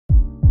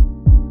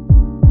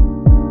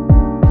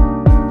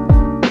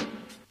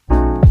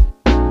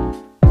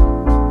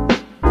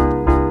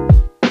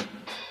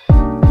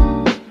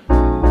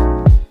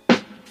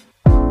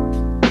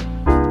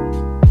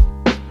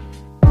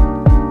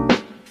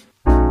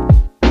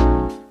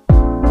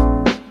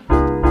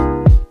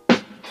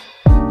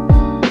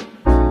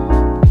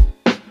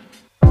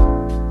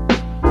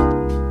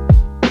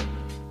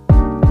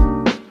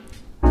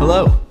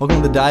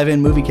Welcome to the Dive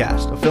In Movie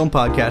Cast, a film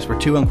podcast where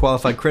two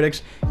unqualified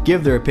critics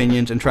give their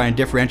opinions and try and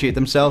differentiate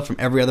themselves from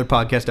every other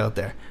podcast out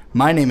there.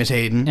 My name is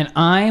Hayden. And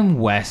I'm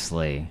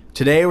Wesley.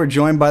 Today we're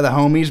joined by the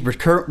homies,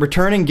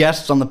 returning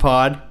guests on the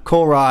pod,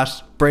 Cole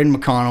Ross Brayden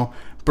McConnell.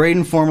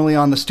 Brayden formerly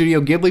on the Studio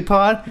Ghibli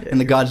pod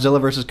and the Godzilla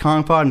vs.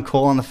 Kong pod, and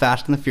Cole on the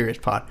Fast and the Furious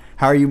pod.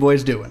 How are you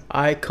boys doing?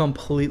 I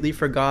completely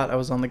forgot I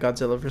was on the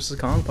Godzilla vs.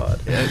 Kong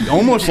pod.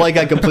 Almost like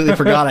I completely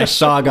forgot I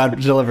saw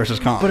Godzilla vs.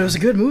 Kong. But it was a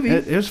good movie.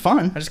 It was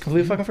fun. I just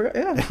completely fucking forgot.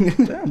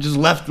 Yeah. Just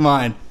left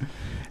mine.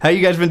 How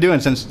you guys been doing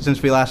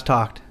since we last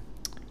talked?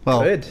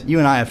 Well, Good. You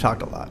and I have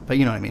talked a lot, but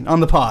you know what I mean. On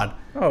the pod.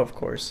 Oh, of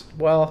course.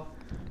 Well,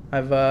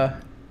 I've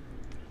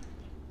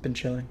been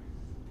chilling.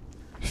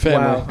 Family.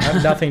 Wow, I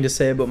have nothing to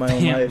say about my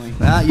own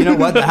life. You know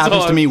what? That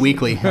happens to me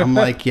weekly. I'm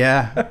like,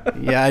 yeah,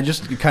 I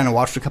just kind of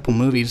watched a couple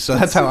movies, so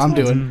that's how I'm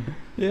doing.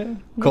 Yeah.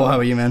 Cole, how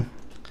about you, man?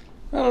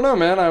 I don't know,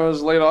 man. I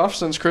was laid off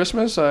since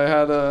Christmas. I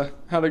had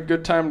a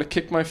good time to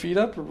kick my feet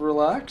up,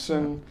 relax,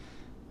 and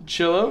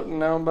chill out, and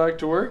now I'm back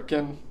to work.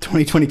 And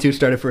 2022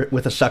 started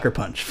with a sucker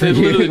punch. It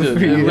literally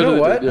did. You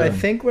know what? Did, yeah. I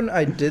think when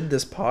I did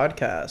this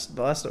podcast,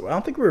 I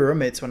don't think we were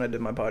roommates when I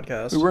did my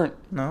podcast. We weren't.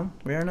 No,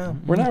 we are now.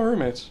 We're now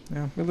roommates.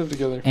 Yeah. We live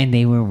together. And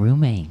they were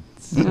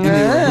roommates.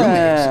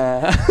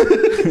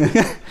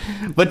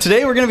 But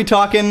today we're going to be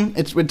talking.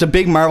 It's a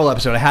big Marvel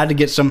episode. I had to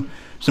get some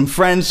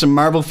friends, some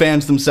Marvel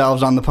fans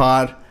themselves on the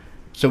pod,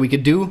 so we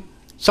could do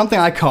something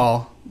I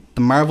call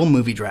the Marvel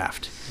Movie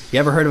Draft. You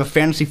ever heard of a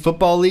fantasy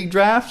football league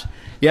draft?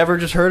 You ever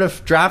just heard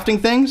of drafting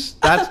things?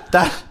 That's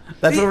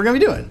what we're going to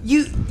be doing.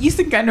 You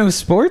think I know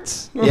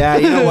sports? Yeah,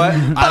 you know what?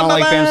 I don't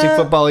like fantasy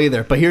football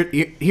either. But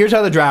here's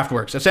how the draft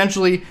works.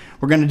 Essentially,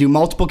 we're going to do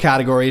multiple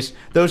categories.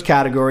 Those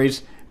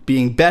categories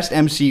being best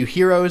MCU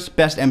heroes,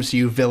 best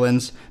MCU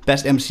villains,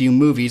 best MCU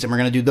movies, and we're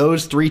going to do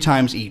those 3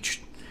 times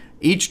each.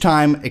 Each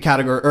time a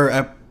category or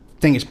a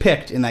thing is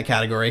picked in that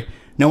category,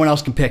 no one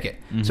else can pick it.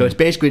 Mm-hmm. So it's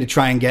basically to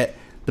try and get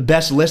the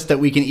best list that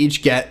we can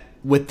each get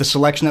with the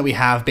selection that we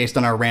have based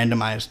on our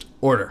randomized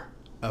order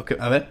of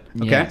it.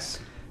 Okay? Yes.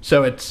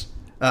 So it's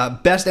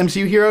best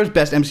MCU heroes,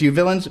 best MCU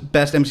villains,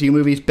 best MCU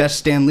movies, best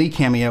Stan Lee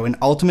cameo, and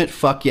ultimate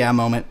fuck yeah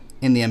moment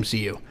in the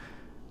MCU.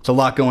 It's a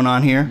lot going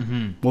on here.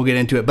 Mm-hmm. We'll get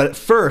into it. But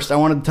first, I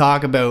wanted to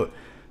talk about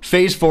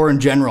Phase 4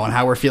 in general and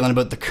how we're feeling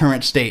about the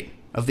current state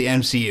of the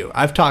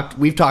MCU.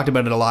 We've talked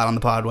about it a lot on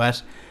the pod,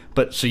 Wes.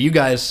 But so you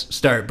guys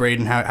start,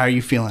 Brayden. How are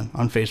you feeling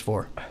on Phase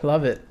 4? I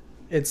love it.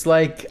 It's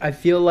like, I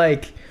feel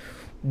like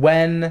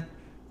when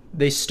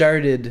they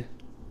started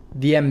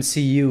the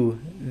MCU,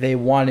 they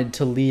wanted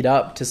to lead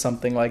up to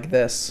something like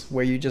this,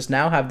 where you just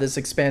now have this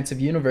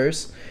expansive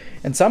universe,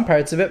 and some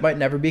parts of it might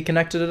never be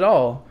connected at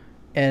all.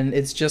 And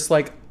it's just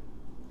like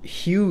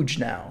huge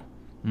now.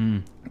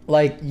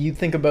 Like, you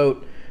think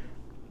about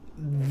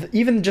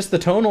even just the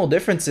tonal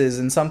differences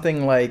in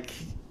something like,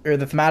 or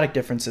the thematic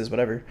differences,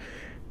 whatever,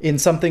 in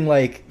something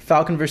like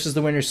Falcon versus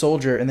the Winter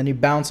Soldier, and then you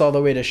bounce all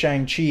the way to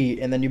Shang-Chi,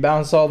 and then you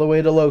bounce all the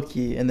way to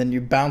Loki, and then you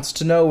bounce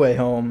to No Way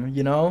Home,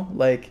 you know?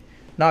 Like,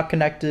 not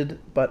connected,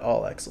 but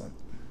all excellent.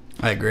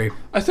 I agree.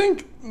 I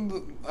think,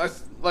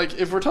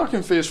 if we're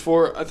talking Phase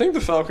 4, I think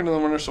the Falcon and the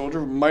Winter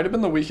Soldier might have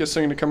been the weakest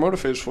thing to come out of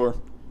Phase 4,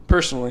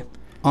 personally.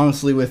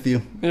 Honestly, with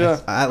you.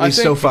 Yeah. At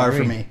least so far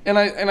for me. And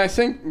I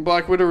think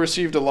Black Widow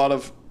received a lot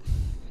of,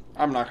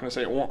 I'm not going to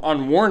say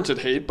unwarranted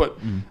hate, but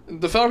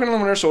The Falcon and the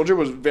Winter Soldier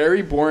was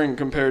very boring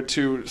compared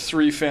to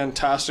 3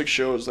 fantastic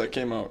shows that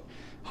came out.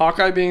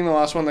 Hawkeye being the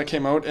last one that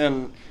came out,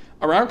 and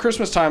around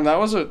Christmas time, that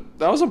was a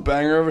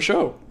banger of a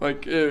show.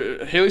 Like,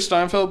 Haley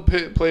Steinfeld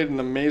played an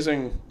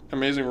amazing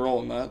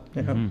role in that.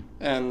 Yeah. Mm-hmm.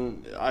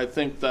 And I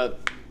think that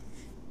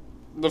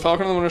The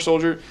Falcon and the Winter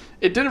Soldier,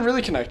 it didn't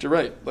really connect. You're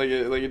right.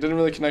 It didn't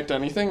really connect to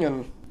anything,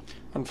 and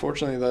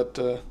unfortunately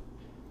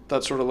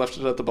that sort of left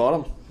it at the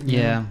bottom.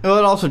 Yeah. Well,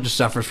 it also just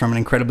suffers from an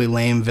incredibly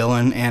lame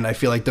villain, and I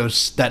feel like that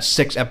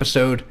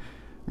 6-episode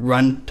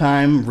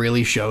runtime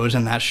really shows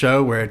in that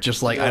show, where it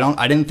just like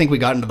I didn't think we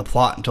got into the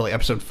plot until like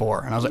episode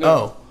 4, and I was like,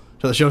 oh,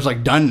 so the show's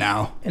like done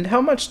now. And how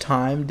much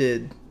time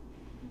did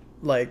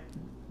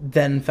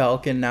then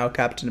Falcon, now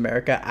Captain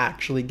America,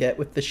 actually get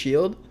with the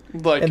shield?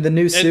 Like, and the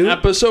new suit? An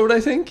episode, I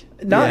think.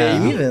 Not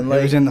even. Like,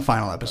 it was in the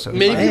final episode.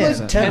 Maybe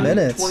like 10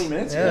 minutes. 20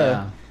 minutes.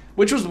 Yeah.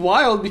 Which was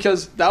wild,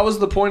 because that was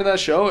the point of that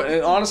show.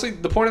 And honestly,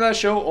 the point of that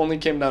show only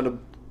came down to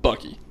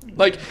Bucky.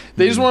 Like,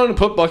 they just wanted to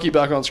put Bucky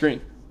back on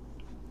screen.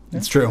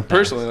 It's true.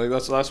 Personally,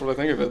 that's what I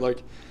think of it.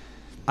 Like,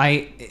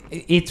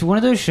 it's one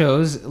of those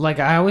shows, like,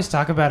 I always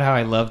talk about how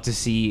I love to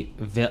see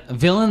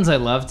villains I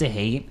love to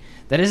hate.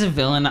 That is a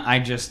villain I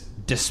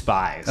just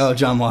despise. Oh,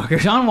 John Walker.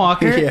 John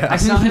Walker. Yeah. I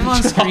saw him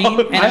on screen,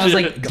 and I was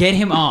like, get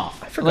him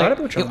off. I forgot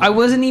about John Walker. I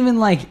wasn't even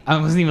like, oh,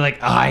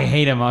 I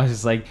hate him. I was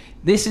just like,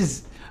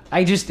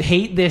 I just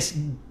hate this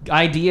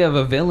idea of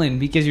a villain,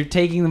 because you're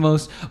taking the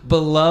most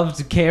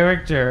beloved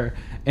character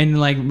in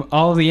like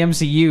all the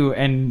MCU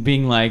and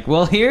being like,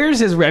 well, here's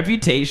his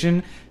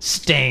reputation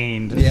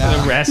stained for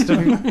the rest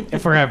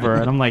of forever.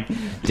 And I'm like,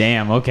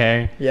 damn,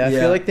 okay. Yeah, I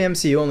feel like the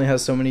MCU only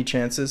has so many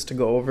chances to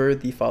go over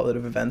the fallout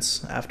of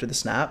events after the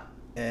snap,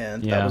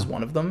 and that was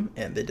one of them,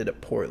 and they did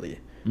it poorly.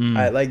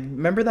 I like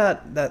remember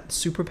that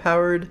super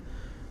powered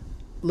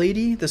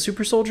lady, the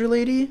super soldier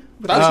lady.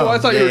 That's what I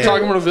thought you were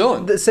talking about a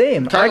villain. The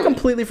same. Carly. I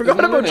completely forgot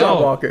Isn't about it? John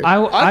Oh. Walker.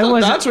 I I thought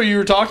was. that's what you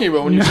were talking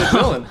about when you said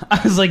villain.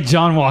 I was like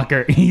John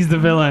Walker. He's the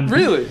villain.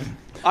 Really?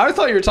 I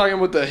thought you were talking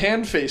about the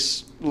hand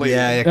face lady.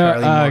 Yeah,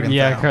 Carly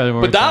Morgenthau. Carly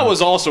Morgenthau. But that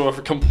was also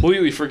a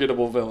completely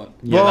forgettable villain.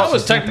 Yeah, that that's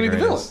was just not technically the the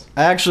villain. greatest.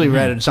 I actually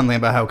read something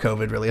about how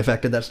COVID really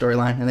affected that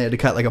storyline, and they had to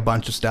cut like a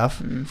bunch of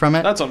stuff from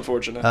it. That's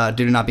unfortunate.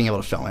 Due to not being able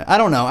to film it. I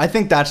don't know. I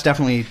think that's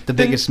definitely the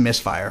biggest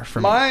misfire for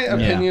me. My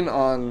opinion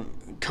on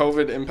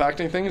COVID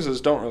impacting things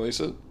is don't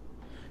release it.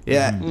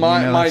 Yeah.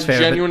 My it's fair,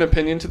 but genuine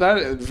opinion to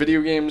that,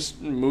 video games,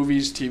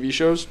 movies, TV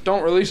shows,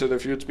 don't release it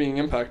if it's being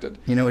impacted.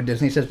 You know what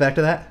Disney says back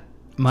to that?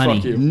 Money.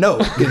 Fuck you. No,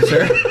 good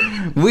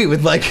sir. We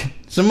would like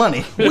some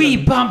money.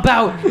 We pump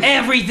out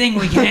everything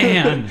we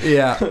can.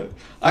 Yeah.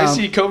 I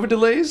see COVID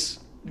delays,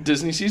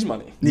 Disney sees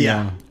money.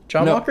 Yeah.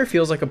 John No. Walker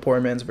feels like a poor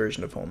man's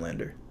version of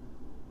Homelander.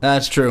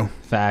 That's true.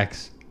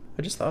 Facts.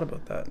 I just thought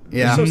about that.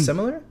 Yeah. They're so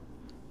similar.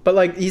 But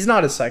like he's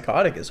not as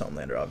psychotic as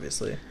Homelander,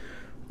 obviously.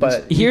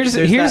 But Here's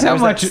there's how that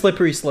much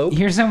slippery slope.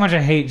 Here's how much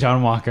I hate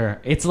John Walker.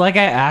 It's like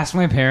I asked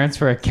my parents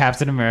for a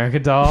Captain America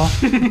doll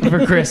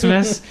for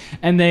Christmas,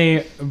 and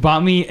they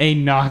bought me a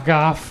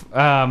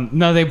knockoff.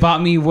 No, they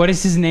bought me, what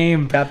is his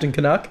name? Captain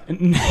Canuck.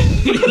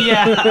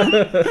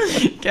 Yeah,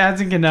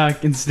 Captain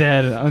Canuck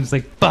instead. I was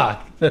like,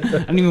 fuck, I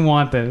don't even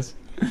want this.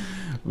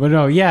 But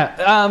no,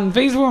 yeah.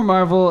 Phase 4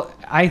 Marvel,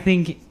 I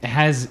think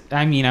has.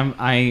 I mean,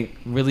 I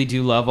really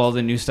do love all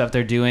the new stuff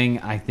they're doing.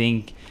 I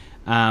think.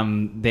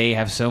 They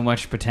have so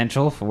much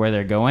potential for where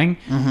they're going.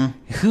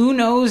 Mm-hmm. Who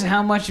knows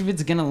how much of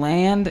it's going to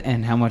land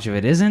and how much of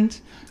it isn't?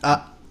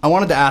 I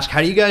wanted to ask,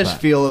 how do you guys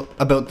feel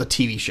about the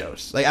TV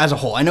shows, like as a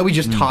whole? I know we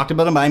just talked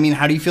about them, but I mean,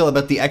 how do you feel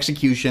about the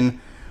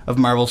execution of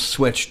Marvel's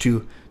switch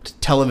to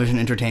television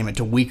entertainment,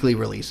 to weekly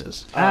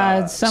releases?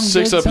 Some 6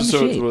 good, some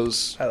episodes shit.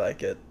 was I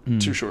like it.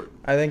 too short.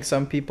 I think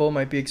some people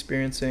might be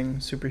experiencing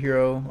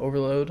superhero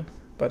overload,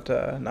 but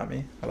not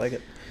me. I like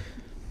it.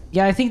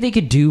 Yeah, I think they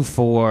could do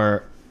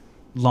for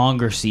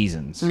longer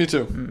seasons. Me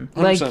too. 100%.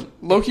 Like,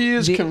 Loki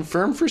is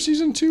confirmed for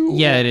season 2.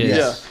 Yeah, it is.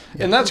 Yes.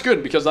 Yeah, and that's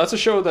good because that's a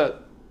show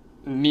that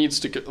needs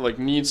to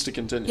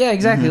continue. Yeah,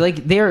 exactly. Like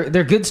they're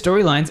good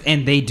storylines,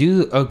 and they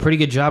do a pretty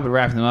good job at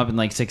wrapping them up in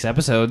like 6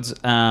 episodes.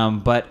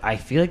 But I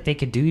feel like they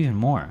could do even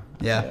more.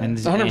 Yeah. And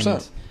 100%.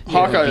 and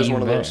Hawkeye is being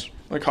one of better. those.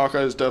 Like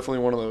Hawkeye is definitely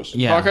one of those.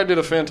 Yeah. Hawkeye did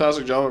a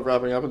fantastic job of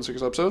wrapping up in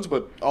 6 episodes,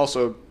 but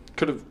also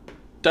could have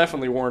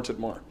definitely warranted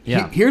more.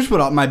 Yeah. Here's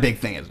what my big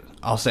thing is.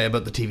 I'll say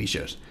about the TV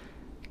shows.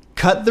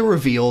 Cut the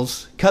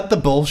reveals. Cut the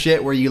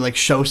bullshit where you like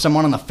show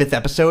someone on the 5th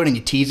episode and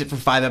you tease it for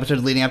 5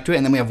 episodes leading up to it,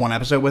 and then we have 1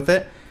 episode with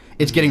it.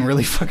 It's getting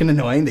really fucking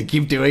annoying. They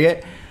keep doing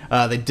it.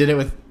 They did it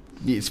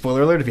with,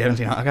 spoiler alert if you haven't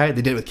seen Hawkeye,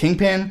 they did it with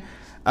Kingpin.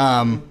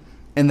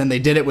 And then they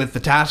did it with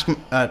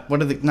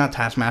the not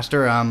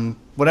Taskmaster,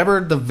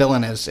 whatever the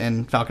villain is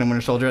in Falcon and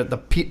Winter Soldier, the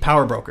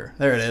Power Broker.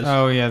 There it is.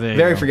 Oh yeah, there you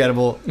Very go.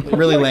 forgettable,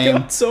 really lame.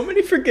 God, so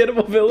many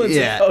forgettable villains.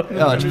 Yeah. in Falcon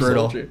and Oh, it's Winter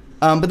brutal. Soldier.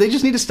 But they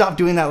just need to stop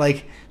doing that,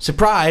 like,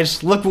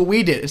 surprise, look what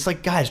we did. It's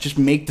like, guys, just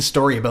make the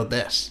story about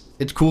this.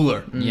 It's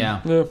cooler.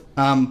 Yeah. Yeah.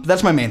 But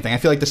that's my main thing. I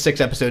feel like the 6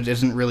 episodes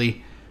isn't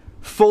really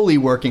fully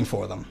working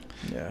for them.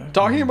 Yeah.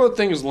 Talking about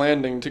things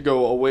landing to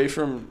go away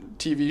from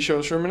TV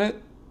shows for a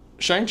minute,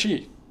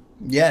 Shang-Chi.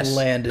 Yes.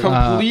 Landed.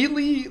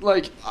 Completely,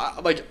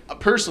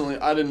 personally,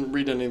 I didn't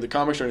read any of the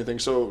comics or anything,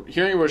 so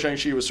hearing about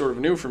Shang-Chi was sort of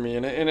new for me,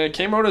 and it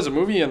came out as a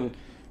movie, and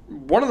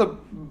one of the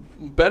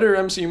better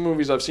MCU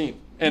movies I've seen,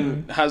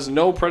 and has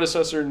no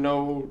predecessor,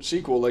 no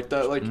sequel, like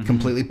that, like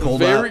Completely pulled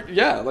very, up.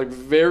 yeah, like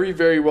very,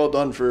 very well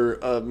done for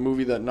a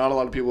movie that not a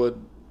lot of people had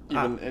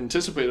even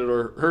anticipated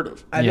or heard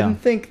of. I Yeah. didn't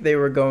think they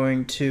were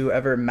going to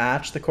ever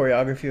match the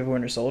choreography of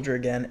Winter Soldier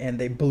again, and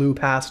they blew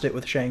past it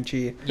with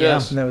Shang-Chi.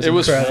 Yes, And that was it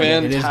was incredible.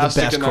 It is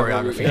fantastic. the best in that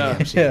choreography movie. in Yeah.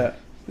 the MCU. Yeah.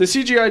 The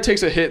CGI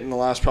takes a hit in the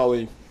last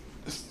probably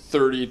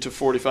 30 to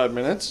 45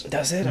 minutes.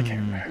 Does it? I can't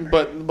remember.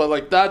 But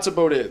like that's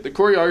about it. The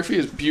choreography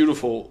is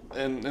beautiful,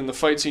 and the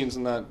fight scenes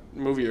in that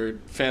movie are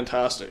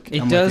fantastic.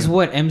 It I'm does with you.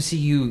 what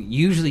MCU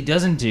usually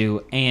doesn't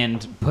do,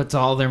 and puts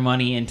all their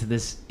money into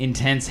this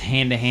intense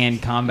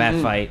hand-to-hand combat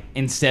fight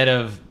instead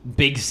of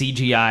big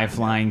CGI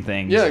flying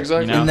things. Yeah,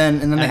 exactly. you know? And then I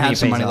they think had it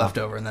some pays money off. left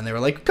over, and then they were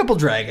like, a couple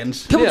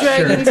dragons. Couple Yeah,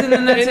 sure. dragons, and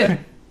then that's it.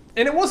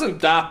 And it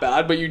wasn't that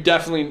bad, but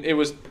it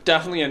was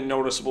definitely a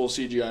noticeable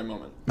CGI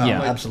moment. Yeah.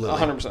 Like, Absolutely.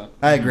 100%.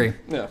 I agree.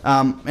 Yeah.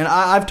 And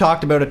I've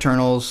talked about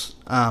Eternals,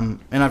 and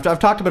I've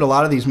talked about a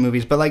lot of these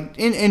movies, but like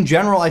in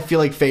general, I feel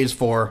like Phase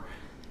 4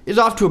 is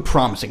off to a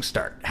promising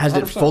start. Has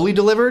it 100%. fully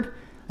delivered?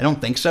 I don't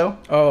think so.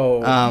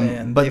 Oh,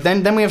 man. But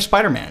then we have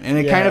Spider-Man, and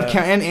it kind of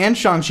Yeah. and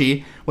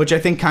Shang-Chi, which I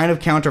think kind of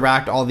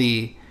counteract all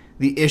the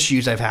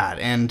issues I've had.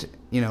 And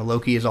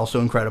Loki is also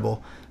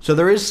incredible. So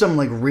there is some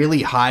like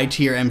really high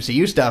tier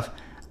MCU stuff.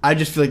 I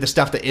just feel like the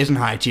stuff that isn't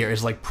high tier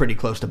is like pretty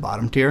close to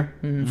bottom tier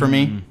for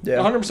me. Yeah.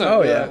 100%.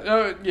 Oh,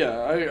 yeah.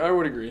 yeah. I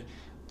would agree.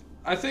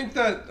 I think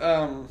that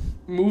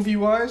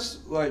movie-wise,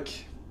 like,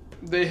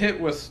 they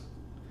hit with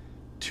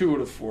 2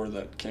 out of 4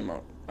 that came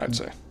out, I'd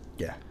say.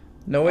 Yeah.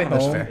 No Way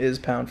That's Home fair. is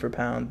pound for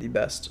pound the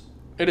best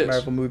It is.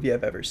 Marvel movie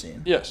I've ever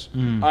seen. Yes.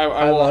 Mm.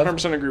 I will love-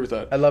 100% agree with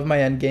that. I love my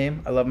Endgame.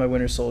 I love my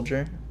Winter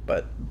Soldier,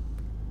 but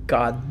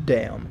god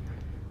damn.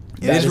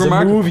 It That is is a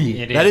remarkable. movie.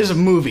 It That is a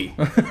movie.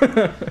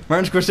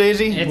 Martin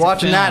Scorsese, It's a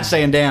watching film. that,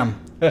 saying, "Damn,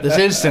 this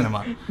is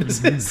cinema."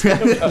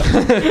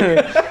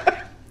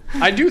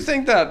 I do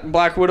think that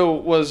Black Widow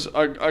was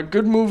a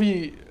good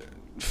movie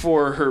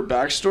for her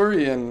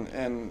backstory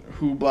and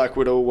who Black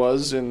Widow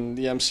was in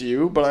the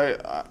MCU,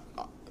 but I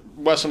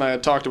Wes and I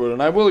had talked about it,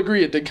 and I will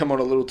agree it did come out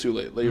a little too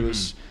late. Like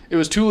it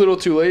was too little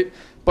too late,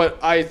 but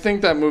I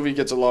think that movie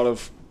gets a lot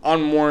of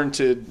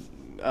unwarranted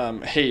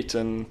hate,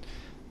 and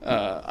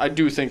I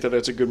do think that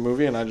it's a good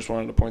movie, and I just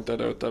wanted to point that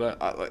out,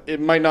 that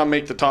it might not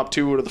make the top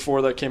 2 out of the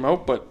 4 that came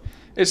out, but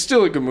it's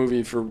still a good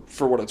movie for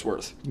what it's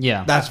worth.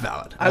 Yeah. That's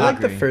valid. I like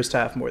the agree. first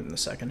half more than the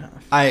second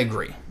half. I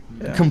agree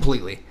Yeah.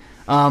 completely.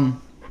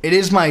 It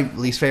is my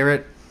least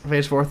favorite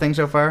Phase 4 thing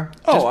so far.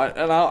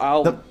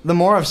 I'll The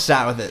more I've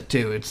sat with it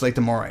too, it's like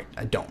the more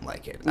I don't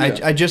like it. Yeah.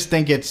 I just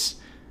think it's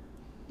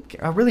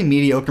a really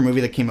mediocre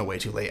movie that came out way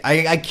too late.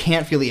 I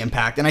can't feel the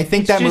impact, and I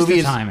think that just movie the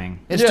is timing.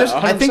 It's Yeah, just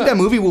I think 100%. that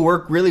movie will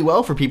work really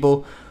well for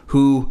people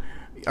who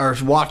are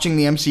watching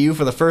the MCU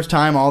for the first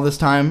time all this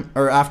time,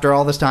 or after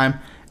all this time,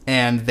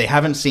 and they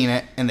haven't seen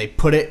it, and they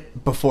put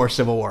it before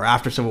Civil War,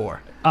 after Civil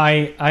War.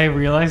 I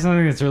realized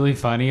something that's really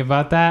funny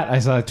about that. I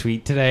saw a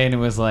tweet today, and it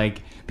was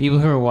like people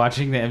who are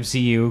watching the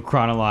MCU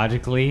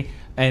chronologically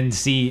and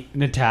see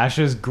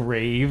Natasha's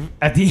grave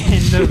at the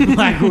end of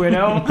Black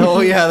Widow. Oh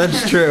yeah,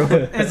 that's true.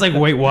 It's like,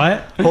 wait,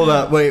 what? Hold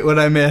up, wait, what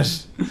did I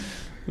miss?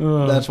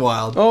 That's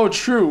wild. Oh,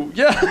 true.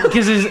 Yeah.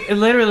 Because it's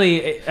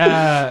literally,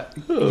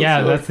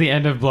 that's the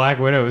end of Black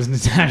Widow. Is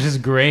Natasha's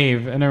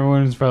grave, and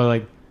everyone's probably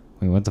like,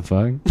 wait, what the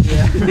fuck?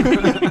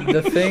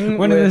 The thing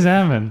When did this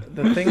happen?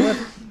 The thing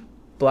with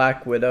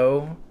Black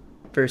Widow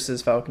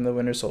versus Falcon and the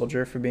Winter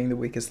Soldier for being the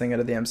weakest thing out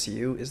of the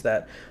MCU is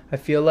that I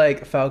feel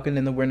like Falcon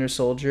and the Winter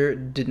Soldier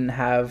didn't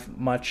have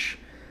much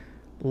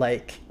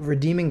many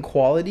redeeming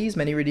qualities.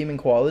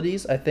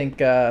 I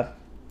think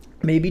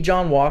maybe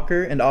John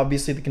Walker, and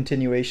obviously the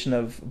continuation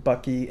of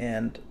Bucky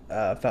and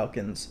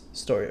Falcon's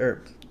story,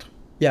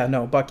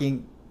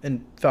 Bucky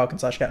and Falcon /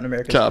 Captain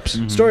America's Caps.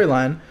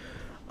 storyline.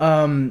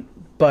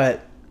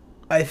 But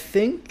I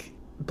think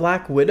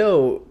Black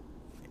Widow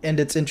and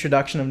its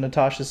introduction of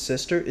Natasha's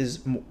sister is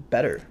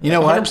better. You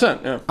know what?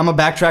 100%. Yeah. I'm gonna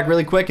backtrack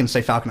really quick and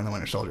say Falcon and the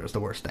Winter Soldier is the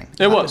worst thing.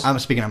 It was. I'm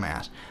speaking on my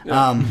ass.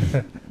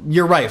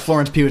 You're right.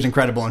 Florence Pugh is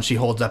incredible, and she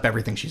holds up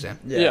everything she's in.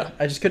 Yeah.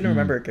 I just couldn't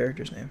remember her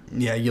character's name.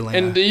 Yeah, Yelena.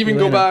 And to even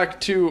go Yelena. back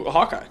to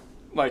Hawkeye,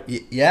 like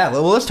Yeah,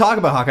 well, let's talk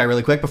about Hawkeye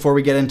really quick before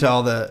we get into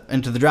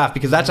the draft,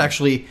 because that's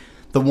actually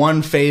the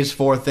one Phase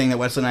 4 thing that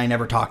Wesley and I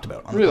never talked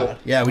about on the Really? pod.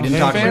 Yeah, we didn't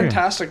talk about it.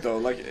 fantastic though.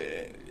 Like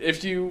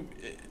if you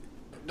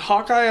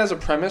Hawkeye as a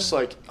premise,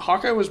 like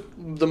Hawkeye was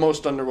the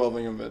most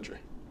underwhelming Avenger.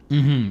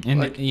 Mm-hmm. And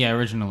Like-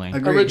 originally.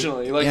 Agreed.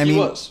 Originally, like, Yeah, he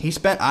was. He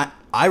spent. I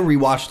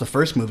rewatched the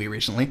first movie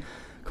recently.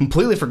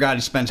 Completely forgot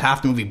he spends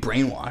half the movie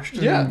brainwashed.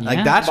 Yeah. Like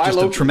Yeah. that's By just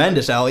a Loki.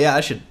 tremendous L. Yeah,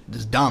 that shit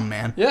is dumb,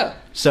 man. Yeah.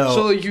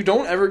 So- like you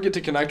don't ever get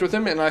to connect with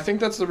him, and I think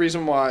that's the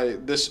reason why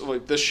this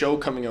show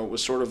coming out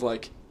was sort of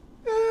like,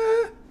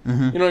 you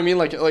know what I mean?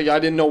 Like I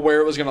didn't know where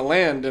it was gonna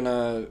land in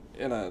a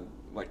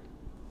like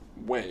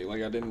way.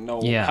 Like I didn't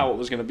know how it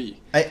was gonna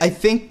be. I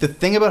think the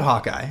thing about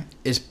Hawkeye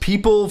is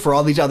people for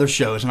all these other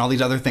shows and all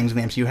these other things in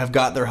the MCU have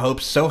got their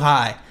hopes so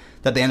high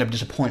that they end up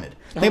disappointed.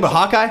 The thing about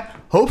Hawkeye,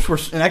 hopes were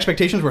and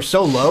expectations were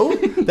so low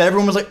that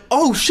everyone was like,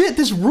 "Oh shit,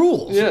 this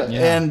rules!" Yeah.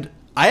 And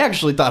I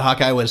actually thought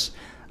Hawkeye was,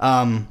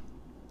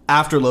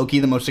 after Loki,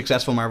 the most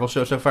successful Marvel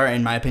show so far,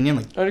 in my opinion.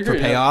 Like I'd agree,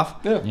 for payoff,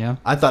 Yeah. Yeah.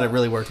 I thought it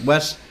really worked.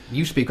 Wes,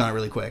 you speak on it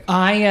really quick.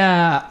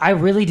 I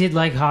really did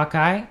like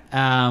Hawkeye.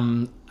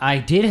 I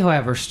did,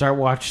 however, start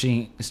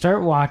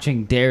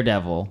watching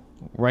Daredevil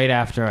right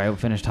after I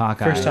finished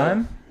Hawkeye. First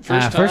time?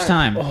 First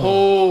time.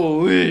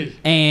 Holy.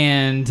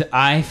 And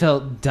I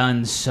felt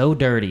done so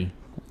dirty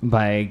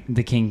by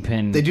the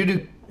Kingpin. They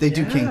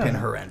do Kingpin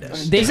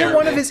horrendous. Isn't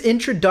one of his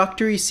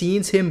introductory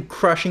scenes him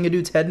crushing a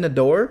dude's head in a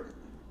door?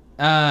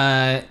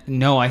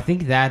 No, I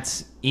think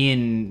that's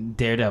in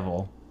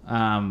Daredevil.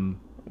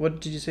 What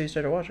did you say you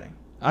started watching?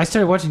 I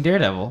started watching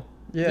Daredevil.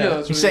 Yeah.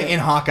 that's He's what saying he- in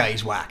Hawkeye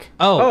he's whack.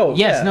 Oh,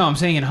 yes, yeah. no, I'm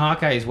saying in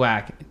Hawkeye is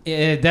whack.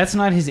 That's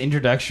not his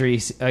introductory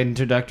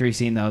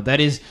scene though. That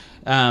is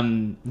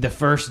the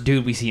first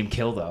dude we see him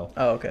kill though.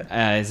 Oh, okay.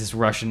 Is this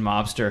Russian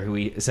mobster who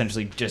he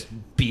essentially just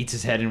beats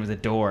his head in with a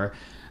door.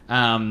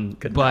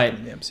 Good But night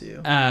in the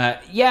MCU.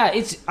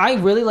 I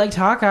really liked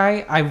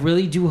Hawkeye. I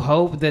really do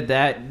hope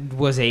that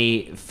was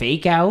a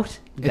fake out.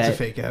 It's a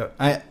fake out.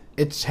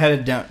 It's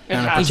headed down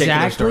a particular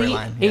Exactly.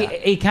 storyline. Yeah.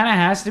 It kind of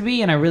has to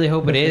be, and I really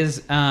hope it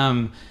is.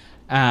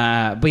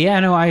 But yeah,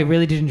 no, I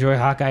really did enjoy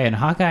Hawkeye, and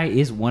Hawkeye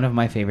is one of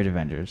my favorite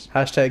Avengers.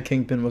 Hashtag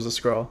Kingpin was a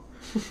Skrull.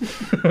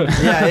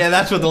 yeah,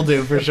 that's what they'll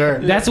do for sure.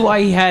 That's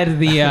why he had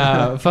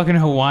the fucking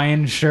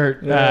Hawaiian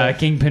shirt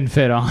Kingpin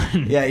fit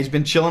on. Yeah, he's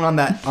been chilling on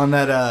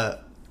that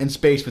in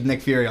space with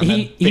Nick Fury on that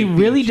He big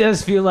really beach.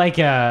 does feel like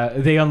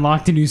they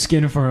unlocked a new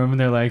skin for him, and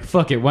they're like,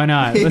 "Fuck it, why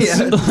not? Let's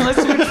Yeah.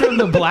 let's switch of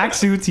the black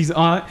suits he's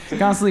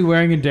constantly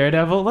wearing in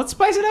Daredevil. Let's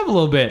spice it up a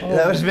little bit.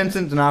 That was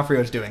Vincent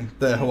D'Onofrio's doing,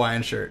 the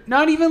Hawaiian shirt.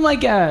 Not even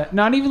like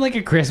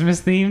a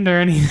Christmas themed or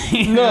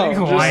anything. No, like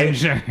Hawaiian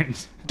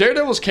shirt.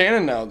 Daredevil's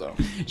canon now, though.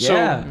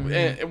 Yeah.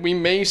 So we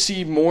may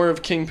see more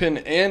of Kingpin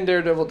and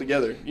Daredevil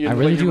together. You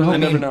hope.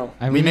 never know.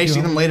 We may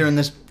see them later in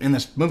this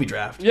movie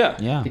draft. Yeah.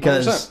 Yeah.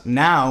 Because 100%.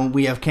 now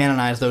we have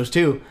canonized those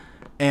two.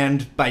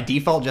 And by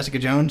default, Jessica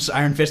Jones,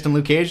 Iron Fist, and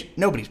Luke Cage,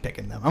 nobody's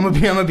picking them. I'm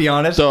gonna be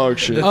honest. Dog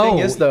shit. The thing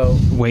is, though,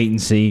 Wait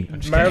and see.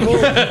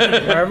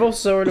 Marvel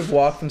sort of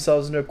walked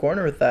themselves into a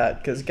corner with that,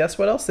 because guess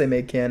what else they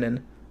made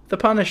canon? The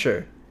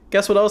Punisher.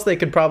 Guess what else they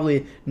could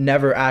probably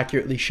never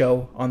accurately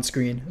show on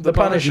screen? The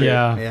Punisher.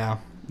 Yeah. Yeah.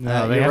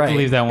 No, they you're have right. to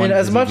leave that one. And for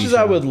as the much TV as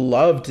I show. would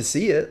love to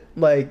see it,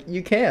 like,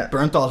 you can't.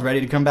 Bernthal's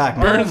ready to come back.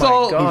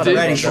 Bernthal God, did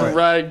ready for it.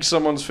 drag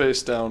someone's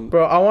face down.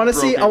 Bro, I want to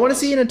see. Broken I want to glass.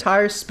 see an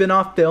entire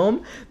spin-off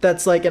film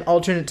that's like an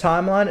alternate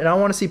timeline, and I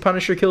want to see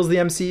Punisher kills the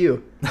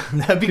MCU.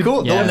 That'd be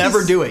cool. Yeah. They'll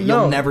never do it.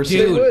 No, You'll never see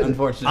dude, it,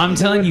 unfortunately. I'm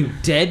telling you,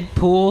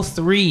 Deadpool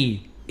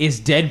 3 is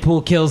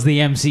Deadpool kills the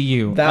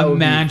MCU. That would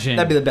be- Imagine.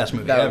 That'd be the best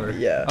movie That ever. would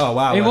be- yeah. Oh,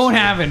 wow. It won't Wesley.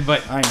 happen,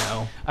 but I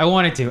know. I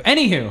want it to.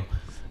 Anywho,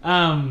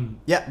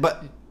 Yeah,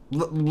 but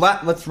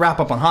let's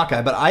wrap up on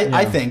Hawkeye. But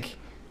I think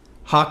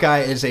Hawkeye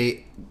is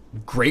a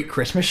great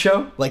Christmas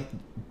show. Like,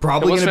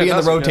 probably It was going to be in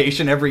the fantastic,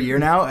 rotation every year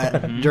now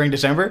during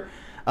December.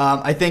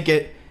 I think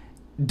it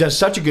does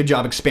such a good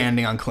job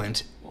expanding on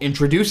Clint,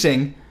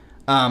 introducing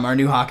our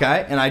new Hawkeye,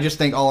 and I just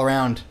think all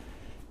around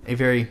a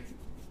very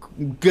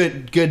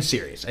good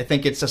series. I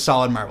think it's a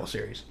solid Marvel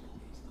series.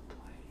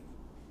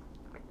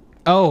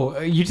 oh,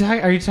 are you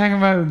talking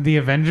about the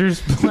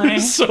Avengers play?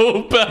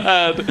 So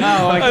bad.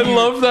 I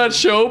love that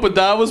show, but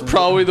that was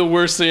probably the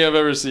worst thing I've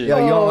ever seen. Yo,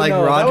 you don't Oh, like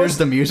no, that Rogers was-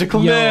 the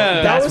musical? Yo,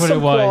 Man, that's that was what some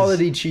it was.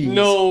 quality cheese.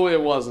 No,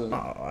 it wasn't.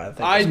 Oh,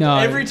 I think No.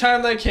 Every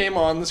time that came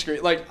on the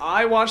screen, like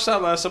I watched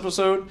that last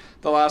episode,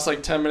 the last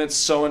like 10 minutes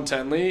so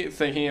intently,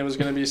 thinking it was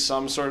going to be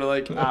some sort of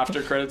like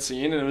after credit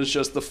scene, and it was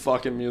just the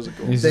fucking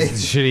musical. It's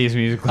just the shittiest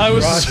musical. I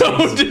was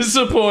so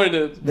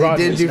disappointed. They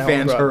Rogers did do now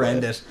fans Broadway.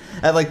 horrendous.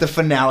 At like the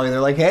finale, they're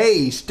like,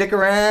 "Hey, stick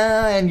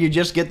around," and you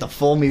just get the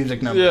full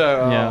music number.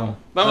 Yeah,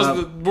 that was Um,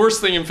 the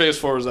worst thing in Phase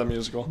 4 was that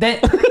musical.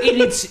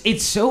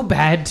 It's so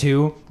bad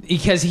too,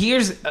 because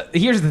here's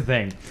the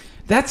thing.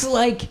 That's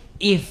like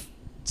if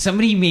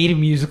somebody made a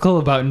musical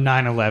about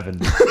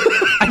 9/11.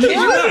 I kid you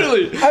not.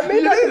 Literally, I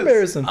made that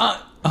comparison.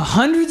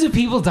 Hundreds of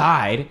people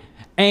died,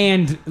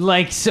 and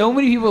like so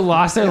many people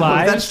lost their Well,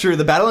 lives. that's true.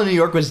 The Battle of New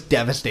York was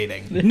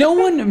devastating. No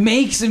one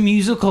makes a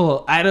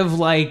musical out of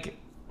like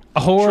a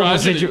horrible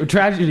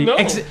tragedy. No.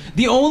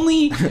 The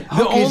only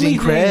Hookie's thing,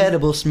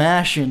 incredible,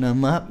 smashing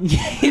them up.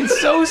 it's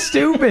so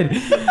stupid.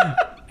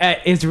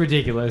 It's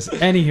ridiculous.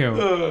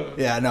 Anywho,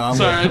 Yeah, no, I'm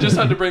sorry, I just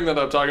had to bring that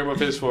up. Talking about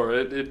Phase 4,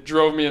 it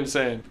drove me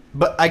insane.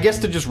 But I guess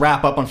to just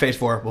wrap up on Phase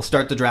 4, we'll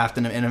start the draft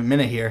in a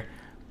minute here.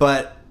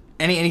 But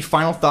any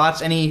final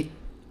thoughts, any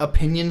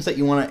opinions that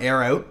you want to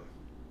air out?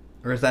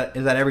 Or is that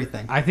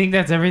everything? I think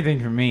that's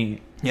everything for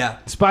me. Yeah.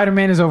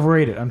 Spider-Man is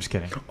overrated. I'm just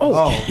kidding. Oh,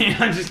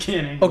 I'm just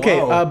kidding. Okay,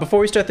 Whoa. before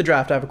we start the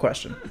draft, I have a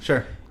question.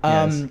 sure.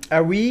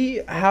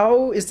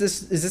 How is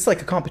this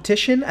like a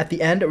competition at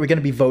the end? Are we going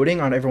to be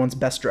voting on everyone's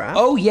best draft?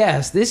 Oh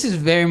yes, this is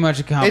very much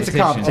a competition. It's a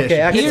competition.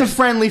 Okay, I it's can- a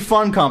friendly,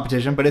 fun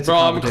competition, but it's Bro, a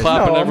I'm competition.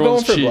 clapping No, I'm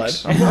everyone's going for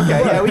cheeks. blood. Okay,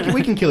 yeah,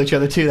 we can kill each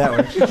other too. That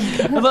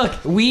works.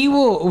 Look, we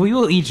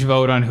will each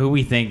vote on who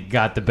we think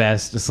got the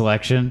best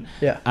selection.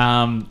 Yeah.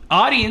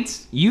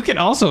 Audience, you can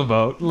also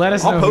vote. Let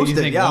us know I'll who post you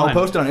it. think Yeah, won. I'll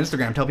post it on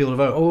Instagram. Tell people to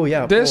vote. Oh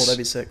yeah, This that'd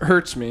be sick.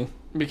 hurts me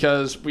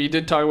because we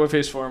did talk about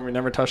Phase 4 and we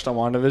never touched on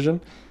WandaVision.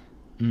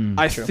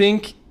 I True.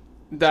 think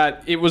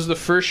that it was the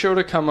first show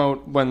to come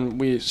out when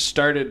we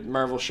started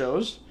Marvel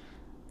shows,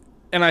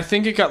 and I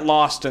think it got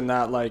lost in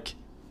that like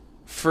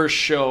first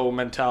show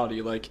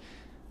mentality. Like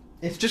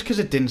It's just because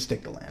it didn't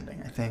stick the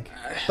landing, I think.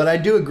 But I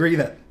do agree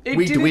that it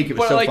week to didn't, week it was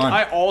but so like fun.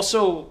 I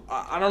also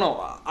I don't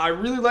know. I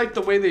really liked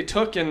the way they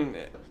took and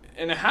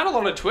it had a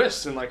lot of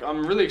twists, and like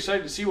I'm really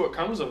excited to see what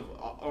comes out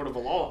of a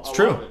lot. It's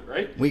true. Of it,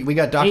 right? We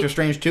got Doctor It-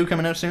 Strange 2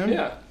 coming out soon.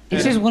 Yeah.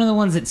 It's just one of the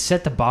ones that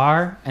set the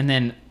bar, and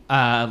then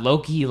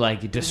Loki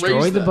like destroyed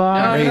Raised the that. bar.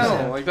 Yeah, I Raised know.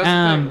 it. Like that's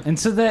the thing. And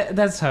so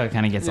that's how it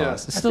kind of gets Yeah.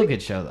 lost. It's still a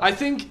good show though. I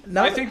think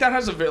that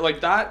has a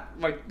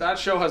that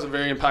show has a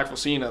very impactful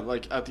scene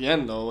at the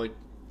end though. Like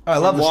Oh, I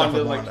love the stuff Wanda,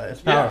 with like, Wanda.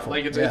 It's yeah, powerful.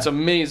 like it's Yeah.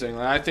 amazing.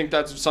 Like, I think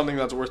that's something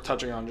that's worth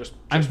touching on.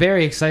 I'm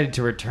very excited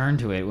to return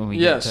to it when we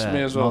Yes, get to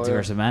me as well,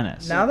 Multiverse yeah. of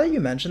Madness. Now that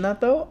you mention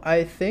that, though,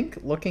 I think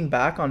looking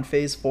back on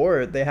Phase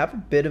 4, they have a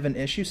bit of an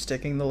issue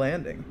sticking the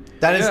landing.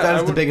 That is Yeah, that I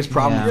is the would- biggest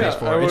problem Yeah. with Phase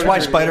Yeah, I 4. It's would why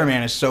agree.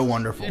 Spider-Man is so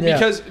wonderful. Yeah.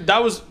 because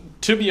that was,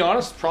 to be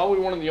honest, probably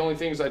one of the only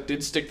things that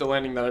did stick the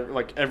landing that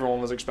like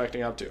everyone was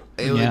expecting up to.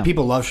 Yeah.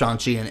 People love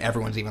Shang-Chi, and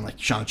everyone's even like,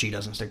 Shang-Chi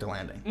doesn't stick the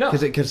landing. No.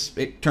 Because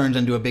it turns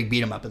into a big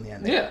beat-em-up in the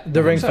end. Yeah,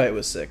 The ring 100%. fight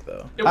was sick,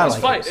 though. It I was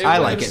like fight. it. I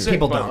like was it. sick,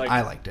 People but, don't. like,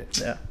 I liked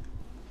it. Yeah.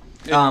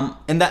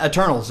 And that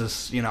Eternals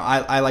is,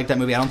 I like that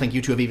movie. I don't think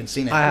you two have even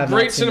seen it. I have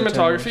Great not seen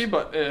cinematography,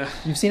 Eternals. but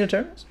You've seen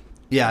Eternals?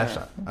 Yeah, I've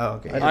saw it. Oh,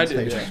 okay. I I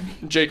didn't did. see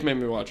Yeah. Jake made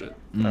me watch it.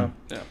 No.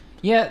 Yeah.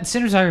 Yeah,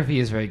 cinematography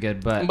is very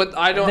good, but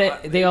I don't.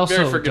 They very also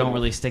forgettable. don't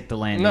really stick the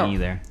landing No.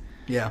 either.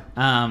 Yeah.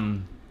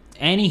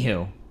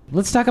 Anywho,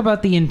 let's talk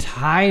about the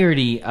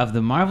entirety of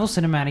the Marvel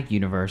Cinematic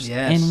Universe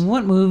Yes. and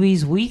what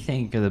movies we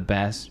think are the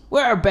best,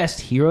 where our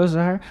best heroes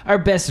are, our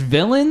best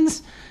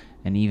villains,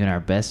 and even our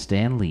best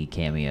Stan Lee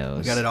cameos.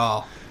 We got it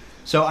all.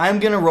 So I'm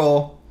gonna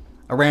roll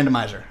a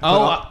randomizer.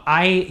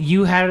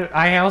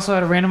 I also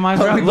had a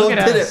randomizer. We Look both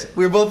at did us. it.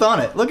 We were both on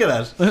it. Look at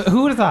us.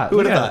 Who would have thought? Who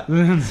would have thought?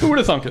 Who would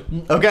have thunk it?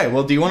 Okay,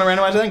 well, do you want to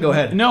randomize that? Go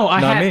ahead. No,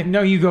 I Not had. me.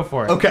 No, you go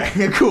for it.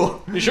 Okay,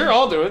 cool. You sure?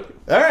 I'll do it.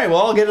 All right,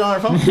 well, I'll get it on our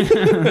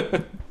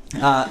phone.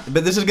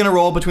 But this is going to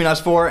roll between us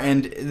four,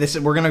 and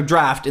we're going to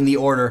draft in the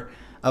order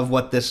of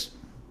what this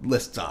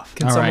lists off.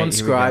 Can All right, someone here we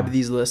scribe go.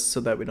 these lists so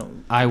that we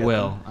don't? I forget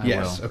will. them? I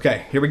Yes. will.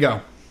 Okay, here we go.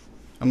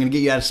 I'm going to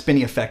get you out of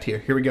spinny effect here.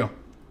 Here we go.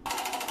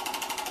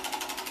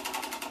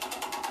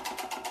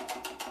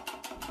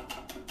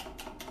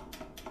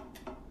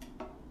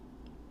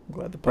 I'm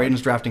glad the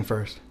Brayden's drafting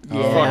first.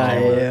 Yeah, Fuck I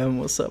you, man. am.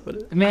 What's up with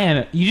it?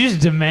 Man, you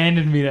just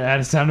demanded me to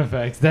add sound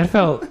effects. That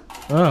felt.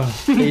 Oh,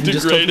 Hayden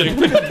just took Degrading.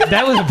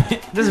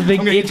 that's a big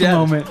I'm gonna ick get you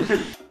out. moment.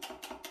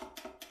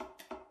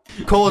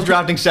 Cole is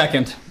drafting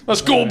second.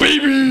 Let's go,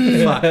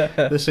 baby. Fuck.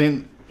 This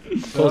ain't...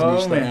 Cole's Oh, new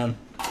stuff. man.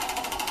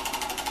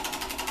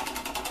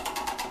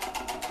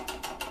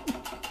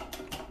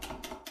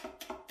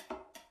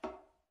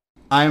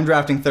 I am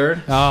drafting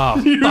third. Oh,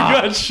 You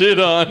got shit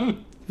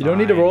on. You don't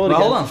need to roll it Well,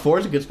 again. hold on. Four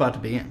is a good spot to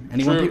be in.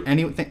 True.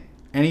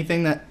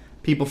 Anything that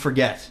people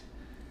forget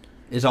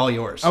is all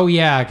yours. oh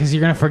yeah, because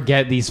you're gonna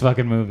forget these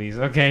fucking movies.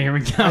 Okay, here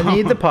we go. I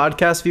need the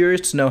podcast viewers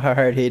to know how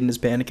hard Hayden is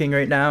panicking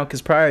right now,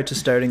 because prior to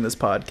starting this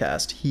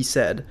podcast, he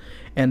said,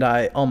 and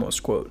I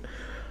almost quote,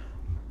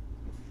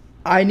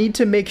 I need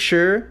to make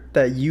sure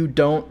that you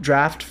don't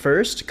draft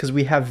first, because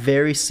we have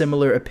very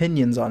similar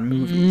opinions on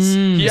movies.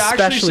 He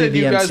actually Especially said the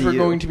you guys were MCU.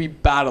 going to be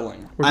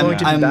battling. We're going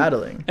to be I'm-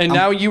 battling. And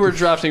now you were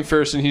drafting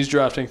first and he's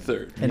drafting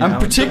third. And I'm now-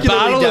 particularly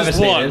battle is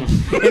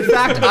devastated. In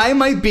fact, I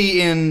might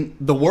be in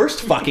the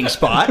worst fucking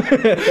spot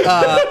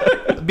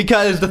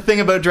because the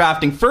thing about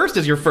drafting first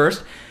is you're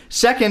first.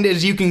 Second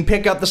is you can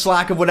pick up the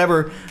slack of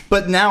whatever,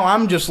 but now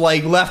I'm just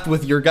like left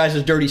with your guys'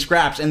 dirty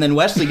scraps, and then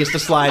Wesley gets to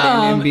slide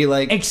in and be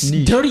like,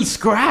 dirty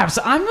scraps.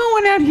 I'm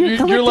going out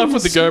here. You're left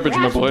with the garbage,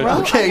 my scraps, boy. bro.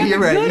 okay, you're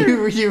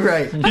right, you're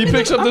right. He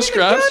picks up the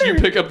scraps, you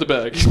pick up the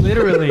bag.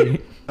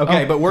 Literally.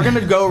 Okay, but we're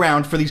gonna go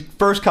around for these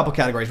first couple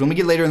categories. When we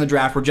get later in the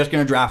draft, we're just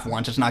gonna draft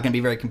once. It's not gonna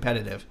be very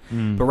competitive.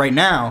 But right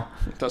now,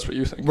 That's what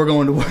you think. we're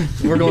going to war.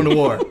 We're going to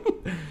war.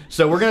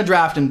 So we're gonna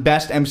draft in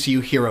best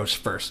MCU heroes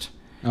first.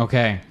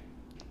 Okay.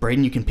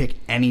 Brayden, you can pick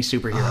any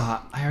superhero.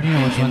 I already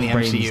know which In one the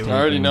MCU. I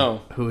already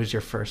know. Who is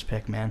your first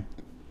pick, man?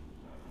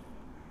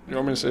 You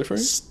want me to say it for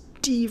you?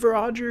 Steve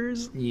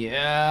Rogers.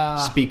 Yeah.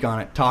 Speak on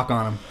it. Talk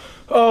on him.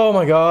 Oh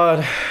my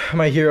god.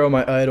 My hero,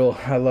 my idol.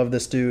 I love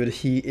this dude.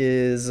 He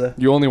is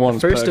You only want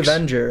his first pecs.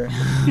 Avenger.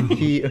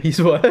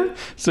 He's what?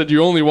 Said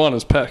you only want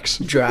his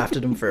pecs.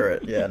 Drafted him for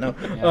it. Yeah,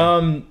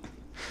 no.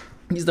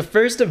 He's the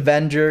first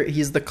Avenger.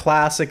 He's the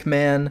classic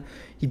man.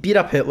 He beat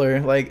up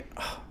Hitler. Like,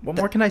 what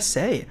more can I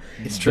say?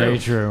 It's Very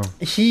true.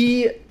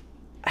 He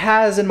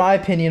has, in my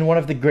opinion, one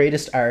of the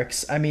greatest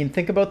arcs. I mean,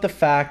 think about the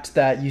fact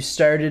that you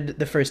started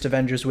the first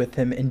Avengers with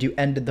him and you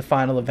ended the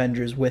final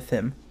Avengers with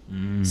him.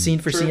 Scene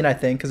for True. scene, I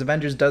think, because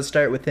Avengers does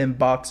start with him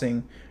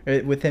boxing,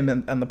 with him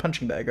and the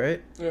punching bag,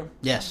 right? Yeah.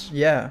 Yes.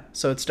 Yeah,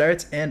 so it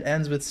starts and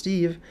ends with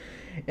Steve.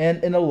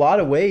 And in a lot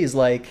of ways,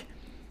 like,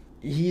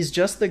 he's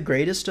just the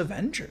greatest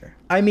Avenger.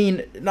 I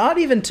mean, not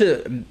even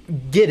to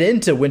get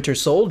into Winter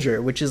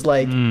Soldier, which is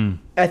like,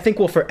 I think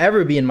will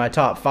forever be in my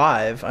top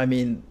 5. I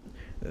mean,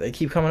 they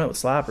keep coming out with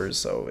slappers,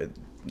 so it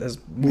has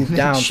moved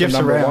down from Shifts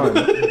number around.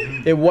 1.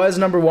 It was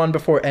number 1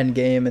 before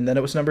Endgame, and then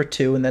it was number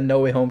 2, and then No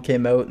Way Home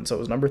came out, and so it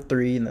was number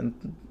 3, and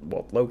then,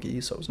 well,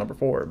 Loki, so it was number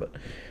 4, but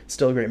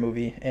still a great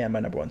movie, and my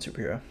number 1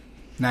 superhero.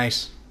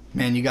 Nice.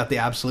 Man, you got the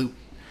absolute...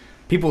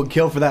 People would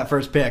kill for that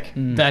first pick.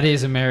 That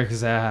is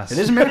America's ass. It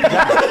is American.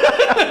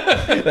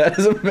 That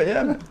is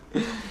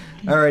yeah.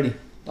 Alrighty.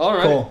 All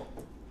right. Cole,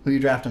 who you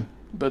drafting?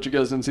 Bet you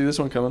guys didn't see this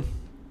one coming.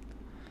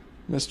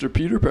 Mr.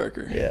 Peter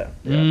Parker. Yeah.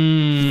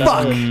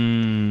 Fuck.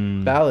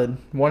 Valid.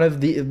 One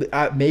of the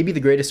maybe the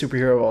greatest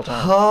superhero of all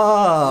time.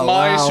 Oh,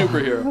 My wow.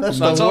 superhero. That's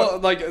That's the all.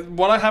 Like,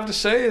 what I have to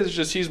say is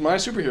just he's my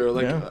superhero.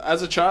 Like, Yeah.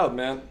 as a child,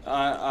 man,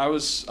 I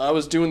was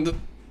doing the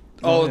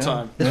all the yeah.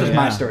 time. This was Yeah.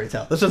 my story to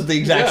tell. This was the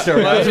exact Yeah,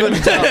 story. I was about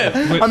to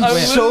tell. I'm I'm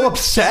so literally-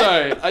 upset.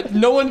 Sorry,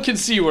 no one can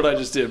see what I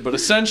just did, but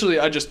essentially,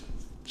 I just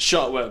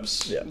shot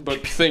webs. Yeah.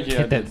 But thinking I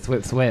Hit did.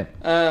 that swip.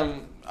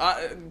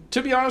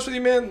 To be honest with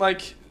you, man,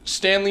 like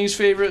Stan Lee's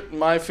favorite,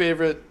 my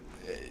favorite.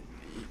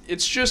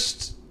 It's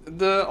just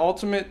the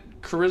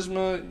ultimate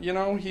charisma. You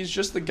know, he's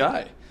just the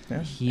guy.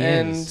 He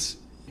and is.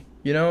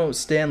 You know,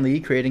 Stan Lee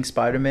creating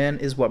Spider-Man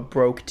is what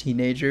broke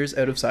teenagers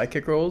out of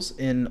sidekick roles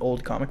in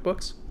old comic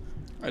books.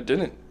 I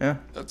didn't. Yeah.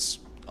 That's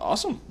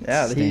awesome.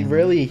 Yeah, Stan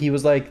Lee. he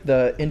was like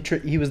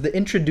he was the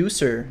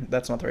introducer,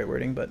 that's not the right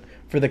wording, but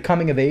for the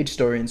coming of age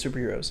story in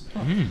superheroes.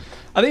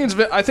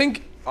 I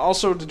think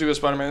also to do with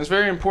Spider-Man, it's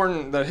very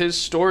important that his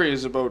story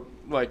is about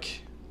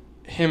like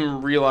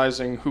him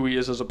realizing who he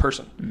is as a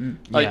person.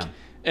 Mm-hmm. Like, Yeah.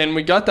 and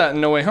we got that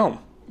in No Way Home,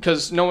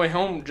 because No Way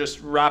Home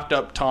just wrapped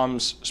up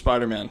Tom's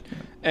Spider-Man,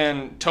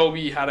 and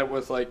Toby had it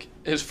with like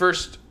his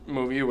first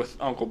movie with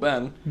Uncle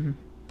Ben. Mm-hmm.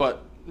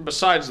 But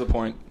besides the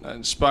point,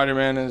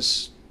 Spider-Man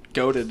is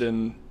goated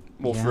and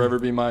will forever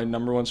be my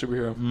number one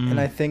superhero. And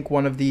I think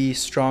one of the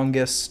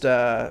strongest two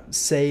of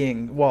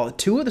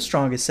the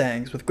strongest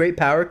sayings: with great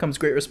power comes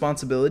great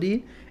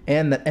responsibility,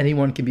 and that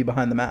anyone can be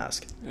behind the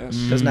mask. Yes.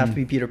 Doesn't have to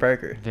be Peter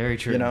Parker. Very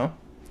true. You know,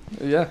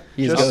 Yeah.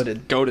 he's just goated.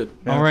 Goated.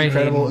 Yeah. All right,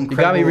 Incredible, Hayden. You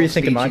got me incredible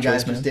rethinking speech my you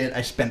guys choice, just man. did.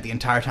 I spent the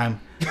entire time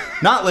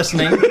not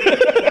listening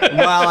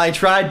while I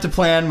tried to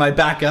plan my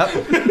backup.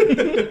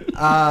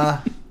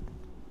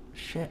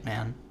 Shit,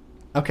 man.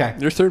 Okay.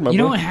 You're third, my You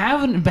boy. don't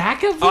have a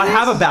backup for I this?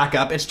 have a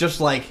backup. It's just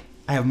like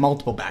I have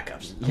multiple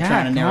backups. I'm Yeah,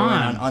 trying to come narrow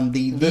on. in on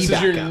the This is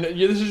backup.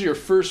 this is your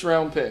first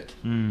round pick.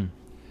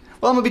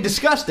 Well, I'm gonna be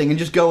disgusting and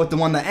just go with the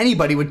one that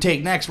anybody would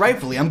take next.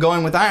 Rightfully, I'm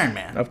going with Iron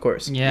Man. Of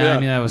course. Yeah, I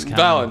knew that was coming.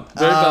 valid.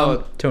 Very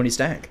valid. Tony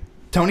Stank.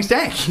 Tony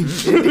Stank.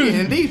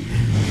 Indeed.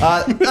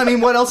 I mean,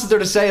 what else is there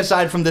to say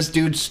aside from this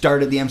dude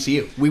started the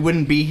MCU? We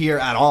wouldn't be here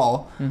at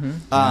all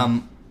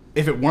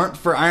if it weren't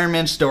for Iron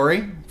Man's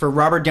story, for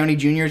Robert Downey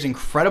Jr.'s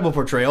incredible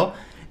portrayal,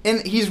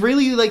 and he's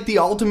really like the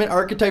ultimate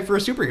archetype for a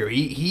superhero.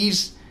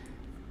 He's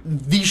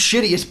the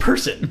shittiest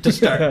person to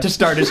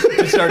start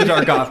his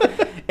arc off,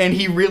 and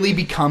he really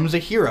becomes a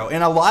hero.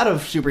 And a lot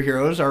of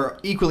superheroes are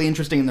equally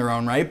interesting in their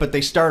own right, but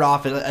they start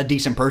off as a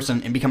decent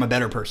person and become a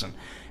better person.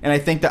 And I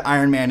think that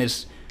Iron Man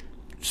is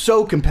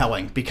so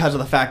compelling because of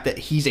the fact that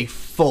he's a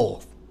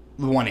full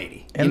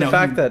 180, And the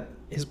fact that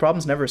his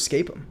problems never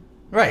escape him.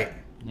 right.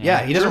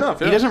 Yeah, he doesn't.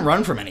 enough, yeah. He doesn't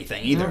run from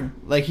anything either.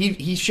 Like he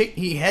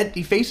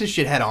faces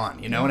shit head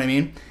on. You know what I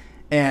mean?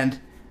 And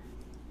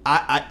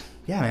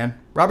yeah, man.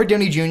 Robert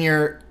Downey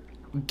Jr.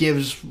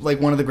 gives like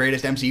one of the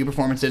greatest MCU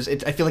performances.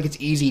 I feel like it's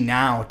easy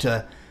now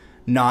to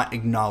not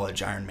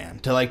acknowledge Iron Man,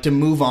 to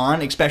move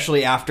on,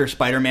 especially after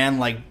Spider-Man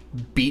like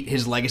beat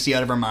his legacy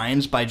out of our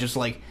minds by just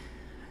like,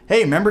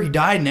 hey, remember he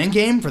died in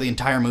Endgame for the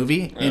entire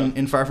movie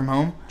in Far From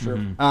Home. Sure.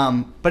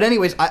 But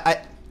anyways,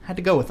 I had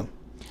to go with him.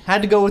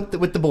 Had to go with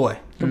the boy.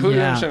 Completely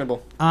Yeah.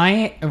 understandable.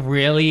 I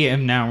really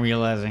am now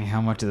realizing how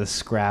much of the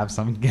scraps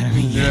I'm gonna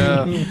be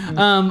Yeah.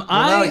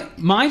 getting.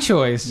 My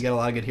choice You got a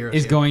lot of good heroes.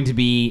 is here. going to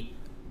be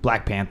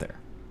Black Panther.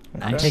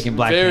 I'm taking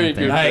Black Very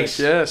Panther. good. Nice.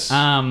 Pick. Yes.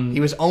 He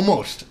was I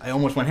almost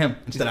went him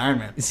instead of Iron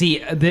Man.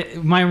 See,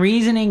 my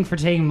reasoning for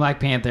taking Black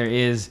Panther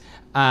is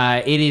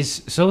it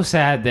is so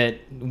sad that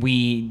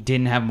we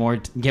didn't have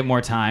get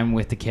more time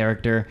with the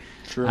character.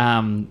 True.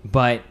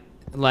 But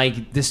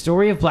like the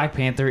story of Black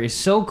Panther is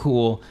so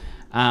cool.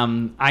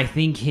 I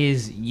think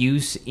his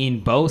use in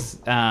both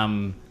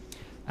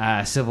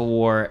Civil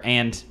War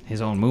and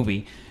his own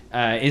movie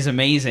is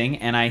amazing,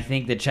 and I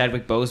think that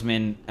Chadwick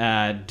Boseman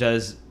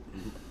does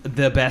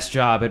the best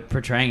job at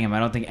portraying him. I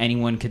don't think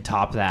anyone could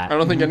top that. I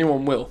don't think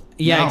anyone will.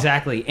 Yeah, No.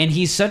 exactly. And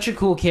he's such a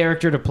cool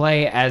character to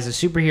play as a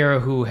superhero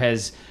who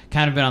has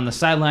kind of been on the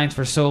sidelines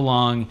for so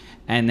long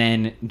and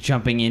then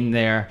jumping in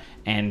there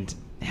and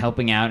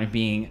helping out and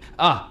being...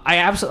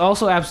 I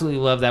also absolutely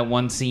love that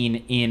one scene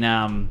in...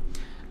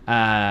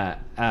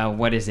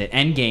 what is it?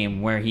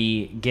 Endgame, where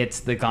he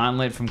gets the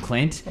gauntlet from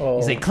Clint. Oh.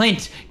 He's like,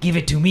 Clint, give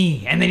it to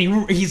me. And then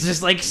he's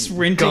just like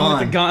sprinting with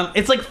the gauntlet.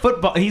 It's like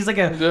football. He's like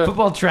a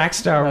football track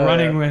star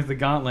running with the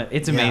gauntlet.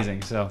 It's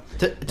amazing. So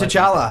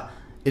T'Challa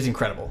is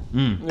incredible.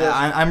 Yeah.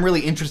 I'm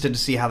really interested to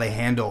see how they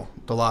handle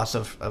the loss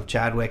of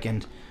Chadwick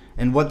and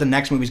what the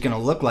next movie's going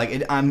to look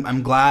like.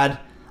 I'm glad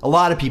a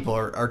lot of people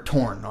are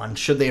torn on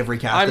should they have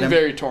recast I'm him.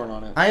 very torn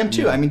on it. I am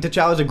too. I mean,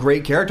 T'Challa's a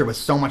great character with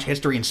so much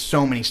history and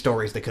so many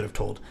stories they could have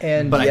told.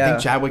 But I think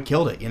Chadwick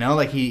killed it. You know,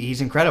 like he's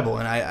incredible,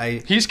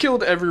 and He's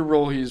killed every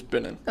role he's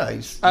been in.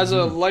 he's As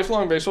a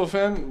lifelong baseball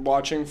fan,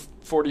 watching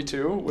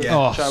 42 with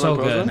Yeah. Chadwick so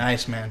Boseman, good.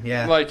 nice, man.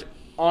 Yeah, like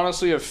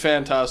honestly, a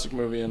fantastic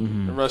movie,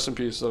 and rest in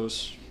peace. That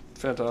was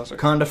fantastic.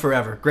 Wakanda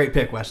forever. Great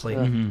pick, Wesley.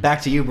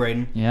 Back to you,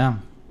 Brayden. yeah.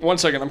 1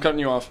 second, I'm cutting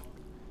you off.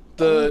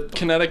 The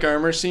kinetic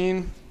armor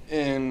scene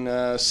in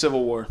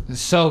Civil War,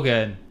 So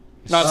good.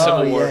 not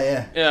Civil War,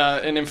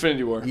 yeah. in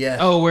Infinity War. Yeah.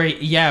 Oh, where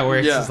it's Yeah.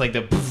 just like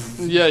the...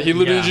 Yeah, he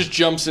literally Yeah. just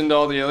jumps into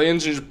all the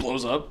aliens and just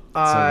blows up.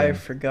 I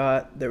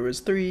forgot there was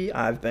 3.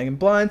 I've been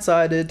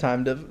blindsided.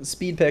 Time to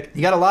speed pick.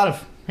 You got a lot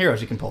of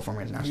heroes you can pull from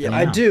right now. Yeah,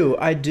 Yeah.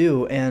 I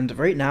do. And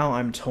right now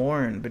I'm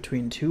torn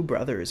between 2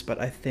 brothers, but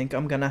I think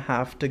I'm gonna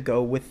have to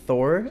go with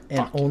Thor,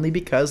 and only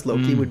because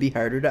Loki would be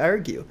harder to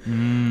argue.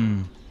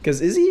 Because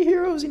is he a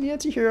hero? Is he an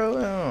anti-hero?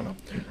 I don't know.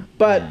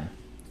 But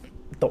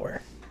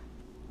Thor.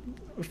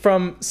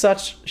 From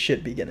such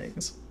shit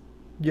beginnings.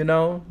 You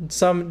know?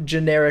 Some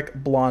generic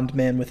blonde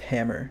man with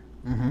hammer.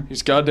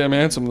 He's goddamn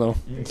handsome though.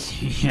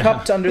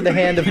 Cupped under the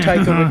hand of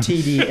Taika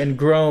Waititi and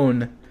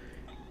grown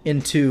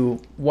into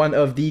one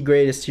of the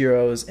greatest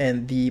heroes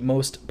and the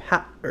most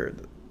or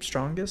the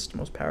strongest,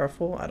 most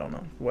powerful. I don't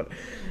know what.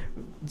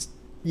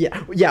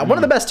 Yeah, one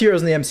of the best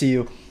heroes in the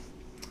MCU.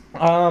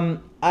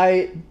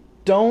 I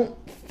don't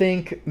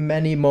think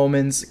many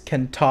moments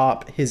can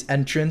top his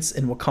entrance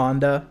in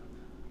Wakanda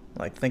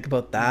Like, think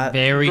about that.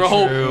 Very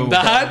Bro, true.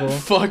 that Incredible.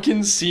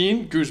 fucking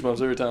scene,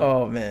 goosebumps every time.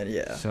 Oh man,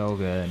 yeah. So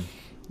good.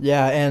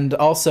 Yeah, and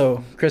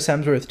also Chris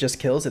Hemsworth just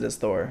kills it as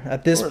Thor.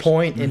 At this course.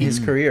 point in his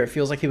career, it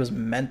feels like he was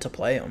meant to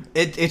play him.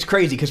 It's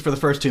crazy because for the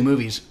first two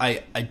movies,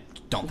 I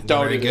don't think they're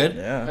very Doubted good. it.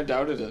 Yeah. I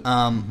doubted it.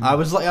 I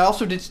was like, I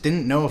also just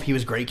didn't know if he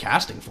was great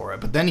casting for it.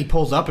 But then he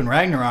pulls up in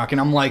Ragnarok,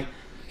 and I'm like,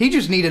 he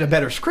just needed a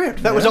better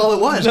script. That was all it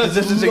was. 'Cause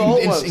this is all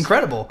it was.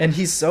 incredible. And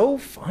he's so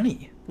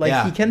funny. Like,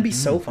 Yeah. he can be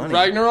so funny.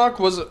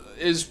 Ragnarok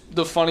is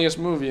the funniest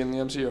movie in the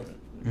MCU.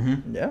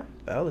 Yeah,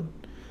 valid.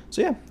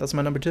 So yeah, that's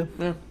my number 2.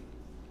 Yeah.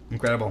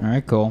 Incredible. All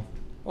right, cool.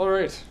 All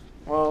right.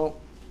 Well,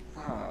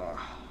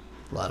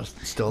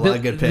 Still a lot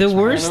of good picks. The man.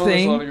 worst I know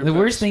there's a lot thing, of good the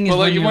worst picks. thing is but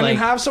like when when you're you like,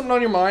 have something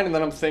on your mind and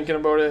then I'm thinking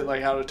about it,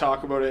 like how to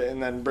talk about it,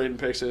 and then Brayden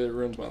picks it, it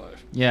ruins my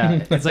life.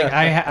 yeah, it's like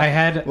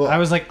Well- I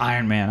was like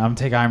Iron Man. I'm gonna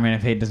take Iron Man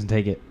if Hayden doesn't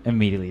take it.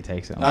 Immediately he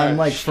takes it. I'm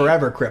like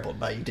forever crippled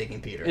by you taking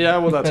Peter. Yeah,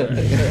 well that's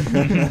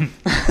right.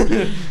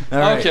 All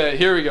right. Okay,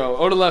 here we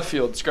go. Out of left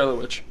field, Scarlet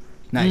Witch.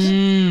 Nice.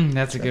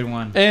 That's a good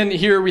one. And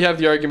here we have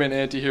the argument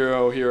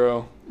anti-hero,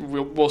 hero.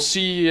 We'll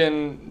see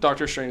in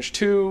Doctor Strange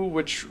 2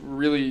 which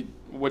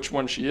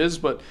one she is,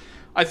 but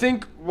I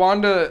think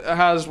Wanda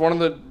has one of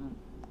the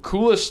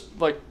coolest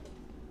like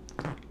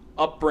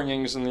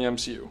upbringings in the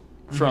MCU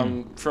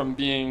from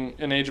being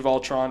in Age of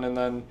Ultron and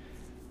then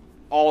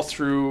all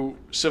through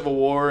Civil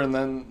War, and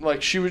then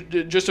like she was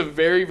just a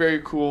very,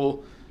 very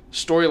cool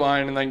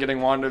storyline, and then getting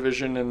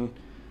WandaVision and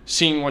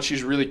seeing what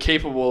she's really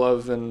capable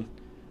of. And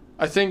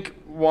I think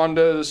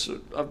Wanda is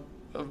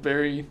a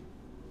very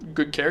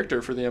good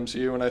character for the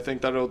MCU, and I think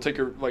that it'll take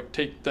the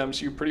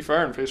MCU pretty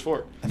far in Phase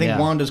 4. I think Yeah.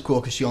 Wanda's cool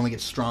because she only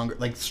gets stronger,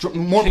 like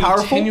more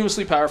powerful.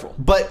 Continuously powerful.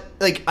 But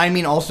like, I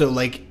mean, also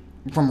like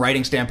from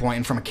writing standpoint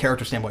and from a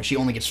character standpoint, she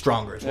only gets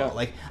stronger as well. Yeah.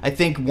 Like, I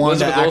think Wanda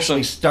Elizabeth actually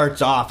Olsen.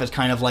 starts off as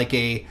kind of like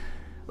a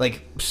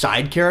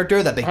side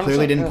character that they 100%,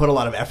 clearly didn't yeah. put a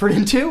lot of effort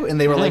into, and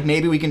they were like,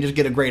 maybe we can just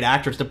get a great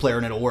actress to play her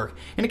and it'll work,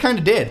 and it kind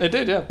of did. It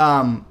did,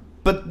 yeah.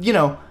 But you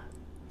know,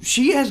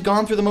 she has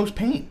gone through the most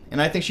pain,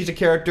 and I think she's a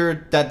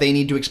character that they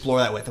need to explore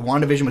that with.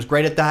 WandaVision was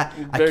great at that.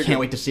 I Very can't good.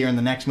 wait to see her in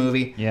the next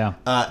movie. Yeah.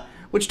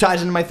 Which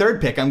ties into my third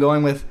pick. I'm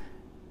going with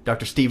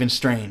Dr. Stephen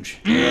Strange.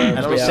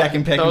 That's my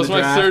second pick That in was the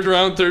my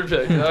draft. third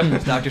pick. Yeah.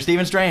 Dr.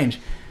 Stephen Strange.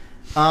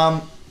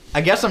 I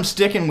guess I'm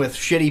sticking with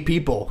shitty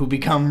people who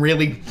become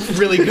really,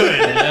 really good.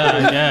 Yeah,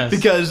 I guess.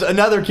 Because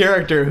another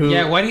character who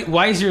Yeah,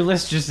 why is your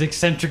list just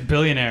eccentric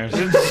billionaires?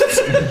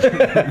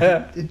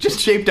 it just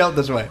shaped out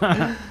this way.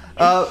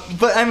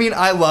 But I mean,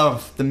 I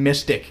love the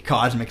mystic,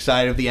 cosmic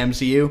side of the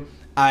MCU.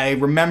 I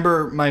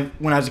remember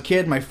when I was a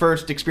kid, my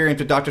first experience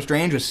with Doctor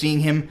Strange was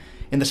seeing him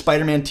in the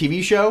Spider-Man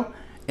TV show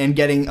and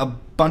getting a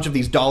bunch of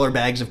these dollar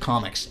bags of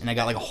comics, and I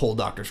got like a whole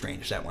Doctor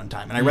Strange set one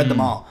time, and I read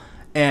them all.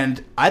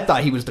 And I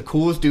thought he was the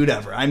coolest dude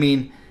ever. I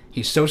mean,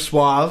 he's so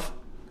suave,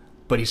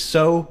 but he's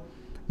so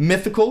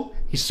mythical.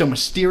 He's so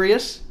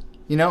mysterious.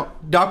 You know,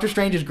 Doctor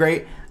Strange is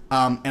great,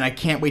 and I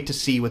can't wait to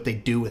see what they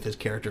do with his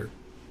character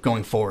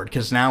going forward.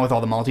 Because now with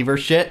all the multiverse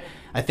shit,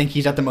 I think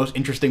he's at the most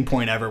interesting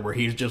point ever where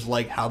he's just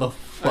like, how the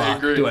fuck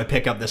agree. do I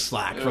pick up this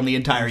slack from the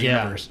entire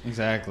universe?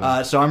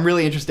 exactly. So I'm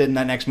really interested in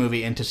that next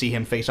movie and to see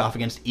him face off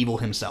against evil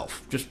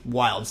himself. Just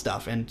wild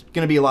stuff, and it's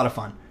going to be a lot of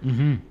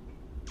fun.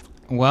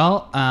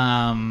 Well,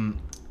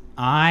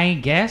 I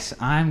guess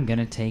I'm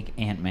gonna take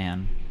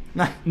Ant-Man.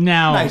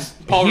 Now, Nice.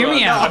 Paul hear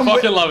me Rudd. out. I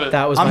fucking love it.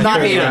 That was I'm my not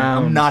third hating.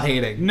 round. I'm not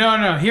hating.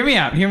 No, hear me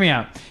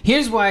out.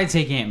 Here's why I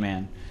take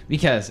Ant-Man.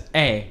 Because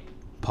A,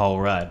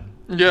 Paul Rudd.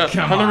 Yeah,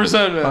 Come on.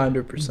 100%, man.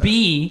 100%.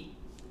 B,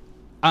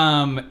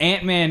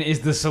 Ant-Man is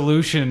the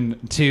solution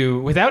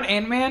to... Without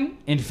Ant-Man,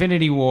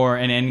 Infinity War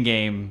and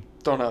Endgame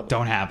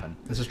Don't happen.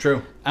 This is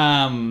true.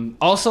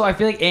 Also, I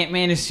feel like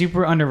Ant-Man is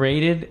super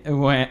underrated.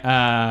 When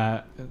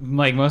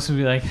like most would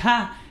be like,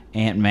 "Ha,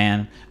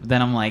 Ant-Man," but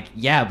then I'm like,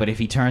 "Yeah, but if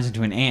he turns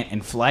into an ant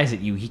and flies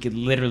at you, he could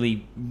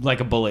literally, like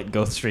a bullet,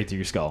 go straight through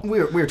your skull."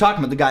 We were talking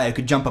about the guy who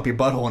could jump up your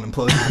butthole and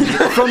implode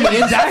you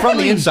from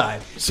the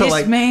inside. So This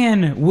like,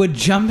 man would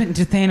jump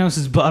into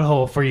Thanos'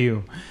 butthole for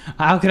you.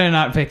 How could I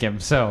not pick him?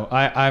 So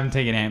I'm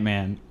taking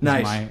Ant-Man. as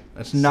nice. my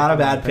That's not a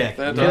bad pick.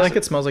 That I feel like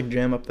it smells like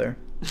jam up there.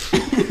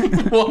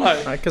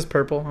 Why? Because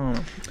purple. I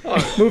don't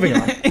know. Moving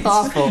on.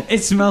 Awful. It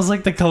smells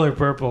like the color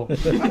purple.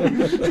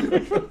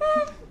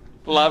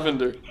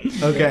 Lavender.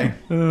 Okay.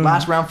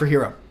 Last round for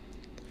hero.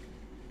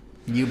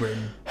 You,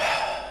 Braden.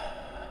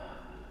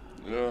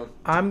 Yeah.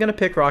 I'm going to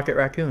pick Rocket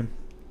Raccoon.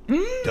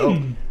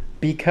 Dope.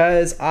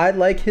 Because I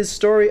like his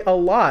story a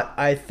lot.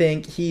 I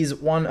think he's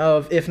one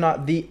of, if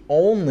not the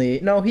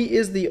only, no, he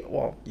is the,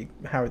 well,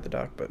 Howard the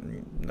Duck, but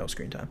no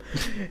screen time.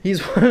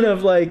 He's one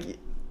of, like,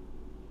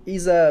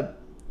 he's a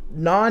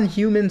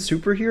non-human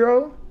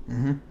superhero.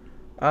 Mm-hmm.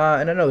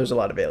 And I know there's a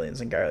lot of aliens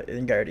in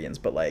Guardians,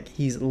 but, like,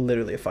 he's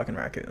literally a fucking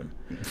raccoon.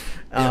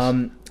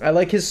 I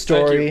like his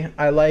story.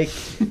 I like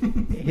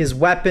his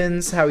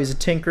weapons, how he's a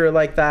tinkerer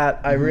like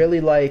that. I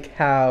really like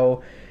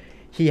how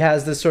he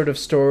has this sort of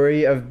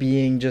story of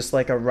being just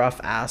like a rough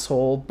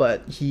asshole,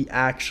 but he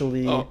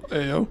actually Oh,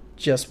 ayo.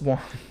 just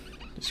wants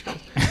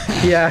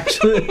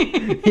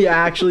he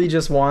actually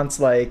just wants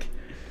like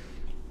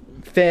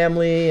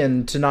family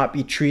and to not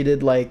be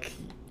treated like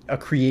a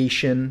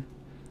creation.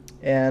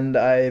 And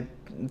I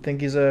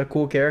think he's a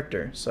cool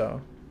character,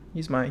 so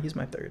he's my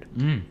third.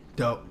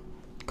 Dope.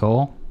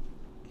 Cole.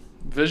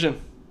 Vision.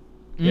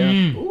 Yeah.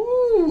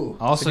 Ooh.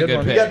 Also good good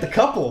one. You pick. got the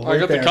couple. I right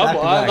got there, the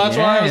couple. back to back. That's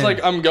why I was Yeah.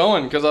 like, I'm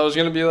going, because I was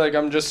gonna be like,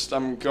 I'm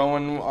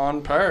going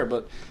on par.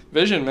 But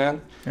Vision,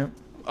 man. Yep.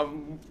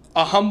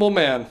 A humble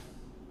man.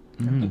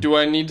 Do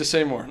I need to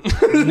say more?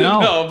 No.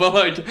 No, but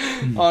like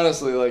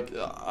honestly, like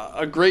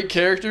a great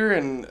character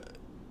and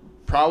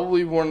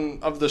probably one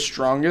of the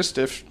strongest,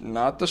 if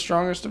not the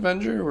strongest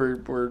Avenger.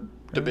 We're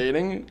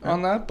debating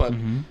on that, but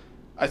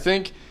I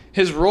think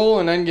his role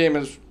in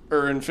Endgame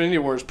or Infinity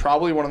War is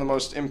probably one of the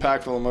most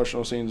impactful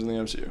emotional scenes in the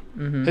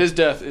MCU. His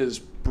death is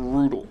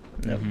brutal.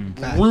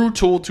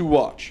 Brutal to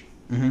watch.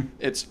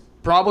 It's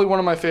probably one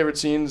of my favorite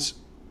scenes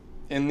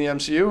in the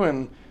MCU,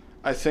 and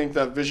I think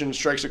that Vision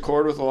strikes a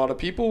chord with a lot of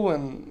people,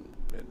 and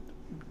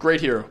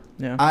great hero.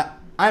 Yeah.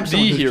 I'm The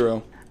someone who's-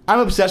 hero. I'm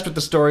obsessed with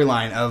the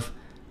storyline of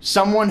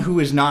someone who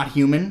is not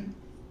human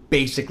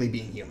basically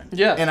being human.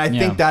 Yeah. And I Yeah.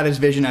 think that is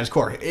Vision at its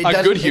core. It A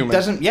doesn't- good human. It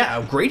doesn't, yeah,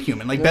 a great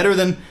human. Like better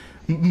than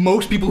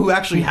most people who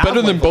actually have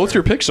Better than life both on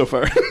your Earth. picks so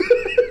far.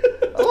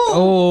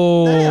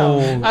 Oh.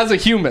 Damn. As a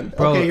human.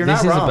 Bro, Okay, you're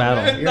this not is wrong. a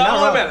battle. You're No, not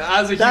I wrong. meant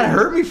as a That human.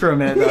 hurt me for a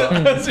minute though.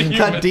 As a You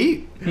human. cut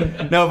deep.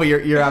 No, but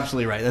you're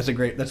absolutely right. That's a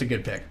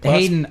good pick.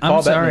 Hayden, Paul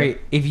I'm sorry.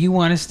 Bettany. If you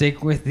want to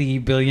stick with the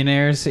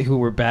billionaires who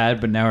were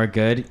bad but now are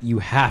good, you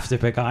have to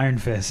pick Iron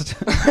Fist.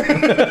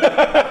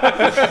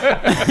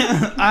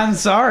 I'm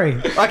sorry.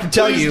 I can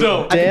tell Please you,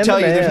 don't. I can Dan tell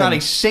the you, there's man. not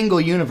a single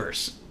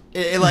universe.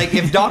 Like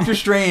if Doctor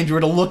Strange were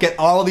to look at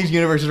all these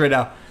universes right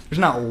now, there's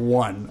not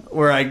one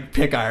where I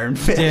pick Iron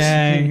Fist.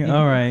 Dang.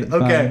 All right.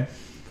 Okay,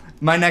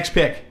 my next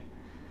pick.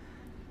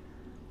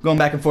 Going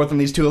back and forth on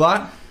these two a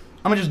lot.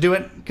 I'm gonna just do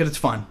it because it's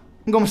fun.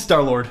 I'm going with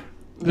Star-Lord.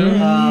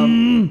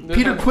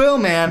 Peter Quill,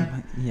 man.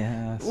 Fine.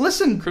 Yes.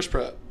 Listen, Chris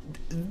Pratt.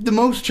 the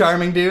most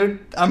charming dude.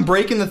 I'm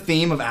breaking the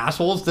theme of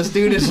assholes. This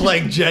dude is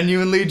like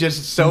genuinely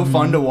just so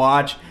fun to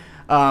watch.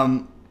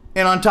 And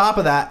on top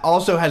of that,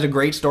 also has a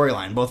great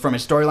storyline, both from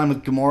his storyline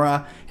with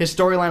Gamora, his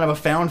storyline of a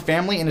found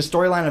family, and his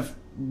storyline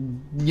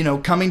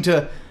of, coming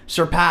to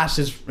surpass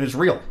his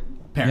real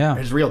parent, Yeah.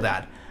 his real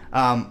dad.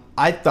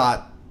 I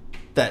thought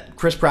that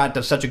Chris Pratt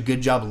does such a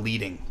good job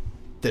leading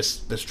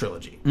this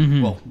trilogy.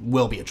 Well,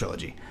 will be a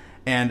trilogy.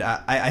 And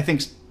I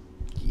think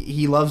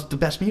he loves the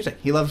best music.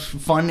 He loves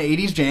fun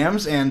 80s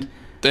jams, and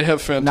They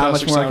have not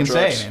much fantastic more I can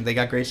soundtracks. say, man. They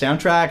got great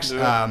soundtracks.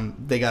 Yeah.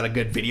 They got a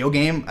good video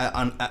game,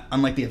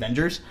 unlike the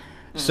Avengers.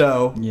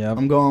 So Yep.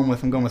 I'm going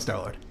with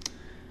Star-Lord.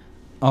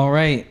 All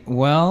right.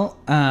 Well,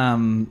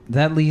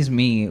 that leaves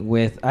me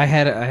with I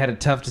had a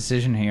tough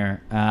decision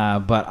here,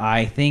 but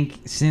I think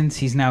since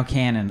he's now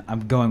canon,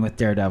 I'm going with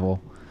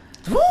Daredevil.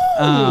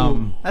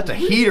 That's a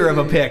heater of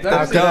a pick.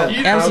 That's That's a dope.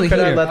 heater. How Absolutely could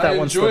I heater. let that I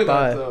one enjoy slip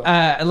by?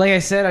 that, though. Like I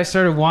said, I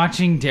started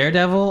watching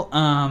Daredevil,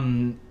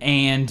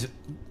 and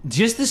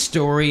just the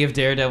story of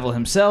Daredevil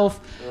himself,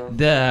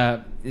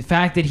 the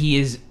fact that he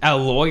is a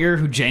lawyer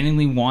who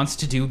genuinely wants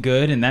to do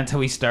good, and that's how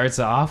he starts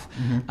off.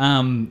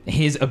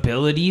 His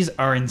abilities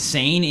are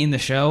insane in the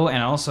show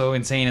and also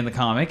insane in the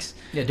comics.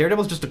 Yeah,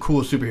 Daredevil's just the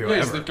coolest superhero Yeah,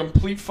 he's ever. the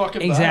complete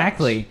fucking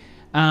Exactly.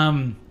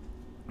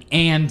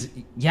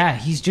 And yeah,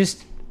 he's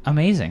just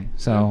amazing.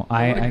 So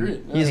I would I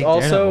agree. I He's think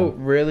also Daredevil.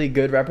 really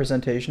good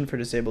representation for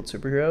disabled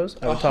superheroes.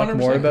 I would talk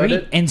more 100% about Great.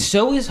 it. And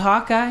so is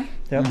Hawkeye.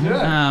 Yep.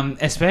 Yeah.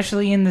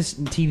 Especially in this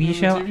TV the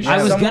show. TV show. I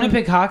was Someone- gonna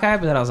pick Hawkeye,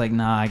 but then I was like,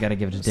 nah, I gotta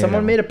give it to Daredevil.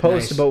 Someone made a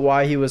post Nice. about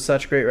why he was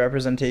such great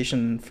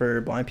representation for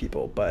blind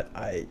people, but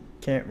I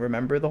can't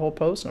remember the whole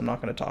post. I'm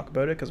not going to talk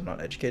about it because I'm not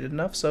educated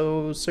enough.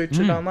 So search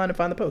it online and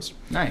find the post.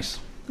 Nice.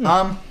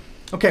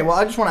 Okay, well,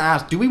 I just want to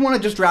ask, do we want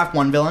to just draft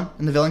one villain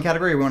in the villain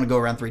category, or we want to go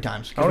around 3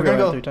 times? 'Cause I want we're to go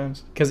gonna around 3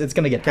 times because it's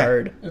going to get Okay.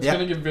 hard. It's Yeah.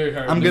 gonna get very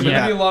hard. I'm good There's with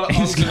gonna be that. a lot of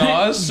ums and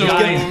ahs, so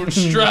Guys.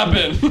 strap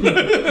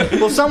in.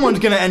 Well, someone's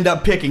going to end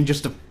up picking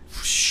just a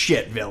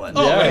shit villain.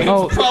 Oh, man,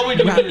 Oh. it's probably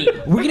gonna be me.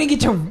 We're gonna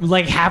get to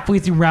like halfway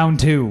through round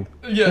 2.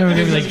 Yeah, And we're gonna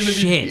be this like,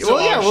 is gonna be shit. so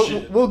Well, yeah,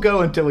 shit. we'll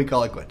go until we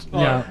call it quits.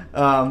 Yeah.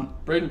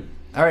 Braden.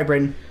 All right,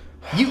 Braden.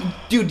 You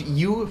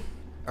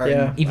are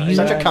Yeah. in If you-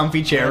 such a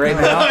comfy chair right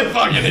now. I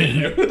fucking hate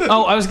you.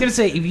 Oh, I was gonna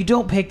say if you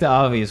don't pick the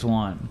obvious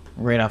one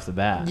right off the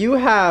bat. You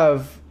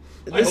have.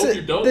 I hope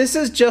you don't. This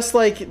is just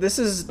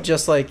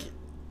like,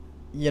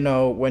 you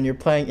know, when you're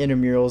playing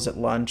intramurals at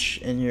lunch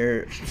and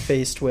you're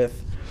faced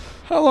with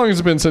How long has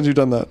it been since you've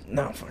done that?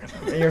 no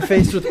fucking. You're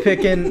faced with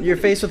picking. You're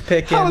faced with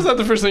picking. How is that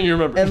the first thing you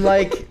remember? And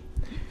like,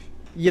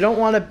 you don't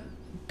want to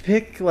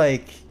pick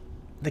like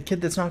the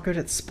kid that's not good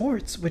at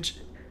sports, which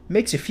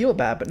makes you feel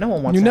bad. But no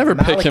one wants You to never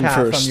have pick him Malakath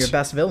first. on your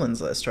best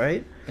villains list,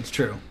 right? It's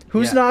true.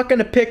 Who's Yeah. not going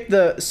to pick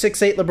the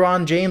 6'8"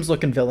 LeBron James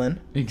looking villain?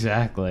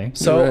 Exactly.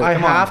 So Right. I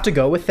Come have on. to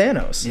go with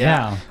Thanos.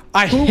 Yeah.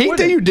 I Who hate that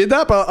wouldn't? you did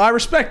that, but I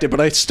respect it. But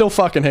I still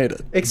fucking hate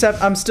it.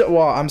 Except I'm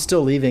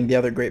still leaving the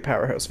other great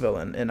powerhouse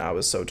villain, and I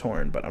was so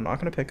torn. But I'm not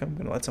going to pick him. I'm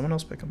going to let someone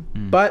else pick him.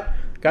 But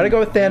got to go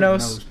with I don't know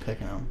Thanos. who's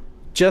picking him.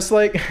 just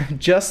like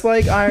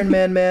Iron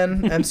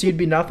Man, MCU'd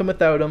be nothing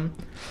without him.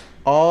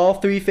 All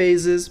 3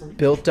 phases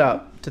built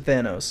up to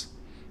Thanos,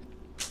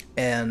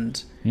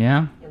 and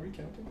Yeah.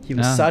 he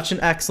was such an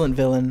excellent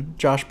villain.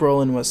 Josh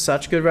Brolin was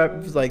such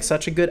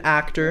a good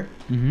actor.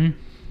 Mm-hmm.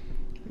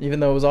 Even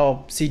though it was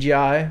all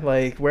CGI,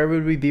 like where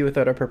would we be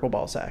without our purple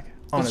ball sack?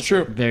 Honestly. That's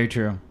true. Very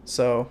true.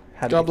 So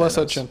God bless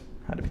that chin.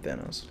 Had to be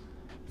Thanos.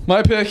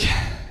 My pick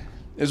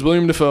is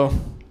William Dafoe,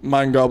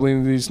 mind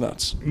gobbling these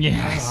nuts.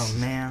 Yes. Oh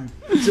man.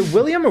 Is it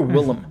William or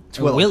Willem? It's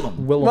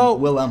Willem.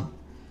 Willem.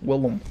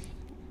 Willem.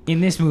 In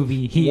this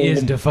movie, he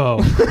is Willem.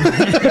 Defoe.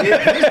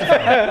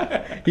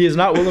 He is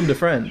not Willem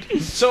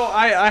Defriend. So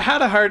I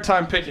had a hard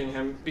time picking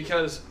him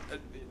because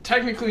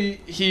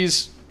technically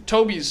he's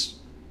Toby's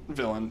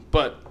villain,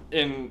 but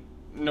in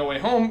No Way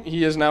Home,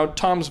 he is now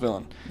Tom's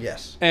villain.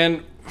 Yes.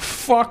 And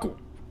fuck,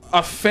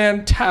 a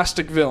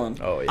fantastic villain.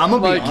 Oh yeah. I'm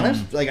gonna Like- be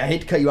honest. Like, I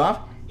hate to cut you off.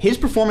 His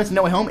performance in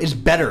No Way Home is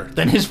better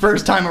than his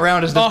first time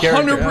around as this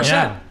character. 100%.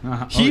 Yeah.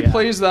 Uh-huh. He Oh, yeah.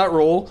 plays that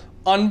role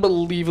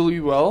unbelievably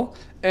well,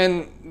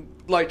 and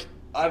like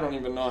I don't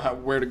even know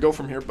where to go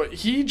from here, but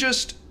he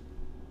just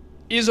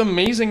is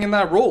amazing in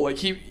that role. Like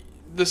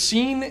the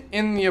scene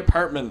in the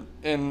apartment,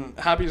 in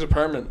Happy's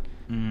apartment,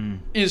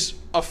 is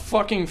a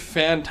fucking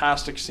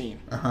fantastic scene.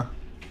 Uh-huh.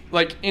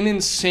 Like an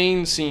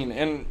insane scene,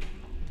 and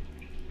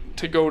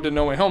to go to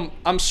No Way Home,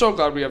 I'm so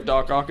glad we have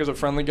Doc Ock as a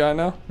friendly guy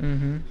now.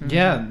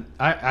 Yeah,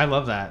 I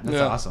love that. That's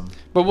Yeah. awesome.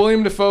 But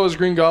William Dafoe as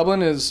Green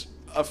Goblin is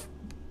a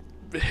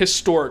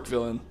historic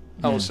villain,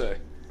 I will say.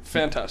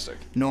 Fantastic.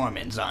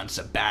 Norman's on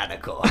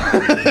sabbatical.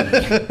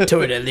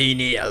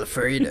 Tortellini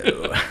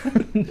Alfredo.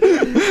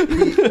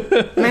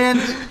 Man,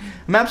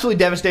 I'm absolutely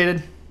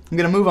devastated. I'm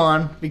gonna move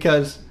on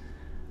because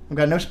I've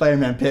got no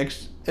Spider-Man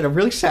picks, and I'm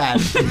really sad.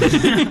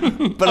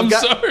 But I'm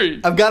sorry.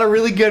 I've got a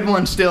really good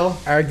one still.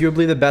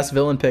 Arguably the best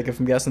villain pick, if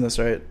I'm guessing this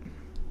right.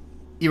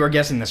 You are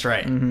guessing this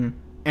right, and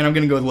I'm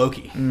gonna go with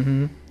Loki.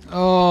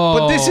 Oh,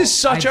 But this is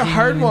such I a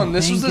hard didn't one.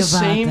 This was think the about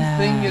same that.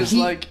 thing as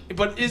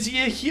but is he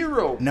a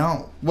hero?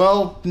 No,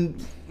 well,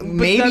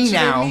 maybe that's what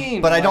I now,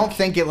 mean, but I don't like-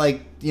 think it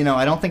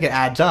I don't think it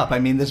adds up. I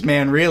mean, this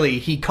man really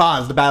he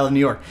caused the Battle of New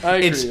York. I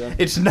agree, It's yeah.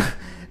 it's not.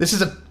 This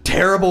is a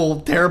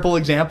terrible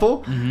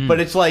example,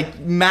 but it's like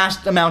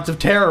mass amounts of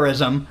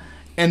terrorism,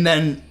 and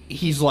then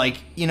he's like,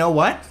 you know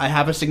what? I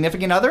have a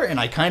significant other, and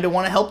I kind of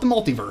want to help the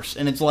multiverse,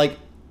 and it's like,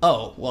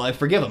 oh, well, I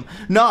forgive him.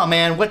 No,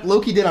 man, what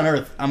Loki did on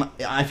Earth,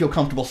 I feel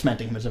comfortable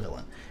cementing him as a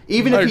villain,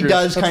 even I if he agree.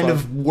 does That's kind fine.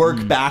 of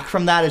work back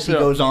from that as he Yeah.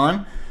 goes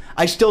on.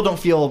 I still don't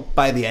feel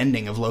by the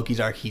ending of Loki's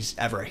arc he's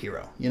ever a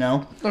hero. You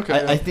know? Okay,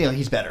 I yeah. feel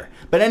he's better.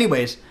 But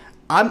anyways,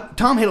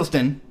 Tom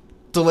Hiddleston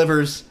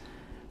delivers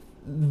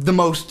the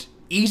most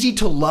easy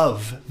to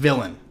love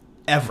villain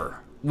ever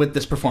with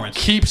this performance.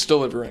 Keeps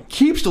delivering.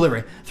 Keeps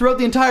delivering throughout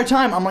the entire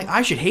time. I'm like,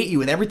 I should hate you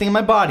with everything in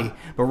my body,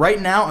 but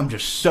right now I'm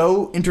just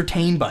so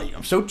entertained by you.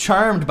 I'm so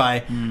charmed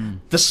by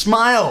the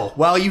smile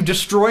while you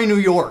destroy New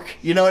York.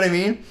 You know what I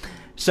mean?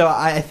 So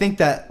I think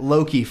that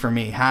Loki for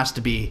me has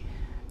to be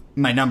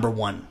my number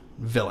one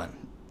villain,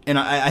 and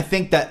I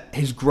think that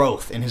his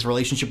growth and his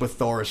relationship with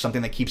Thor is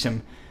something that keeps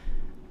him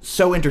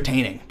so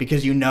entertaining,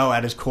 because you know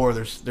at his core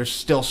there's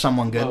still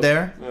someone good Love.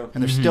 there, Yeah.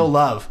 and there's still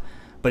love,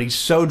 but he's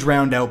so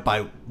drowned out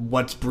by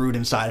what's brewed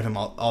inside of him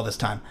all this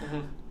time.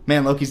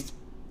 Man, Loki's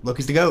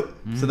the GOAT.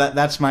 So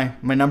that's my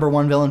number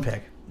one villain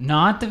pick.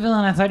 Not the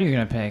villain I thought you were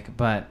gonna pick,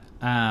 but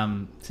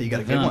So you got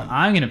the a good villain one.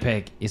 I'm gonna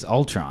pick is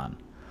Ultron.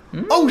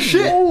 Oh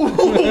shit!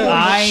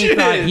 I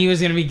thought he was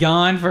going to be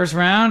gone first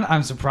round.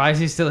 I'm surprised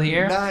he's still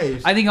here.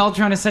 Nice. I think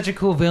Ultron is such a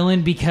cool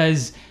villain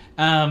because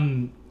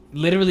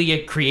literally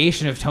a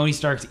creation of Tony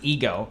Stark's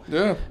ego.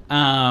 Yeah.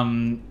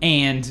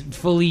 And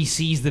fully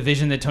sees the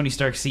vision that Tony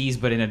Stark sees,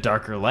 but in a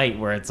darker light,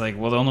 where it's like,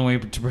 well, the only way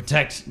to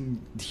protect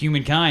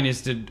humankind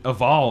is to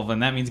evolve,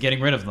 and that means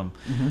getting rid of them.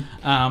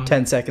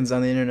 10 seconds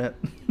on the internet.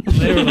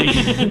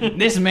 Literally,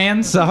 this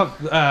man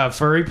saw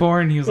furry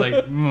porn. He was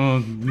like,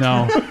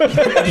 no, get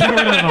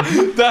rid of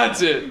them.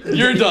 That's it.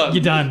 You're done.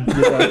 You're done.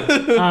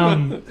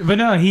 But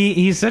no,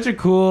 he's such a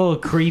cool,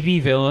 creepy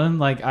villain.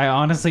 Like, I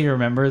honestly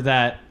remember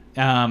that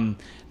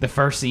the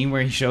first scene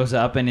where he shows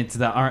up and it's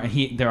there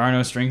are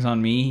no strings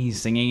on me.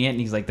 He's singing it and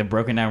he's like the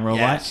broken down robot.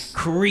 Yes.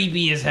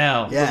 Creepy as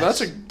hell. Yes.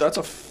 That's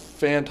a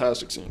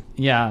fantastic scene.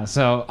 Yeah.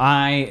 So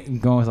I'm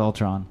going with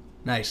Ultron.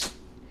 Nice.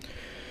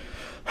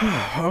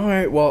 All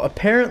right. Well,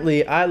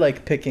 apparently I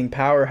like picking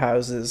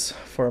powerhouses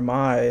for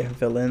my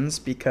villains,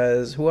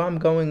 because who I'm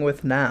going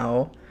with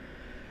now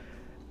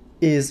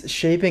is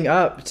shaping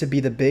up to be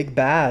the big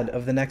bad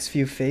of the next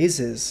few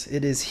phases.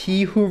 It is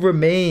He Who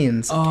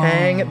Remains,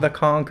 Kang the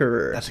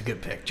Conqueror. That's a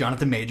good pick.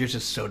 Jonathan Majors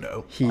is so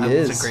dope. He That's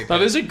is. a great pick.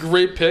 That is a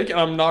great pick, and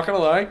I'm not gonna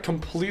lie,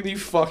 completely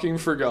fucking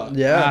forgot.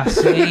 Yeah.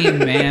 Same,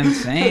 man.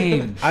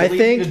 Same. I What are you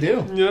think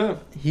gonna do? Yeah.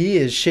 he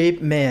is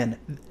shaped, man.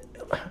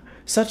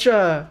 Such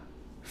a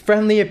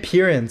friendly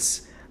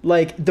appearance.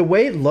 Like, the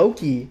way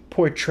Loki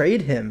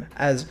portrayed him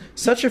as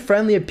such a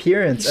friendly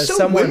appearance, He's as so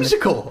someone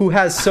whimsical. who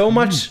has so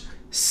much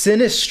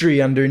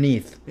sinistry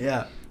underneath.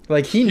 Yeah.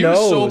 Like he was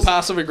knows so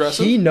passive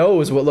aggressive. He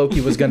knows what Loki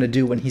was going to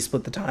do when he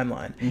split the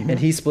timeline, and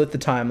he split the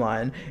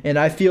timeline. And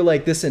I feel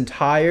like this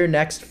entire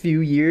next few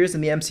years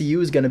in the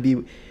MCU is going to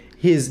be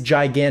his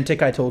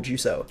gigantic "I told you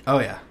so." Oh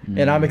yeah,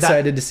 and I'm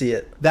excited to see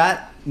it.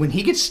 That when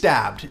he gets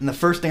stabbed, and the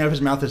first thing out of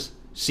his mouth is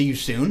 "See you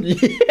soon."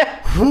 Yeah.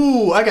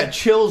 Whew, I got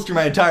chills through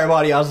my entire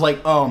body. I was like,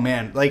 oh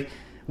man, like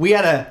we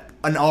had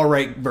an all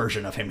right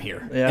version of him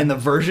here, and the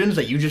versions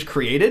that you just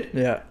created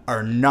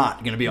are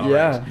not going to be all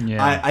right.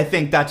 I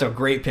think that's a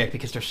great pick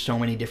because there's so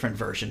many different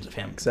versions of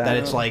him that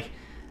it's like,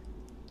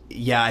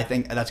 I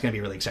think that's going to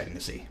be really exciting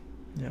to see.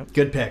 Yep.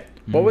 Good pick.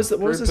 What was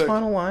his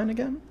final line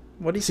again?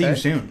 What did he say? See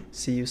you soon.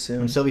 See you soon.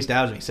 When Sylvie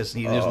stabs him, he says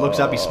he just looks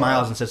up, he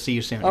smiles, and says, "See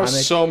you soon." I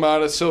was so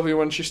mad at Sylvie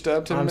when she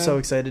stabbed him. I'm so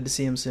excited to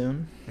see him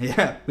soon.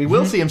 Yeah, we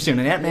will see him soon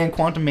in Ant-Man: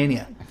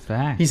 Quantumania.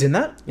 Fact. He's in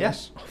that?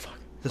 Yes. Oh fuck.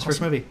 His first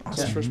movie.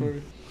 Awesome. His first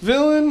movie.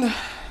 Villain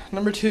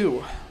number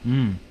 2.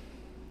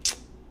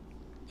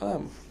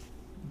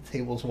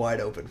 Table's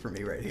wide open for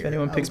me right here. If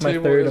anyone picks my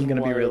third, I'm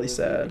gonna be really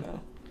sad.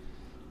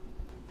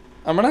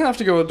 I'm gonna have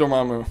to go with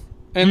Dormammu,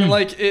 and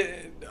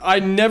I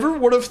never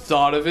would have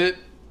thought of it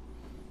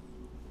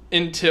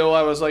until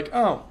I was like,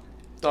 oh,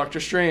 Doctor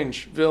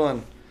Strange,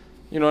 villain.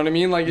 You know what I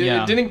mean? Like,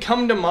 it didn't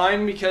come to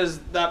mind because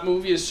that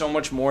movie is so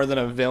much more than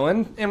a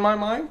villain in my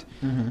mind.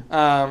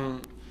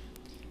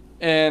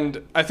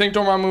 And I think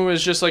Dormammu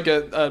is just like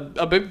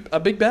a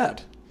big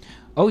bad.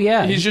 Oh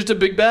yeah, he's just a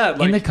big bad.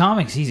 Like, in the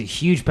comics, he's a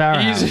huge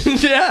powerhouse.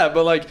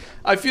 But like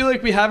I feel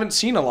like we haven't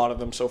seen a lot of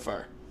them so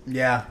far.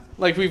 Yeah,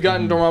 like we've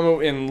gotten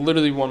Dormammu in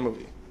literally one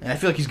movie. And I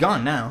feel like he's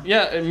gone now.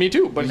 Yeah, and me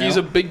too. But he's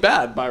a big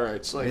bad by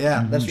rights. Like,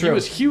 yeah, that's true. He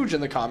was huge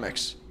in the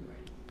comics.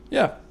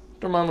 Yeah,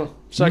 Dormammu,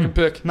 second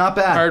pick. Not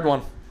bad. Hard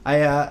one.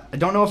 I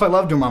don't know if I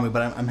love Dormammu,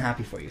 but I'm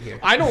happy for you here.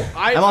 I'm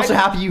also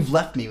happy you've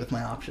left me with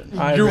my option.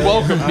 You're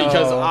welcome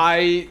because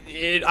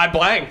I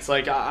blanked.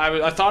 Like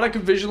I thought I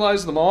could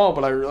visualize them all,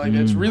 but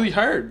it's really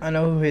hard. I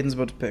know who Hayden's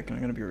about to pick, and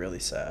I'm gonna be really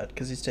sad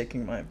because he's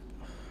taking my.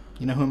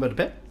 You know who I'm about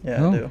to pick?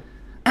 Yeah, I do.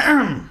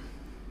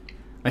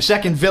 My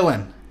second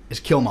villain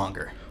is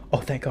Killmonger. Oh,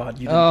 thank God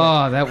you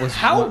didn't. That was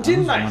how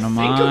didn't I think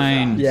of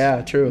that?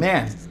 Yeah, true.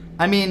 Man,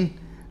 I mean,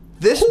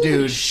 this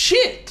dude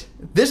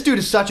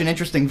is such an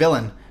interesting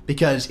villain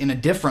because in a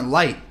different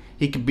light,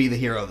 he could be the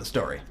hero of the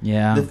story.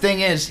 Yeah. The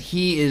thing is,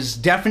 he is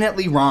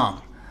definitely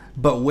wrong,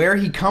 but where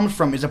he comes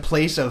from is a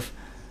place of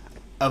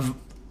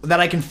that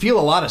I can feel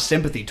a lot of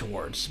sympathy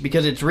towards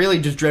because it's really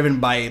just driven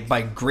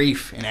by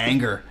grief and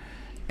anger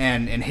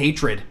and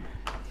hatred.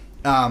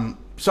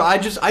 So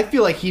I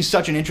feel like he's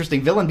such an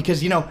interesting villain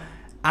because,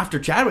 after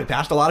Chadwick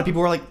passed, a lot of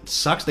people were like,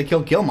 sucks they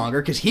killed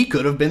Killmonger because he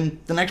could have been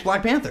the next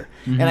Black Panther.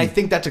 And I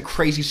think that's a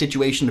crazy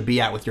situation to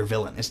be at with your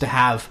villain, is to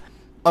have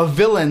a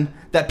villain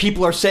that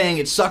people are saying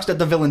it sucks that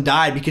the villain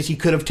died because he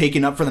could have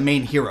taken up for the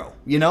main hero.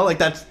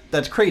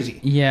 That's crazy.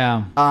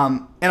 Yeah.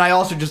 And I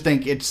also just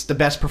think it's the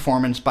best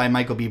performance by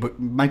Michael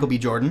B.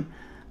 Jordan.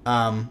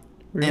 Were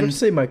you going to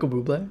say Michael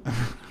Bublé?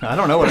 I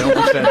don't know what I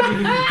almost said.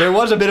 There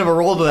was a bit of a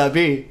role to that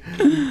be.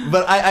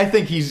 But I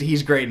think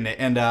he's great in it.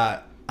 And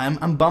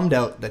I'm bummed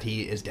out that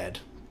he is dead.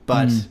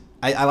 But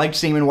I liked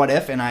seeing him in What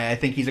If, and I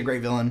think he's a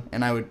great villain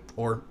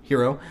or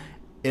hero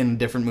in a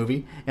different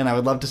movie. And I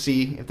would love to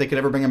see if they could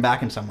ever bring him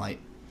back in some light.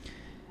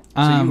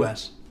 So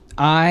U.S.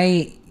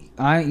 I'm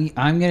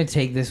going to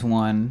take this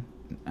one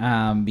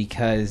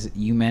because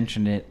you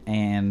mentioned it,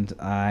 and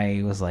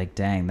I was like,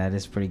 dang, that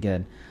is pretty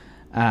good.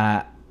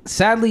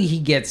 Sadly, he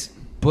gets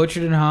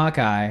butchered in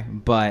Hawkeye,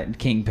 but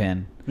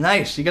Kingpin.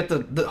 Nice. You got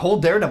the whole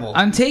Daredevil.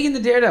 I'm taking the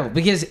Daredevil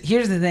because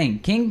here's the thing.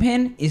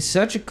 Kingpin is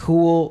such a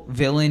cool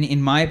villain,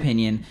 in my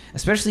opinion,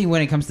 especially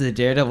when it comes to the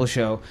Daredevil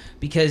show,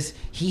 because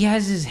he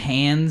has his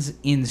hands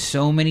in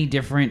so many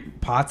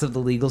different pots of the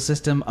legal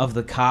system, of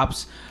the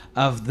cops,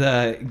 of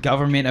the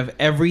government, of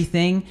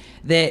everything,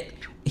 that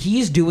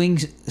he's doing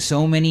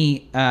so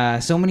many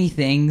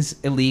things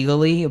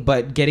illegally,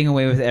 but getting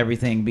away with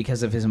everything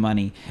because of his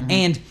money.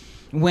 And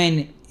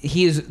when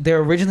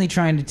they're originally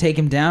trying to take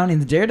him down in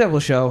the Daredevil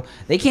show,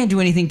 they can't do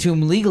anything to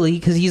him legally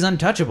because he's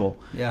untouchable.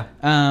 Yeah.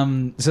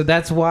 So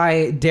that's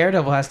why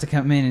Daredevil has to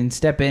come in and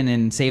step in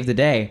and save the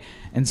day.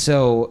 And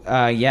so,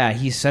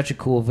 he's such a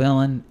cool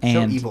villain.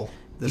 And so evil.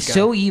 He's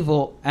so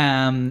evil,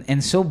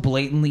 and so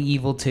blatantly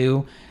evil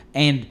too,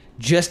 and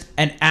just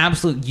an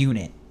absolute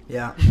unit.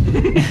 Yeah.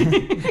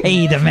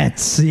 Hey, the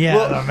Mets. Yeah,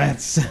 well, the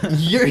Mets.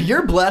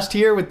 You're blessed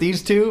here with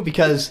these two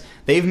because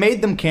they've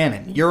made them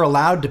canon. You're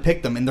allowed to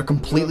pick them, and they're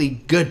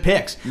completely good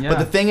picks. Yeah. But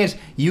the thing is,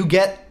 you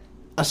get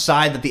a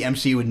side that the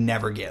MCU would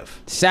never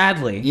give.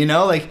 Sadly.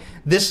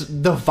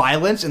 The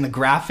violence and the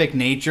graphic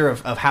nature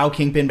of how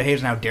Kingpin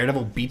behaves and how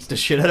Daredevil beats the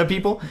shit out of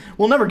people,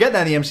 we'll never get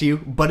that in the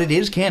MCU, but it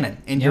is canon,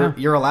 and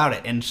you're allowed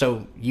it. And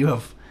so you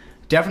have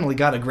definitely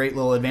got a great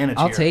little advantage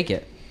here. I'll take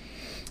it.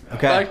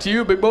 Okay. Back to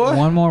you, big boy.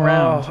 One more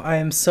round. I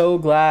am so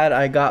glad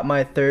I got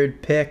my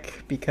third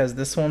pick because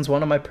this one's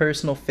one of my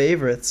personal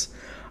favorites.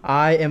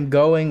 I am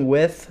going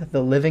with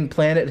the Living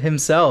Planet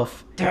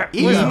himself,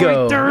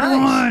 Ego. Third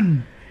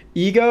one.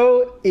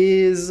 Ego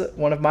is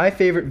one of my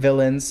favorite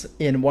villains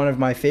in one of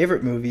my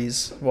favorite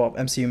movies, well,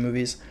 MCU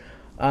movies,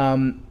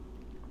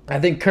 I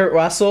think Kurt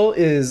Russell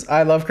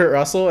I love Kurt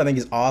Russell. I think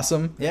he's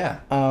awesome. Yeah.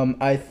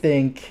 I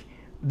think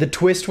the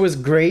twist was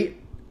great.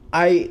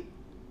 I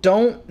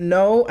don't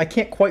know. I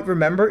can't quite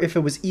remember if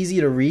it was easy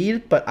to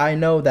read, but I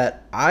know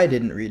that I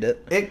didn't read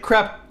it. It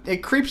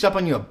creeps up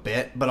on you a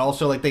bit, but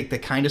also like they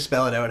kind of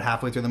spell it out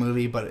halfway through the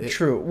movie. But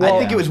True. Well, I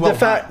think it was well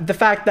done. the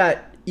fact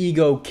that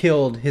Ego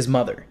killed his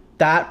mother.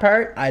 That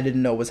part I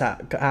didn't know was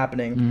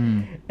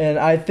happening, and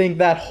I think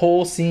that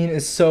whole scene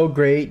is so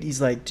great.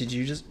 He's like, "Did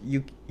you just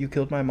you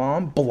killed my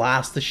mom?"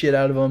 Blast the shit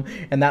out of him,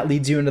 and that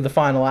leads you into the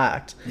final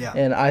act. Yeah.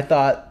 And I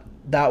thought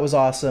that was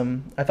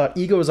awesome. I thought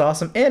Ego was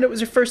awesome, and it was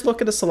your first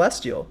look at a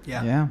Celestial.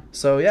 Yeah.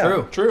 So yeah,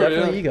 True,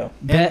 definitely yeah.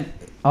 Ego.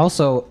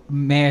 Also,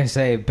 may I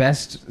say,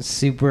 best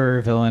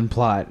super villain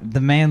plot. The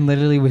man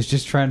literally was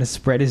just trying to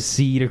spread his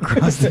seed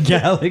across the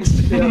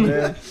galaxy. Yeah,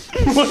 man.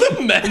 What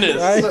a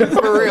menace.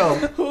 For real.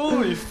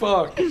 Holy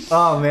fuck.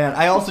 Oh man,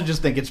 I also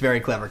just think it's very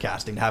clever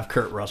casting to have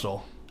Kurt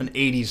Russell, an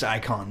 '80s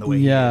icon, the way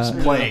Yeah. he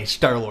is, play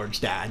Star-Lord's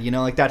dad. You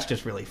know, like that's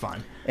just really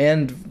fun.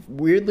 And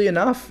weirdly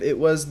enough, it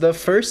was the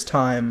first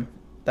time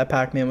that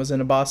Pac-Man was in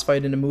a boss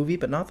fight in a movie,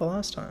 but not the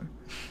last time.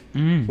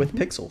 With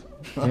Pixel.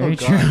 Very Oh,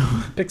 true.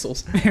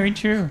 Pixels. Very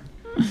true.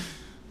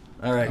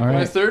 All right. All right.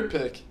 My third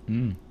pick.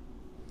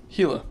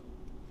 Gila.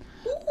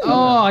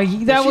 Oh,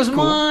 that was she's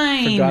cool.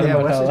 mine. Forgot Yeah,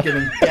 about Wesley's how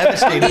getting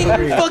devastated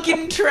over here.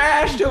 Fucking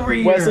trashed over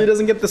here. Wesley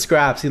doesn't get the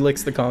scraps. He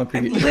licks the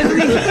concrete.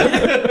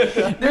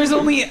 There's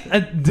only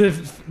the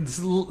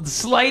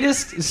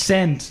slightest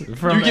scent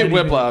from. You get anything.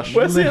 whiplash.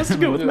 Wesley has to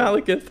go with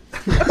Malekith.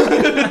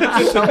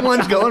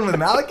 Someone's going with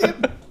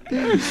Malekith.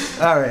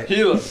 All right.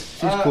 Gila.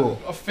 She's cool.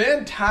 A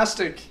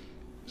fantastic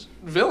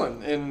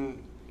villain in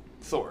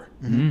Thor.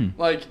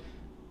 Like,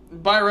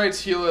 by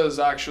rights, Gila is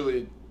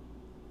actually,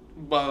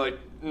 by like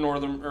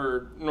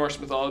Norse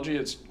mythology,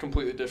 it's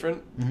completely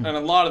different, and a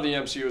lot of the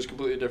MCU is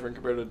completely different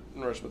compared to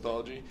Norse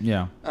mythology.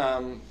 Yeah.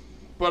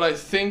 But I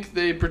think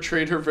they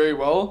portrayed her very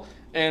well,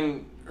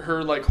 and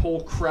her like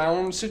whole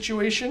crown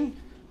situation,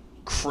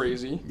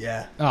 crazy.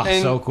 Yeah. Oh,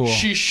 And so cool.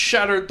 she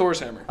shattered Thor's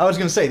hammer. I was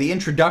gonna say the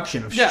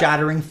introduction of Yeah.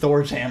 shattering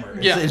Thor's hammer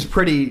Yeah. is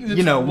pretty,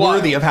 It's worthy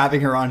wild. of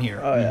having her on here.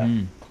 Oh yeah.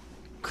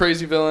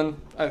 Crazy villain.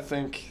 I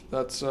think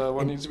that's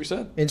what needs to be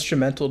said.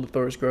 Instrumental to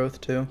Thor's growth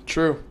too.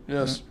 True.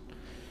 Yes.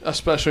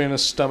 Especially in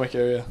his stomach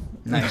area.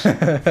 Nice. No,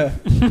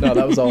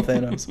 that was all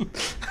Thanos.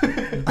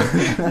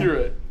 You're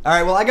right. All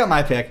right. Well, I got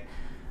my pick,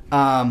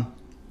 and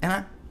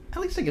I at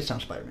least think it's some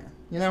Spider-Man.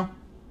 You know,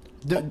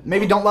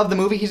 maybe don't love the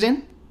movie he's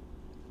in,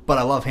 but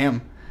I love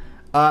him.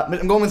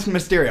 I'm going with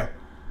Mysterio.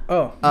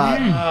 Oh,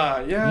 Yeah.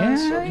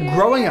 Yeah.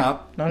 Growing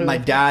up, Not my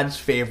really. dad's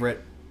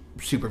favorite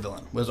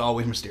supervillain was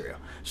always Mysterio.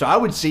 So I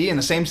would see, in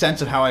the same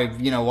sense of how I,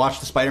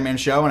 watched the Spider-Man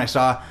show and I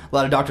saw a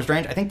lot of Doctor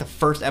Strange, I think the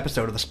first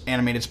episode of the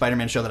animated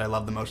Spider-Man show that I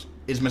love the most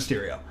is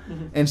Mysterio.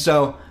 And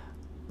so,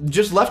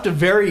 just left a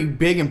very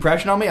big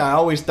impression on me. I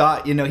always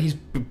thought, he's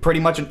pretty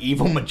much an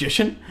evil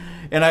magician.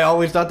 And I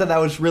always thought that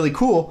was really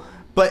cool.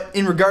 But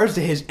in regards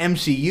to his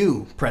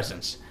MCU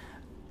presence,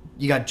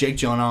 you got Jake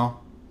Gyllenhaal.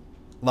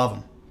 Love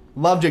him.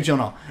 Love Jake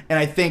Gyllenhaal. And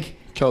I think...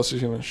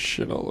 Kelsey's gonna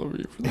shit all over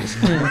you for this.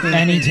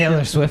 Any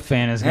Taylor Swift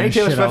fan is going Any to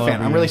shit Taylor Swift all fan,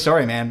 over I'm you. really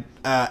sorry, man.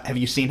 Have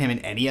you seen him in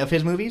any of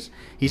his movies?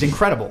 He's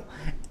incredible.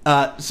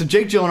 So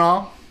Jake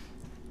Gyllenhaal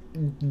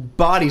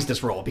bodies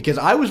this role because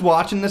I was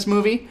watching this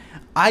movie.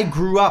 I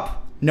grew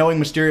up knowing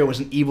Mysterio was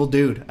an evil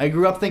dude. I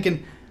grew up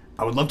thinking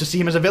I would love to see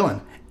him as a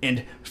villain.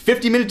 And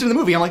 50 minutes into the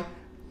movie, I'm like,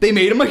 they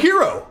made him a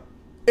hero.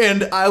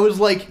 And I was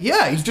like,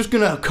 yeah, he's just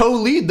going to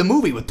co-lead the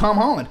movie with Tom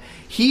Holland.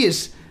 He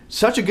is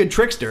such a good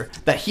trickster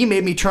that he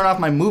made me turn off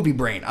my movie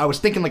brain. I was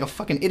thinking like a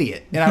fucking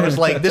idiot. And I was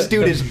like, this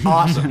dude is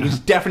awesome. He's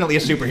definitely a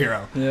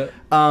superhero.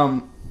 yeah.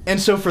 And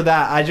so for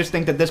that, I just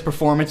think that this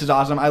performance is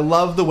awesome. I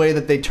love the way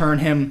that they turn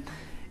him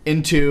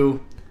into...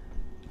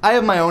 I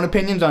have my own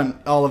opinions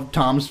on all of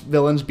Tom's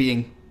villains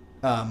being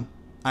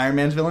Iron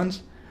Man's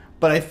villains,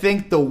 but I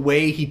think the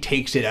way he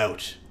takes it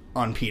out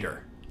on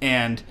Peter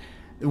and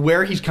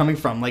where he's coming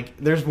from, like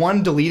there's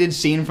one deleted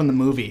scene from the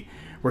movie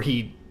where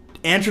he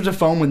answers a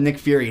phone with Nick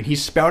Fury and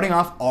he's spouting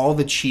off all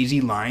the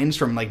cheesy lines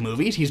from like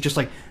movies. He's just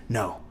like,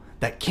 no,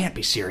 that can't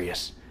be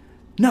serious.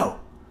 No.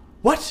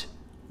 What?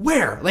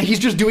 Where? Like he's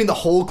just doing the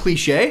whole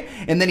cliche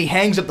and then he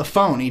hangs up the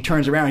phone and he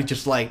turns around and he's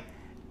just like,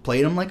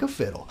 played him like a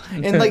fiddle.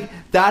 And like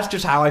that's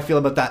just how I feel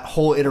about that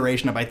whole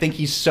iteration of I think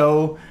he's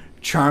so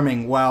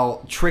charming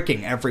while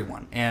tricking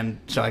everyone. And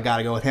so I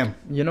gotta go with him.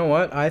 You know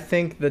what? I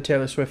think the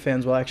Taylor Swift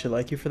fans will actually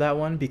like you for that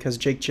one because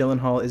Jake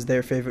Gyllenhaal is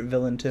their favorite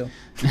villain too.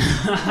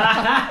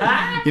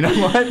 You know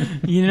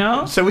what? You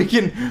know? So we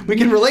can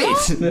relate.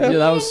 Yeah,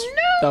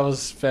 that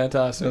was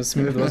fantastic. It was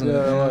smooth, wasn't it?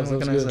 Yeah, it was. What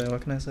That can was I good. say?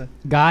 What can I say?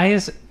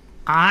 Guys,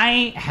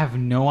 I have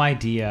no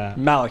idea.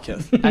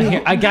 Malekith.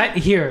 I got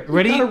here. You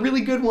Ready? got a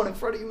really good one in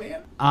front of you,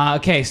 man.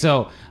 Okay,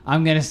 so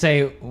I'm going to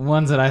say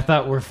ones that I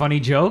thought were funny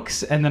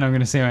jokes, and then I'm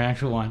going to say my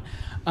actual one.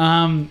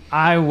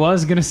 I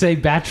was going to say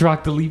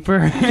Batroc the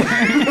Leaper.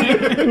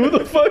 Who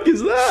the fuck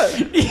is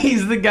that?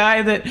 He's the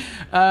guy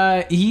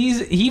that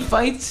he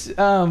fights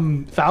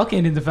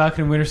Falcon in the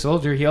Falcon and Winter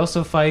Soldier. He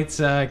also fights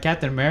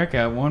Captain America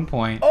at one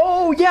point.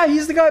 Oh yeah,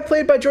 he's the guy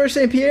played by George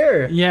St.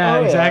 Pierre. Yeah,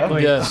 Oh,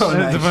 exactly. Yes. That's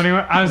nice. the funny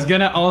one. I was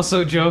gonna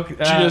also joke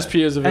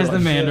GSP is a as the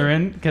villain.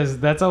 Mandarin because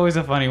that's always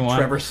a funny one.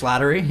 Trevor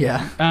Slattery,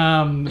 yeah.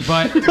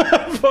 But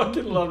I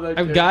fucking love that.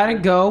 I've got to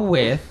go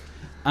with,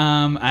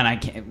 and I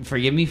can't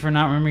forgive me for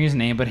not remembering his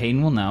name, but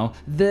Hayden will know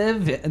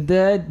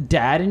the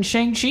dad in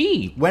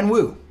Shang-Chi, Wen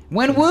Wu.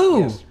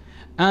 Wenwu.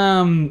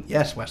 Yes.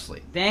 Yes,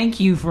 Wesley. Thank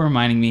you for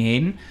reminding me,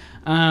 Hayden.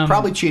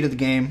 Probably cheated the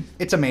game.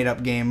 It's a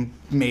made-up game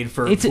made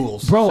for It's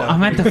fools. bro. so-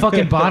 I'm at the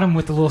fucking bottom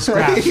with the little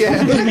scrap.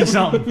 Yeah. Give me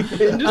something.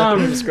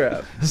 Just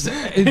scrap.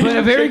 But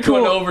a very Kick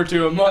one cool. over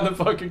to a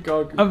motherfucking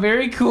conqueror. A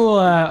very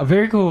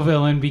cool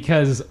villain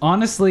because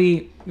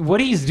honestly,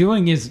 what he's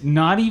doing is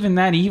not even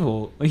that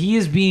evil. He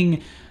is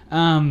being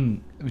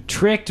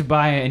tricked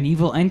by an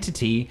evil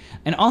entity,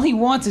 and all he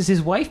wants is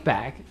his wife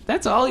back.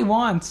 That's all he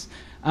wants.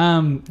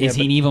 Is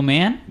he an evil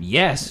man?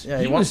 Yes. Yeah,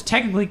 he he was wants-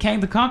 technically Kang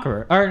the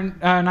Conqueror, or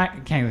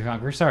not Kang the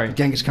Conqueror. Sorry,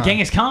 Genghis Khan.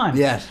 Genghis Khan.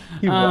 Yes.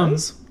 He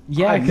was.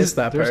 Yeah, I 'cause missed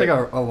that part. There's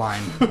like a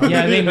line.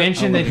 Yeah, they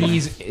mentioned that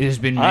there's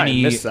been I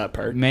many missed that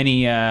part.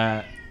 many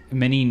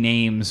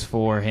names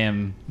for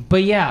him.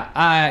 But yeah,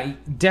 I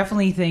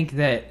definitely think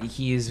that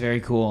he is very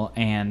cool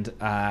and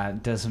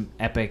does some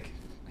epic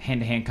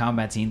hand-to-hand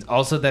combat scenes.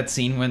 Also, that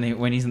scene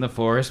when he's in the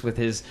forest with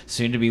his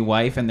soon-to-be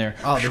wife and they're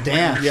Oh, the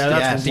dance. Yeah, that's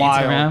Yes. dancing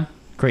wild. around.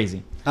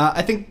 Crazy.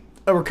 I think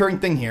a recurring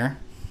thing here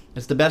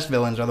is the best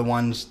villains are the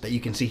ones that you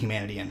can see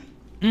humanity in.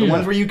 The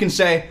ones where you can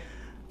say,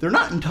 they're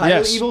not entirely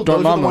Yes, evil.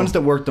 Those are Dormammu. the ones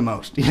that work the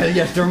most. Yeah,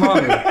 yes,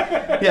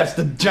 Dormammu. Yes,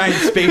 the giant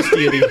space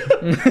deity.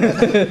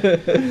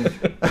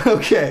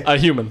 Okay. A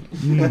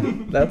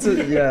human. That's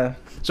it. Yeah.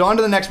 So on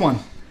to the next one.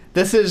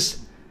 This is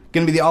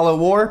going to be the all-out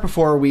war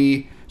before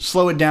we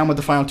slow it down with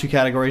the final two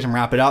categories and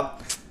wrap it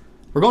up.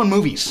 We're going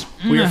movies.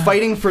 We are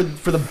fighting for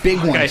the big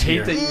ones I hate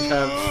here. that you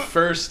have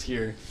first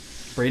here.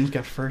 Braden's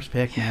got first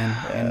pick, man,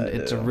 and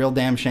it's a real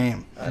damn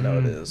shame. I know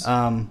it is.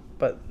 But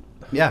But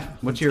yeah,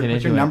 what's your get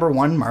into number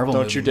one Marvel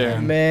Don't movie? you dare.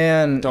 man?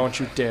 man, Don't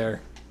you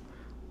dare.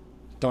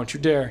 Don't you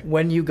dare.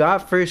 when you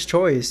got first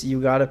choice,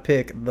 you gotta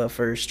pick the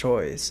first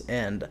choice,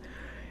 and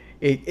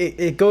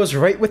it goes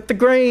right with the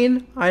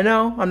grain. I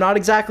know I'm not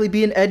exactly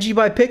being edgy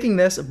by picking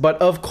this, but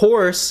of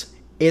course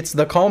it's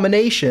the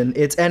culmination.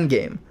 It's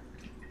Endgame.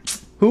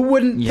 Who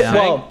wouldn't? Yeah.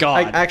 Well, Thank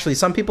God. actually,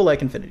 some people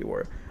like Infinity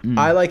War.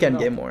 I like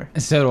Endgame more.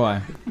 So do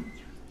I.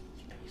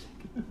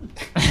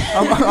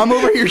 I'm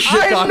over here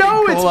shit I talking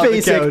know Cole off the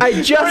it's basic. couch.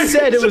 I just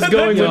said it was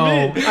going with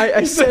No. me.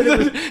 I said it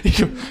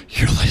was.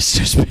 Your list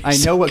is basic. I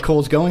know what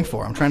Cole's going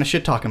for. I'm trying to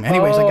shit talk him.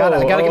 Anyways, I gotta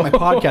get my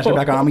podcaster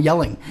back on. I'm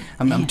yelling.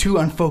 I'm too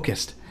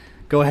unfocused.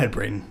 Go ahead,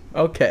 Braden.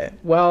 Okay,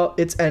 well,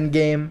 it's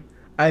Endgame.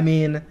 I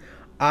mean,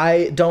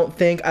 I don't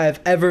think I've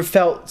ever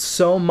felt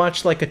so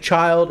much like a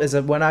child as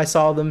when I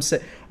saw them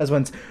say, as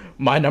when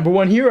my number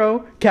one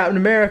hero, Captain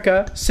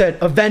America, said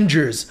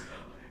Avengers.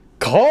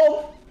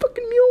 Call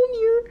fucking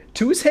Mjolnir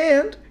to his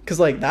hand, because,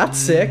 like, that's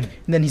sick.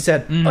 And then he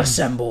said,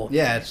 assemble.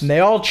 Yeah, it's- And they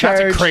all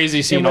charged.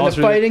 crazy scene And when all the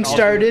through- fighting all through-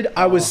 started,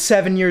 I was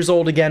 7 years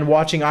old again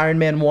watching Iron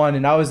Man 1,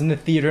 and I was in the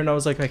theater, and I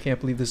was like, I can't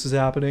believe this is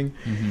happening.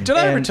 Did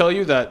I ever And- tell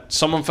you that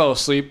someone fell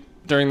asleep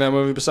during that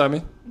movie beside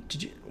me?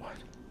 Did you? What?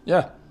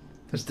 Yeah.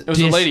 It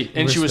was a lady,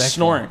 and she was Disrespectful.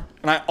 snoring.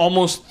 And I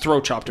almost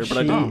throat chopped her, but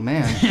I Oh didn't.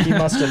 man. She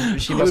must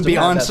have. She It must would be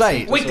have had on that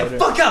site. sleep disorder.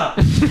 fuck up!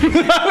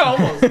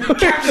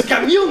 Captain's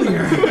got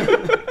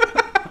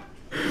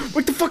Mjolnir.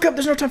 Wake the fuck up!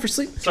 There's no time for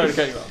sleep. Sorry to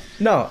cut you off.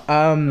 No,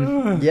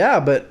 yeah,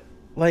 but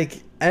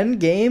like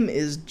Endgame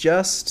is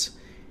just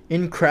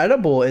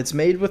incredible. It's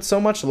made with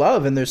so much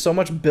love, and there's so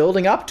much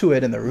building up to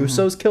it, and the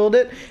Russos killed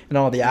it, and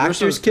all the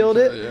actors Russos killed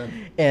it, yeah.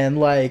 and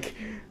like.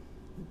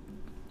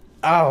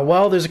 Oh,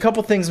 well, there's a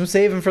couple things I'm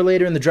saving for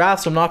later in the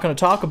draft, so I'm not going to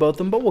talk about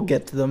them, but we'll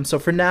get to them. So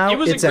for now, It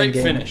was it's a great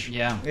Endgame. finish.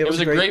 Yeah. It was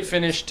a great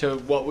finish to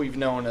what we've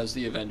known as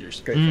the Avengers.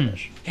 Great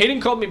finish.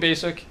 Hayden called me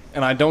basic,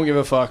 and I don't give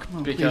a fuck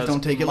because Please don't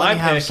take it. my Let me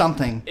have pick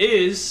something.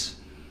 is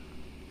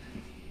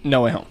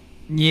No Way Home.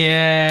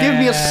 Yeah. Give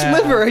me a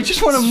sliver. I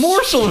just want a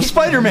morsel of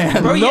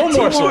Spider-Man. Bro, you No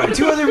have more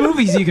two other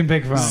movies you can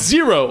pick from.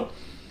 Zero.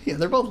 Yeah,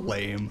 they're both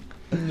lame.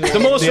 The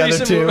most The other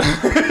recent.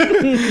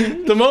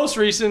 two. The most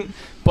recent,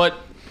 but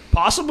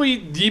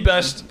possibly the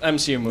best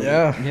MCU movie.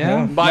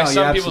 Yeah. By No, you're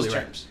some people's absolutely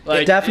right.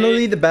 terms.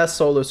 Definitely the best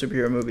solo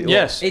superhero movie.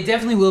 Yes. It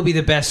definitely will be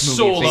the best movie.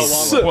 Solo of phase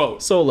on four.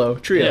 quote. Solo.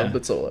 Trio, Yeah.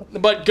 but solo.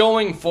 But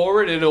going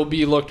forward, it'll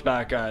be looked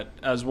back at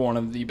as one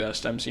of the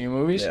best MCU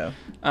movies.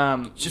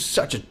 Yeah. Just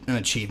such an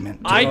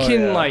achievement. I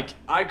can yeah.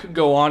 I could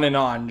go on and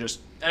on.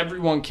 Just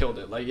everyone killed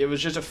it. Like it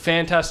was just a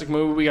fantastic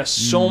movie. We got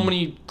so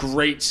many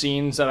great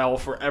scenes that I will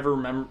forever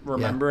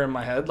remember in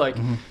my head. Like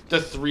the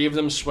three of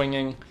them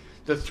swinging,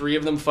 the three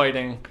of them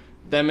fighting,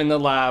 them in the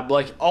lab.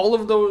 Like all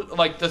of those.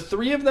 Like the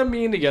three of them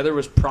being together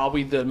was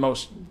probably the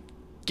most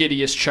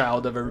giddiest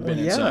child I've ever been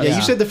yeah. inside. Yeah,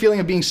 you said the feeling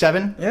of being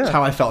 7. Yeah. That's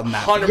how I felt in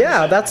that. 100%.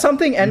 Yeah, that's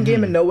something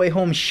Endgame and No Way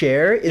Home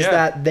share, is Yeah.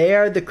 that they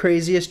are the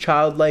craziest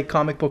childlike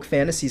comic book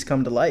fantasies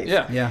come to life.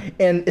 Yeah. Yeah.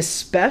 And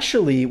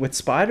especially with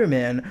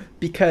Spider-Man,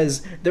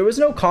 because there was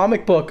no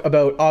comic book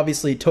about,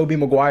 obviously, Tobey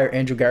Maguire,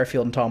 Andrew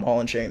Garfield, and Tom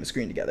Holland sharing the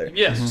screen together.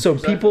 Yes. So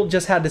exactly. people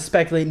just had to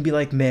speculate and be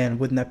like, man,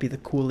 wouldn't that be the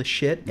coolest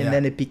shit? And Yeah.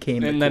 then it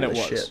became And the then it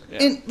coolest was. shit.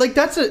 Yeah. And like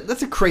that's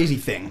a crazy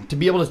thing to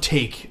be able to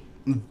take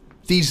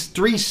these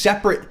 3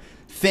 separate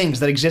things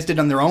that existed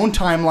on their own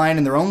timeline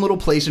in their own little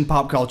place in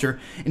pop culture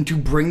and to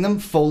bring them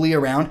fully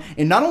around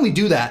and not only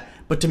do that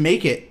but to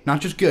make it not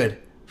just good,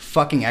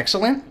 fucking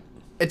excellent.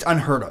 It's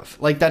unheard of.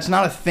 Like that's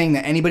not a thing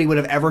that anybody would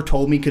have ever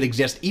told me could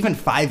exist even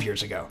 5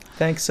 years ago.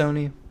 Thanks,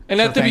 Sony. And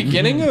at the thank you.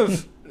 beginning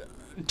of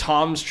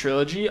Tom's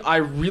trilogy, I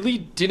really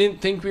didn't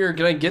think we were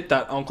going to get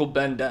that Uncle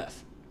Ben death.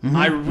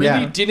 I really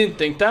Yeah. didn't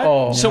think that.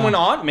 Oh. So when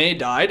Aunt May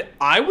died,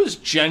 I was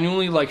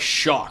genuinely like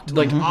shocked.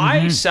 Like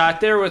I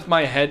sat there with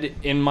my head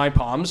in my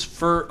palms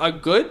for a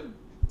good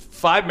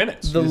 5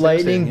 minutes. The was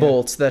lightning devastating, yeah.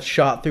 bolts that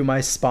shot through my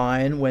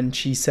spine when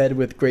she said,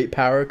 with great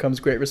power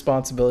comes great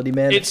responsibility,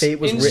 man. It's Fate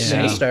was written in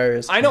the insane.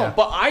 stars. I know, Yeah.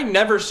 but I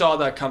never saw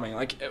that coming.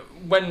 Like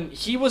when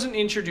he wasn't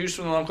introduced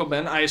with Uncle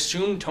Ben, I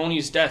assumed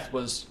Tony's death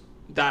was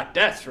that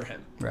death for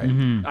him.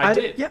 Right. I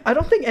did. Yeah, I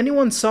don't think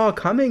anyone saw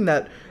coming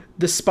that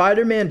the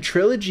Spider-Man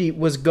trilogy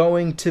was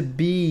going to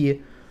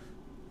be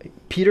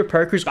Peter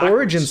Parker's Backwards.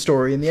 origin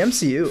story in the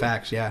MCU.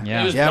 Facts, yeah.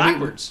 Yeah. It was Yeah,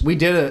 backwards. we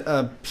did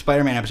a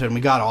Spider-Man episode and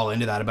we got all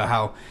into that about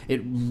how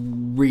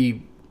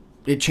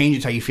it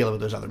changes how you feel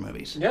about those other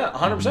movies. Yeah,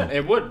 100%.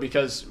 It would,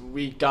 because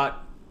we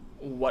got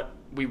what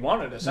we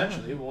wanted,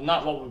 essentially. Well,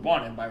 not what we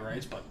wanted by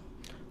rights, but...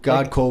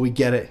 God, Cole, we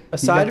get it. You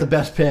aside- got the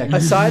best pick.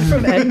 Aside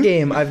from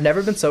Endgame, I've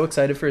never been so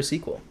excited for a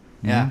sequel.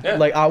 yeah. Yeah.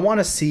 Like, I want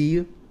to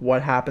see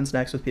what happens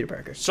next with Peter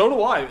Parker. So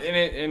do I.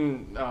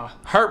 And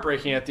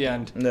heartbreaking at the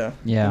end. Yeah.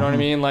 Yeah. You know what I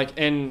mean? Like,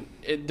 and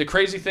the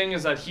crazy thing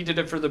is that he did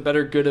it for the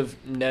better good of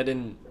Ned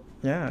and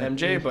Yeah.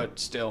 MJ, but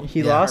still.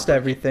 He Yeah. lost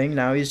everything.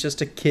 Now he's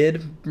just a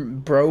kid,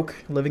 broke,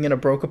 living in a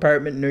broke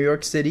apartment in New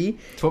York City.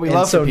 It's what we and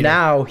love so for Peter.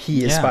 now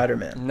he is Yeah.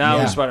 Spider-Man. Now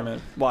Yeah. he's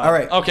Spider-Man. Wow. All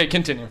right. Okay,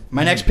 continue.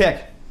 My next pick.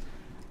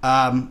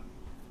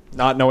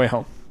 Not No Way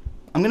Home.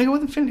 I'm gonna go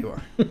with Infinity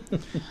War.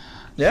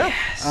 Yeah.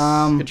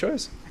 Um, Good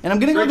choice. And I'm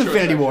going to go Great with choice,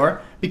 Infinity actually.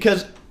 War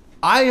because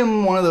I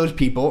am one of those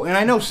people, and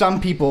I know some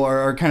people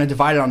are kind of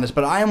divided on this,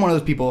 but I am one of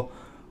those people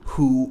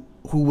who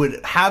would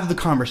have the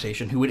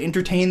conversation, who would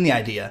entertain the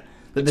idea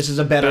that this is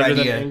a better Better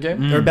than idea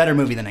Endgame? or a better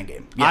movie than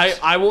Endgame. Yes.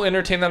 I will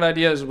entertain that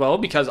idea as well,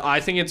 because I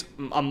think it's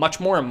a much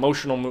more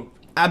emotional movie.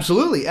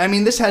 Absolutely. I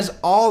mean, this has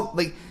all,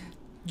 like,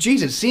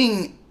 Jesus,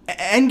 seeing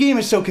Endgame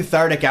is so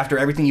cathartic after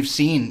everything you've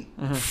seen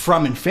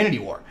from Infinity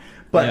War.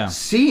 But Yeah.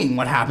 seeing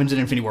what happens in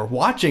Infinity War,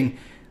 watching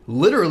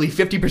literally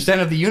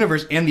 50% of the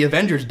universe and the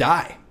Avengers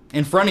die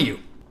in front of you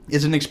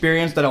is an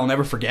experience that I'll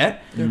never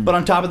forget. But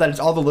on top of that, it's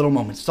all the little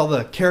moments. It's all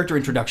the character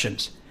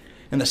introductions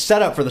and the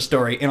setup for the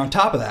story. And on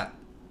top of that,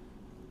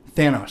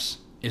 Thanos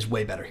is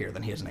way better here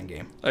than he is in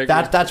Endgame. I agree.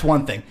 That's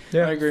one thing.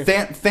 Yeah. I agree.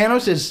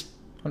 Thanos is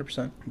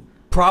 100%.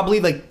 probably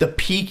like the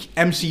peak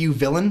MCU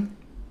villain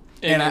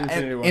In in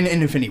Infinity War. in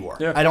Infinity War.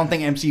 Yeah. I don't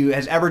think MCU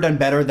has ever done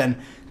better than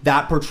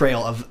that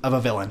portrayal of a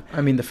villain.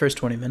 I mean, the first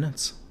 20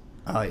 minutes.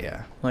 Oh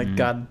yeah, Like,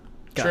 God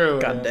True,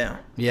 yeah. damn.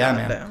 yeah, God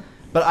man. damn.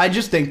 But I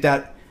just think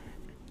that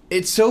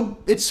it's so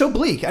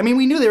bleak. I mean,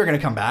 we knew they were going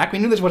to come back. We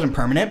knew this wasn't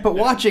permanent. But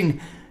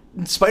watching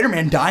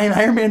Spider-Man die in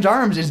Iron Man's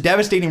arms is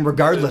devastating,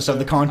 regardless of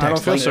the context. I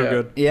don't feel Like, so yeah.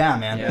 good. Yeah,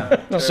 man.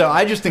 Yeah. So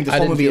I just think this I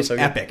whole didn't movie feel is so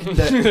good. epic.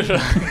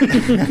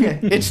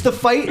 It's the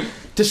fight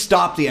to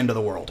stop the end of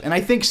the world, and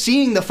I think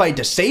seeing the fight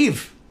to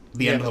save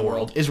the end of the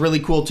world is really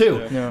cool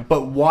too. Yeah.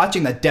 But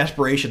watching that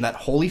desperation, that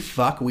holy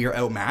fuck, we are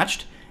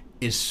outmatched,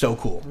 is so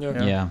cool.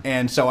 Yeah.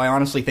 And so I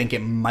honestly think it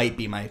might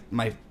be my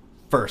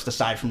first,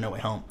 aside from No Way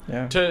Home.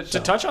 Yeah. To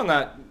touch on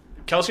that,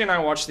 Kelsey and I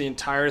watched the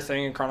entire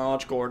thing in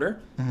chronological order,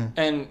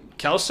 and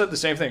Kelsey said the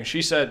same thing.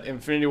 She said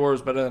Infinity War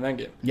was better than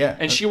Endgame. Yeah.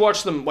 And she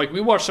watched them, like, we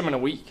watched them in a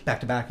week. Back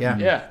to back, yeah.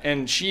 Yeah,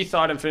 and she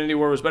thought Infinity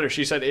War was better.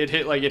 She said it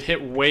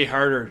hit way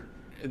harder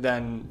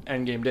than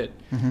Endgame did.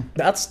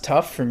 That's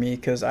tough for me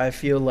because I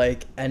feel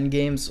like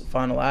Endgame's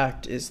final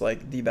act is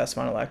like the best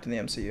final act in the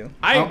MCU.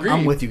 I agree.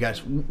 I'm with you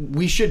guys.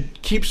 We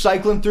should keep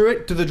cycling through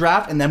it to the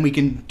draft, and then we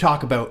can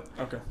talk about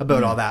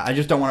all that. I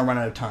just don't want to run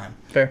out of time.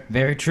 Fair.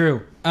 Very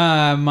true.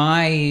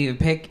 My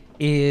pick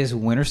is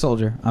Winter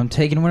Soldier. I'm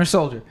taking Winter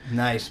Soldier.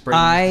 Nice.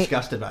 Braden's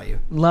disgusted by you.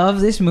 Love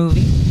this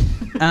movie.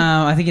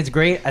 I think it's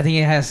great. I think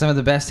it has some of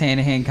the best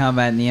hand-to-hand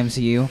combat in the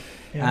MCU.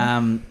 Yeah.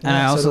 And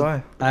Yeah, I so also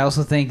do I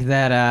also think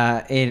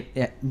that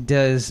it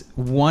does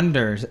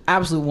wonders,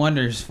 absolute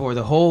wonders for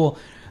the whole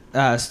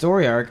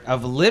story arc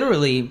of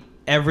literally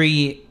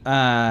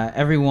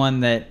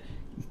everyone that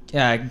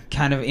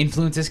kind of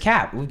influences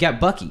Cap. We've got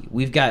Bucky.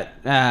 We've got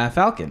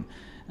Falcon.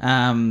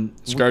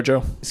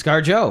 ScarJo.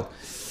 ScarJo.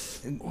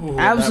 Ooh,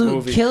 Absolute that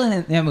movie. killing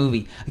it in that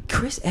movie.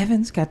 Chris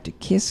Evans got to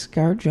kiss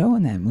ScarJo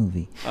in that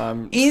movie.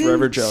 I'm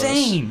forever jealous.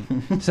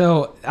 Insane.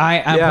 So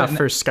I'm Yeah, putting-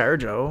 for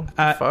ScarJo.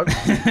 Fuck.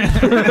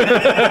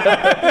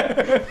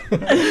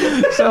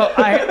 So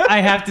I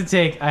have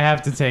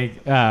to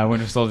take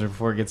Winter Soldier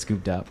before it gets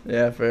scooped up.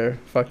 Yeah, fair.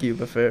 Fuck you,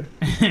 but fair.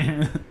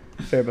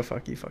 Fair, but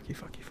fuck you.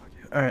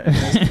 All right.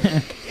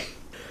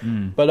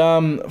 anyways.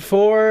 But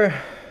for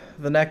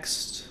the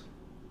next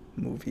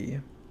movie,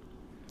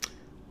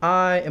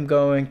 I am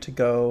going to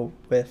go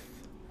with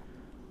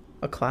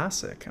a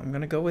classic. I'm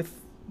gonna go with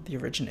the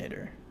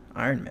originator,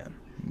 Iron Man.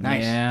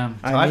 Nice. Yeah.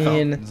 I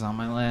mean, It's on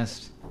my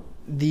list.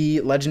 the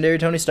legendary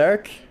Tony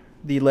Stark,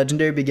 the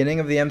legendary beginning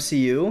of the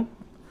MCU.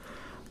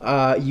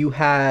 You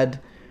had,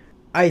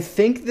 I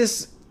think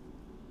this,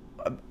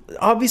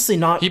 obviously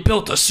not. He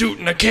built a suit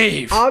in a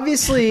cave.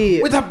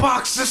 Obviously, With a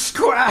box of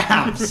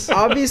scraps.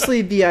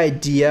 obviously the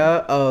idea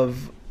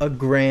of a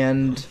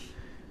grand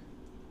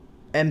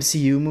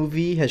MCU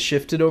movie has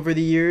shifted over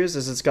the years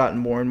as it's gotten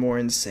more and more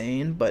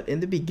insane, but in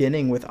the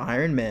beginning with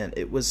Iron Man,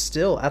 it was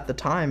still at the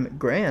time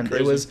grand.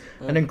 Crazy. It was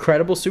an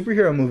incredible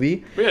superhero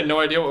movie. We had no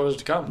idea what was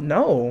to come.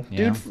 No,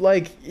 Yeah. dude,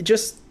 like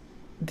just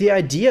the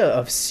idea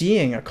of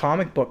seeing a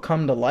comic book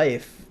come to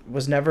life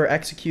was never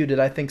executed,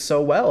 I think,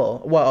 so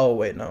well. Well, oh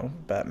wait, no,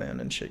 Batman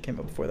and shit came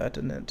up before that,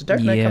 didn't it? Did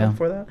Dark Knight come Yeah. up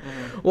before that?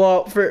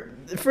 Well,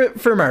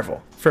 for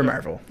Marvel,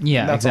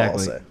 Yeah, that's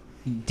exactly. all I'll say.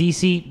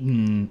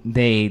 DC,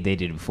 they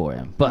did it before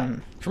him, but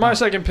For my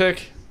second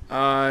pick,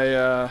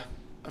 I've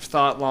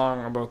thought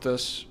long about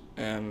this,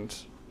 and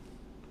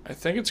I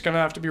think it's gonna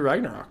have to be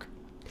Ragnarok.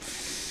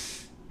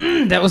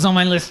 that was on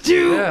my list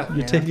too. Yeah.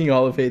 You're taking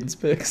all of Hayden's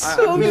picks.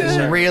 I'm really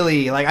sorry.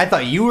 Really, like I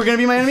thought you were gonna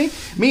be my enemy.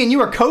 Me and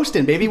you are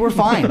coasting, baby. We're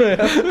fine.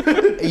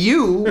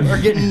 You are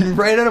getting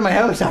right out of my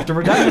house after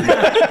we're done.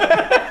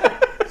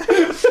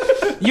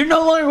 You're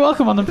no longer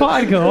welcome on the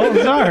pod, Cole.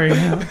 Sorry. All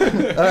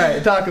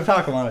right,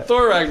 talk on it.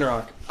 Thor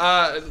Ragnarok.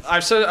 I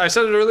said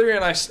it earlier,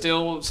 and I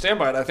still stand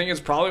by it. I think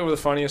it's probably the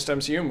funniest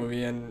MCU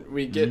movie, and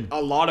we get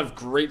a lot of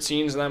great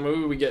scenes in that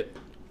movie. We get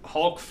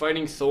Hulk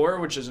fighting Thor,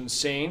 which is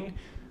insane.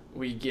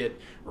 We get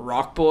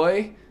Rock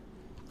Boy.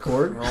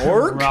 Korg?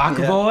 Rock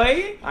Yeah.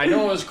 Boy. I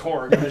know it was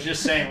Korg. I was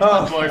just saying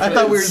Rock Boy. I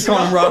thought we were just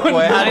calling him Rock Boy.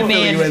 I had to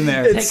fill you in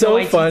there. It's so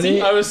Taika Waititi.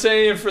 funny. I was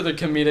saying it for the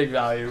comedic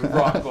value.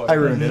 Rock Boy. I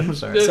ruined it. I'm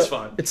sorry. It's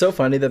fun. It's so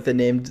funny that they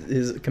named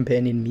his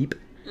companion Meep.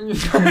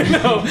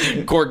 No,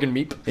 Korg and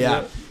Meep.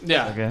 Yeah.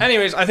 Yeah. Okay.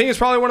 Anyways, I think it's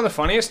probably one of the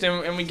funniest,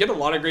 and we get a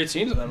lot of great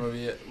scenes in that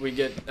movie. We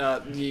get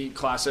the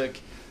classic,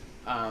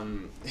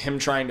 him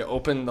trying to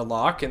open the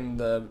lock in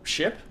the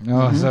ship.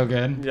 Oh, so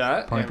good.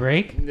 Yeah. Point and-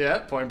 Break. Yeah,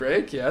 Point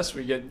Break. Yes,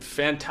 we get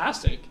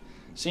fantastic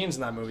scenes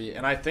in that movie,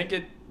 and I think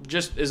it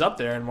just is up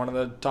there in one of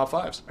the top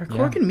fives. Are Yeah,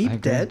 Korg and I Meep agree.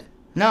 dead?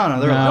 No,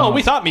 they're No. No,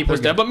 we thought Meep was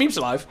dead, but Meep's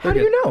alive. How do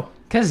you know?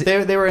 Cause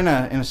they were in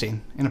a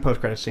scene, in a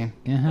post-credit scene.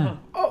 uh-huh.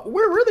 Oh,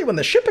 where were they when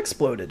the ship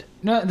exploded?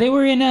 No, they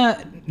were in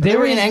a. They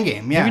were in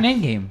Endgame. They Yeah. were in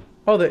Endgame.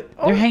 Oh, they're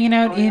Hanging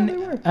out yeah, in. they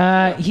were.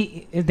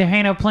 They're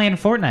hanging out playing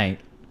Fortnite.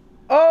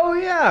 Oh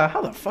yeah,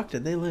 how the fuck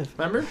did they live?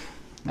 Remember?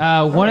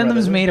 One of them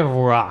is that. made of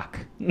rock.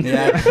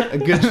 Yeah, a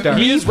good start.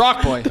 He is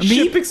Rock Boy.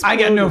 Me? I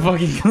got no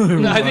fucking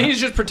clue. I think he's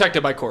just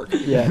protected by Korg.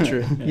 Yeah,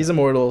 true. He's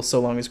immortal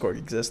so long as Korg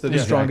exists. They're the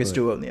Yeah, strongest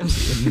exactly. duo in the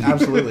MCU.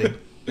 Absolutely.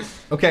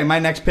 Okay, my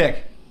next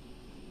pick.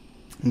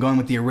 I'm going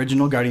with the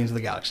original Guardians of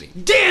the Galaxy.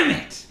 Damn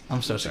it!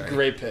 I'm so sorry.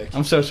 Great pick.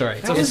 I'm so sorry.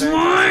 It's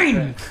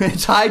mine.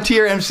 It's high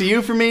tier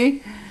MCU for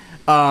me.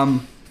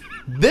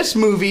 This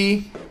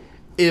movie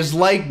is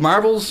like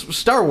Marvel's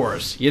Star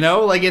Wars. You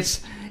know, like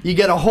you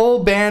get a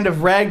whole band of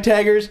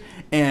ragtaggers,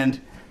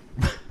 and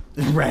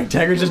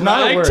ragtaggers is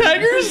not a word.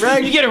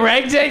 Ragtaggers? You get a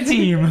ragtag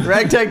team.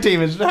 Ragtag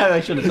team is.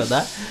 I should have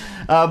said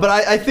that. But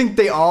I think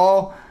they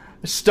all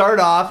start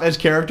off as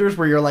characters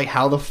where you're like,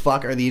 how the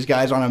fuck are these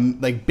guys on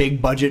a like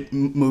big budget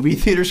movie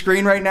theater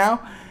screen right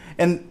now?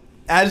 And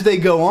as they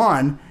go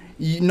on,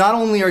 not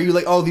only are you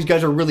like, oh, these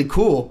guys are really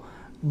cool,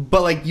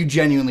 but like you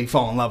genuinely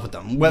fall in love with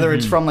them. Whether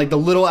it's from like the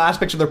little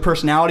aspects of their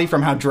personality,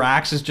 from how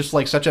Drax is just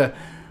like such a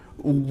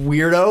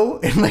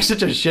weirdo and like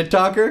such a shit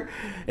talker,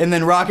 and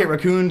then Rocket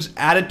Raccoon's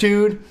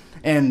attitude,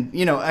 and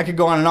you know, I could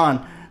go on and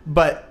on.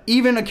 But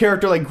even a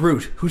character like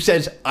Groot, who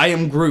says "I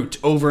am Groot"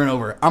 over and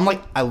over, I'm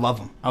like, I love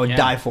him. I would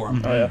die for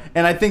him. Oh, yeah.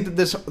 And I think that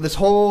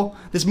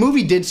this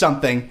movie did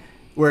something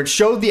where it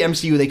showed the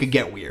MCU they could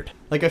get weird.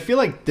 Like I feel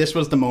like this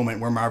was the moment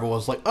where Marvel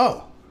was like,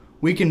 oh,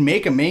 we can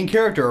make a main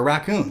character a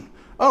raccoon.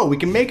 Oh, we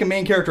can make a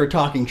main character a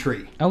talking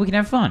tree. Oh, we can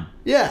have fun.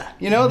 Yeah,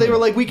 you know, they were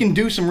like, we can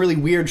do some really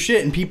weird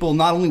shit, and people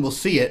not only will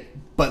see it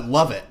but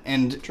love it.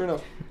 And True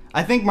enough.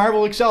 I think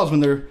Marvel excels when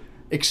they're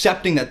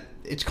accepting that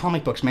it's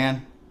comic books,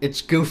 man.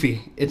 It's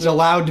goofy. It's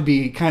allowed to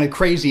be kind of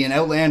crazy and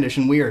outlandish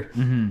and weird.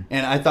 And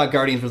I thought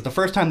Guardians was the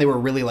first time they were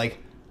really like,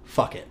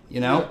 fuck it, you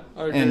know?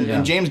 Yeah, I agree, and, yeah.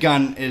 and James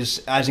Gunn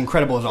is as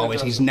incredible as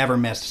always. He's never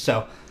missed.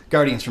 So,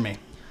 Guardians for me.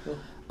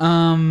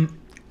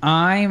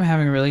 I'm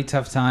having a really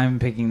tough time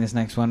picking this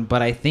next one,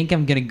 but I think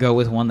I'm gonna go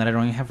with one that I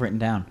don't even have written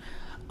down.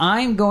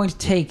 I'm going to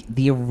take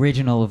the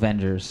original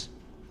Avengers.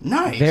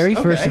 Nice. Very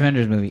first Okay.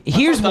 Avengers movie.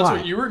 Here's That's why.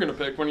 what you were gonna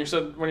pick when you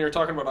were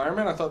talking about Iron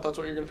Man. I thought that's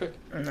what you were gonna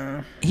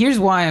pick. Here's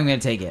why I'm going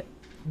to take it.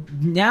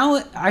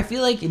 Now, I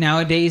feel like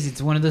nowadays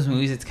it's one of those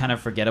movies that's kind of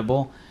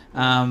forgettable.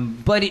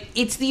 But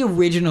it's the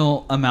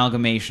original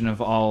amalgamation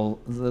of all,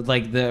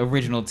 like, the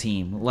original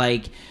team.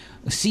 Like,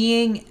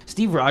 seeing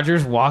Steve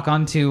Rogers walk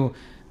onto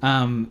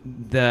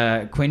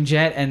the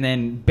Quinjet and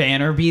then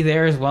Banner be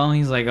there as well, and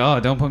he's like, oh,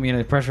 don't put me in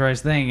a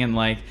pressurized thing, and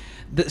like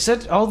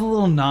all the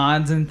little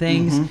nods and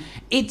things.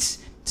 It's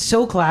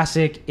so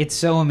classic. It's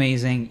so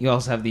amazing. You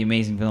also have the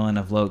amazing villain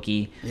of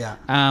Loki. Yeah.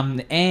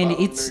 And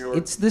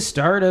it's the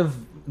start of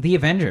the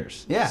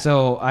Avengers. Yeah.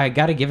 So I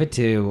got to give it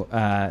to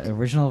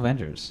original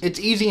Avengers. It's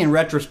easy in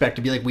retrospect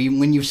to be like,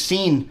 when you've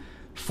seen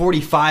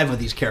 45 of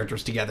these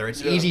characters together,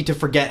 it's easy to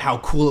forget how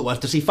cool it was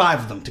to see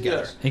 5 of them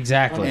together. Yes.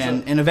 Exactly.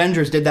 And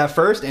Avengers did that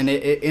first, and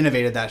it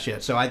innovated that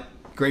shit. So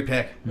great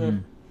pick.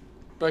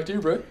 Back to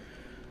you, Brett.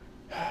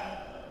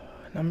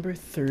 Number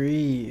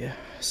 3.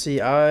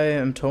 See, I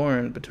am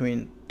torn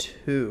between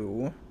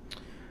 2,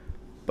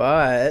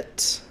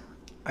 but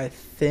I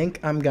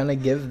think I'm gonna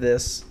give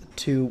this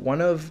to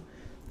one of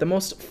the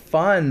most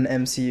fun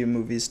MCU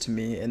movies to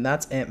me, and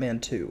that's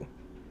Ant-Man 2.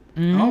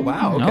 Oh,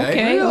 wow.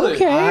 Okay.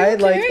 Really? I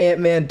like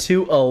Ant-Man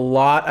 2 a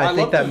lot. I think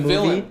love that the movie.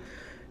 villain.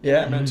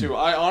 Yeah. Ant-Man 2.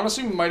 I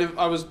honestly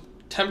I was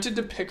tempted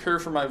to pick her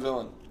for my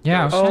villain.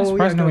 Yeah, I was kind of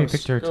surprised nobody Ghost.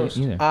 picked her Ghost.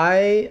 either.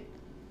 I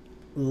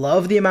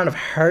love the amount of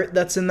heart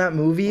that's in that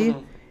movie.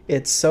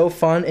 It's so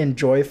fun and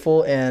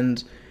joyful,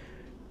 and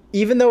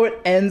even though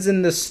it ends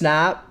in the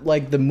snap,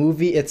 like the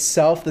movie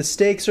itself, the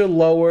stakes are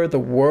lower, the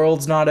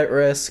world's not at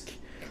risk,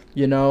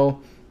 you know.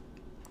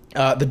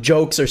 The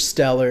jokes are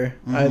stellar.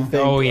 I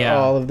think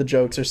all of the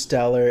jokes are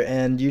stellar,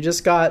 and you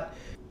just got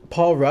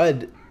Paul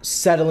Rudd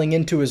settling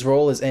into his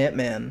role as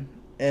Ant-Man,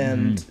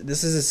 and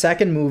this is his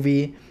second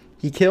movie.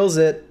 He kills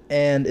it,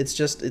 and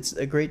it's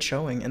a great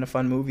showing and a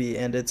fun movie,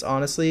 and it's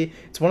one of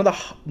the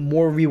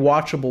more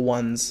rewatchable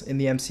ones in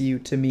the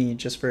MCU to me,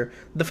 just for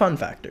the fun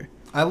factor.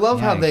 I love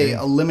how I they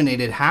agree.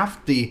 eliminated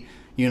half the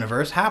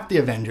universe, half the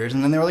Avengers,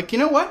 and then they were like, you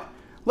know what?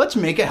 Let's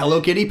make a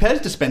Hello Kitty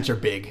Pez dispenser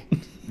big.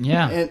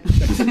 Yeah.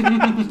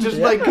 And just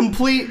like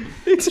complete,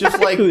 just like,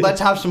 Exactly. let's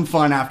have some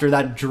fun after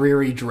that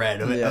dreary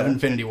dread of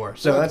Infinity War.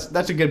 So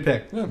that's a good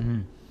pick. Yeah.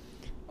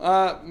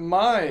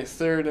 My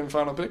third and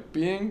final pick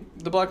being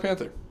the Black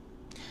Panther.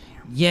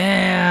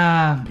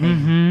 Yeah.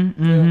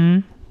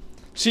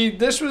 See,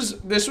 this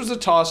was a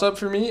toss-up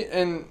for me,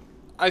 and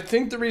I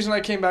think the reason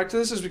I came back to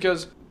this is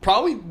because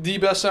probably the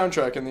best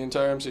soundtrack in the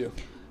entire MCU.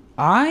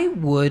 I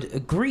would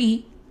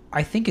agree.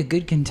 I think a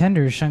good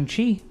contender is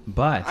Shang-Chi,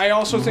 but I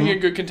also think a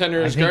good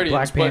contender is think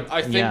Guardians, Black but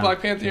I think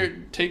Black Panther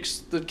takes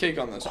the cake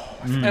on this.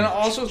 And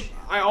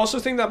I also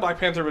think that Black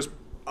Panther was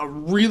a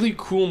really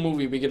cool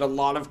movie. We get a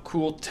lot of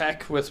cool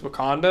tech with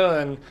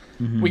Wakanda,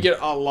 and we get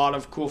a lot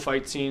of cool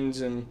fight scenes,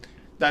 and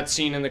that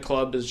scene in the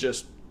club is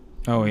just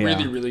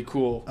really, really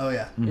cool. Oh,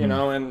 yeah. You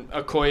know, and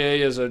Okoye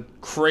is a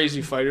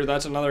crazy fighter.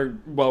 That's another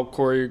well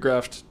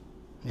choreographed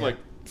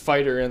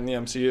fighter in the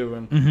MCU.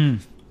 And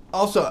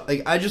Also,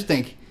 like, I just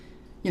think,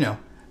 you know,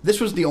 this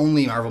was the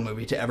only Marvel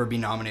movie to ever be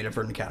nominated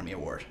for an Academy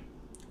Award.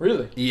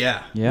 really,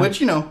 Yeah.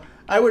 Which, you know,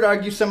 I would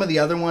argue some of the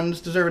other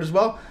ones deserve it as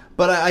well.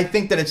 But I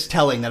think that it's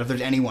telling that if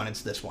there's anyone,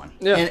 it's this one.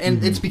 Yeah.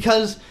 And it's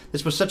because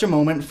this was such a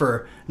moment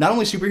for not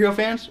only superhero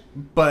fans,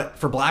 but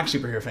for black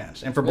superhero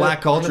fans and for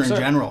black culture 100%. in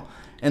general.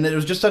 And that it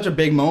was just such a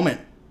big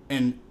moment,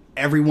 and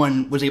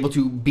everyone was able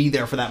to be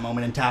there for that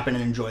moment and tap in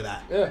and enjoy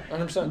that. yeah,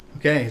 100%.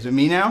 Okay, is it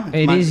me now?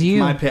 It is you.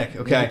 My pick,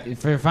 okay.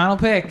 For your final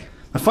pick.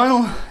 My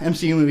final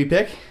MCU movie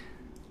pick,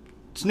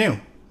 it's new.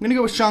 I'm going to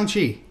go with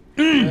Shang-Chi.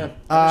 Yeah,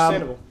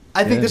 understandable.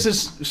 I think this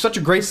is such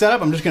a great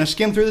setup. I'm just going to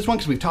skim through this one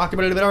because we've talked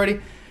about it a bit already.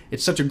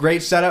 It's such a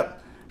great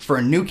setup for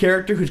a new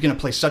character who's going to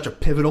play such a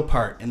pivotal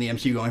part in the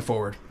MCU going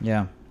forward.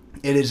 Yeah.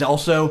 It is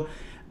also,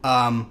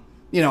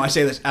 you know, I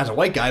say this as a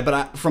white guy,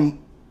 but from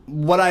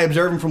what I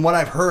observe and from what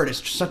I've heard,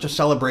 it's just such a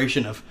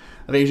celebration of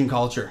Asian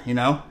culture, you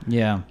know?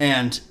 Yeah.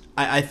 And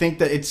I think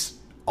that it's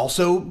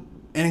also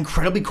an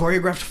incredibly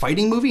choreographed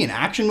fighting movie, an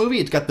action movie.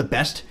 It's got the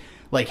best,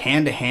 like,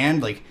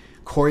 hand-to-hand, like,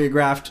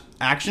 choreographed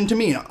action to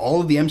me in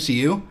all of the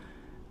MCU.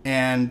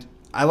 And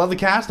I love the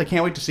cast. I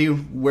can't wait to see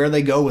where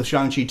they go with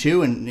Shang-Chi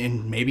 2,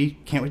 and maybe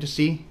can't wait to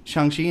see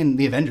Shang-Chi and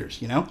the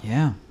Avengers, you know?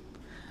 Yeah.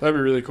 That'd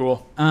be really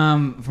cool.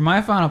 For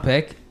my final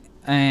pick,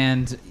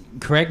 and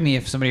correct me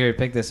if somebody already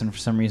picked this and for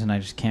some reason I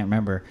just can't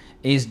remember,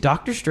 is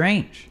Doctor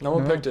Strange. No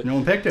one picked it. No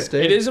one picked it.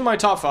 It is in my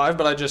top 5,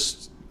 but I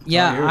just...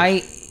 Yeah,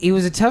 it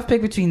was a tough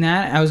pick between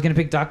that. I was going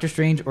to pick Doctor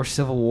Strange or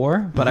Civil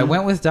War, but I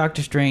went with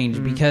Doctor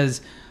Strange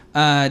because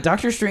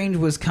Doctor Strange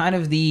was kind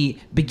of the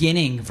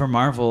beginning for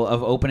Marvel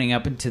of opening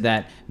up into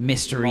that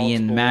mystery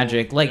and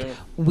magic. Like,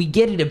 we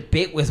get it a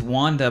bit with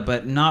Wanda,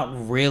 but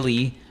not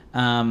really.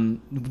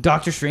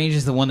 Doctor Strange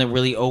is the one that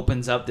really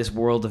opens up this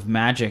world of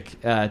magic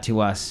to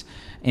us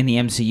in the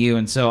MCU,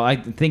 and so I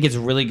think it's a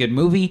really good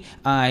movie.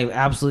 I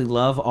absolutely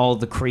love all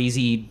the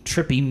crazy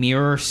trippy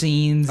mirror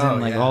scenes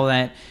and all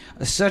that.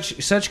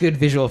 Such good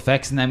visual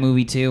effects in that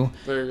movie too.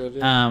 Very good.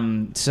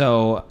 Yeah.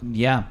 So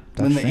yeah.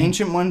 When the Strange.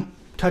 Ancient One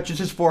touches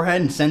his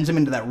forehead and sends him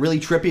into that really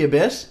trippy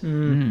abyss.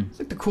 It's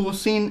like the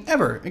coolest scene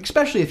ever,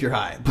 especially if you're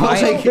high.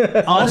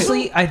 But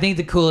Honestly, I think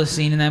the coolest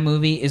scene in that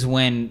movie is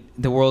when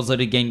the world's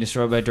literally getting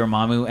destroyed by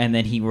Dormammu, and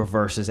then he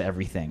reverses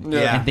everything.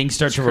 Yeah. And things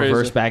start to crazy.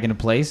 reverse back into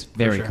place.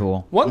 Very sure.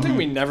 cool. One thing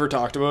we never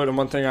talked about, and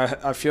one thing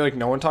I feel like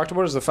no one talked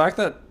about, is the fact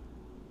that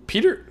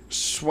Peter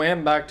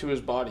swam back to his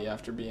body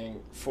after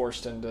being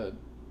forced into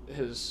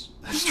his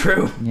that's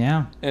true.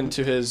 Yeah.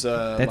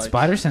 That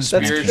spider sense.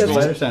 That's- connection.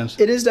 that's- Spider sense.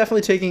 It is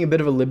definitely taking a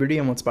bit of a liberty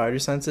on what spider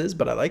sense is,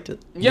 but I liked it.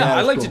 Yeah, Yeah, I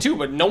that's liked cool. it too,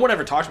 but no one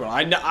ever talked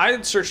about it.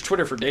 I searched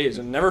Twitter for days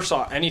and never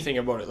saw anything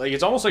about it. Like,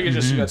 it's almost like it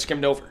just got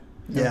skimmed over.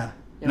 Yeah.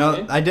 You know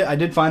No, what I I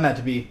did find that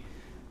to be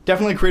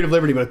definitely creative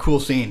liberty, but a cool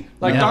scene.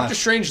 Like, Yeah. Doctor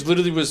Strange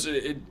literally was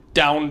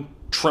down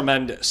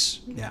tremendous.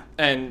 Yeah.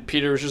 And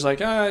Peter was just like,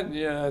 yeah,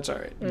 it's all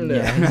right.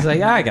 Yeah. He's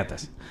like, I got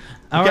this.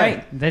 All Okay.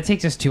 right. That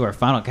takes us to our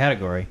final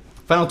category.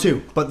 Final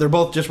two, but they're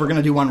both just, we're going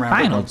to do one round.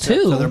 Final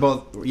two? So they're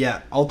both,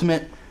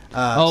 ultimate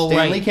Stan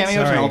right. Lee cameos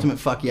Sorry. and ultimate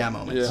fuck yeah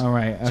moments. Yeah. All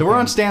right. So we're okay.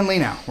 on Stan Lee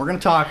now. We're going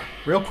to talk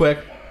real quick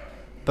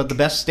about the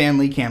best Stan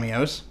Lee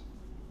cameos.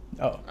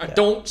 Oh, I yeah.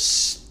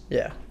 don't.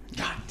 Yeah.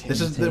 God damn. This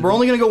is We're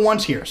only going to go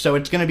once here, so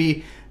it's going to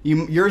be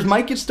yours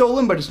might get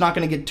stolen, but it's not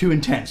going to get too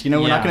intense. You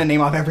know, we're not Yeah. going to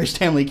name off every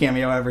Stan Lee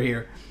cameo ever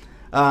here.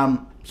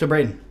 So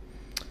Brayden,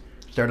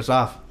 start us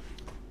off.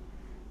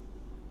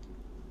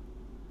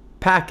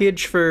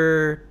 Package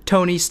for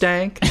Tony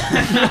Stank.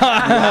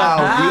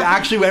 Wow, you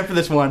actually went for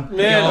this one.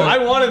 Man, Yo, I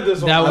wanted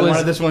this one. That I was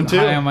wanted this one too.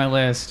 high on my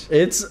list.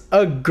 It's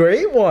a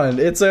great one.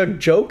 It's a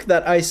joke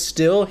that I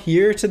still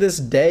hear to this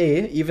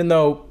day, even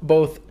though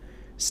both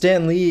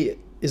Stan Lee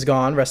is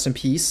gone, rest in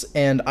peace,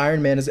 and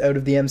Iron Man is out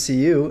of the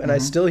MCU, and I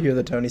still hear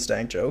the Tony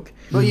Stank joke.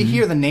 Well, you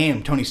hear the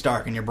name Tony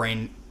Stark in your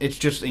brain, it's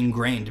just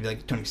ingrained to be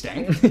like Tony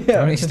Stank.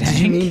 Tony Stank?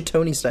 Do you mean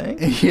Tony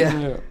Stank? It's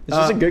Yeah.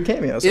 just a good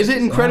cameo. Is it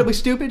incredibly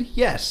stupid?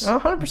 Yes.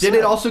 100%. Did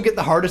it also get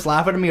the hardest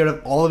laugh out of me out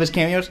of all of his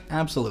cameos?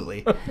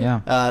 Absolutely.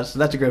 Yeah. So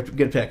that's a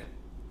good pick.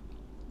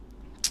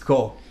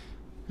 Cool.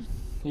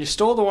 You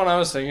stole the one I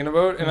was thinking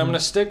about, and I'm going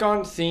to stick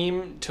on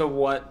theme to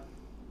what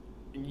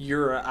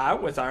you're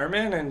at with Iron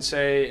Man and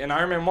say an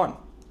Iron Man 1.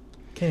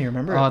 Can't you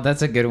remember? Oh,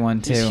 that's a good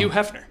one too. He's Hugh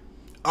Hefner.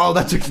 Oh,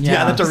 that's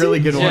a really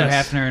good Hugh one.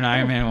 Hefner and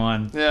Iron Man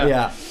 1. Yeah.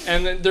 Yeah.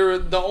 And then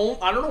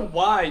I don't know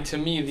why, to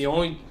me, the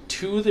only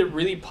two that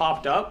really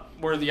popped up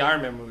were the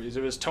Iron Man movies.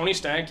 It was Tony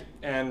Stank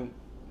and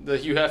the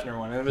Hugh Hefner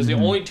one. And it was the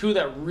only two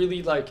that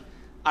really, like,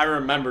 I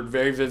remembered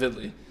very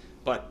vividly.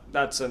 But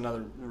that's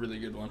another really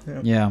good one.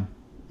 Yeah.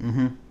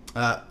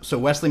 So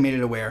Wesley made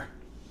it aware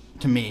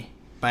to me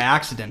by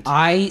accident.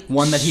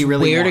 One that he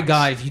really swear to wants.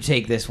 God, if you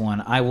take this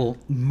one, I will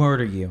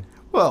murder you.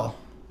 Well,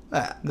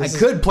 I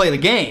could play the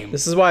game.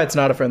 This is why it's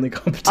not a friendly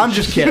competition. I'm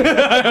just kidding.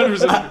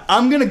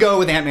 I'm going to go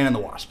with Ant-Man and the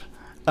Wasp.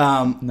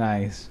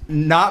 Nice.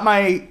 Not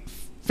my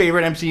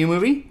favorite MCU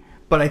movie,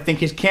 but I think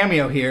his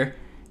cameo here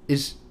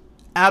is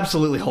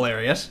absolutely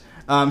hilarious.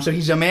 So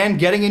he's a man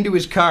getting into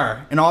his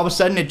car, and all of a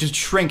sudden it just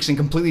shrinks and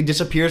completely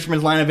disappears from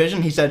his line of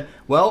vision. He said,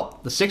 well,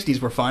 the 60s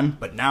were fun,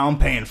 but now I'm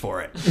paying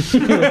for it.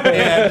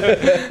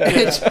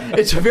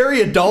 It's a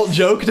very adult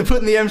joke to put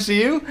in the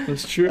MCU.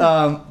 It's true.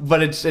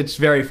 But it's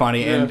very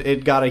funny, and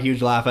it got a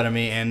huge laugh out of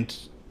me. And,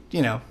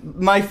 you know,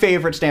 my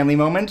favorite Stan Lee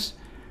moments,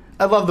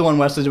 I love the one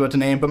Wesley's about to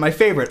name, but my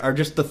favorite are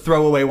just the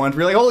throwaway ones.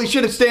 We're like, holy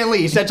shit, it's Stan Lee.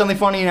 He said something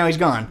funny, and now he's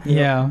gone.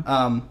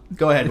 Yeah.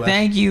 Go ahead, Wes.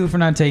 Thank you for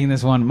not taking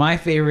this one. My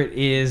favorite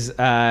is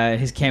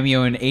his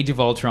cameo in Age of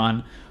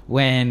Ultron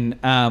when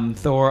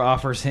Thor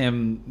offers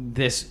him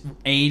this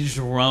aged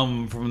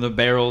rum from the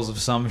barrels of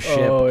some ship.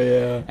 Oh,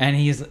 yeah.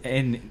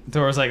 And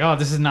Thor's like, oh,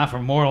 this is not for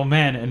mortal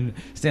men. And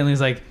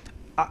Stanley's like,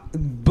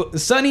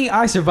 Sonny,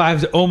 I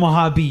survived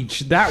Omaha Beach.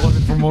 That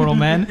wasn't for mortal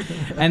men.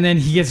 And then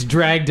he gets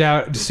dragged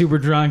out super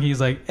drunk.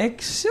 He's like,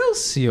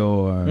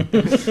 Excelsior.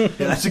 Yeah,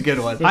 that's a good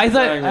one. I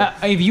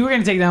thought if you were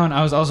going to take that one,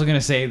 I was also going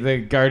to say the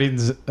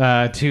Guardians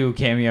 2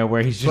 cameo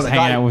where he's just That's what I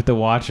hanging thought. out with the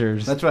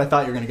Watchers. That's what I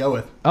thought you were going to go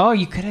with. Oh,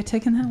 you could have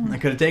taken that I one.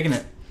 could have taken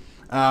it.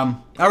 All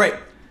right.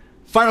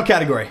 Final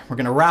category. We're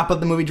going to wrap up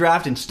the movie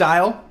draft in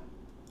style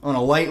on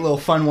a light little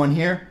fun one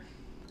here.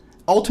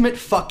 Ultimate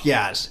fuck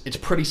yes. It's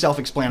pretty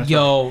self-explanatory.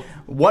 Yo.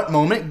 What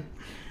moment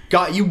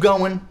got you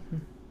going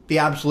the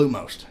absolute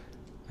most?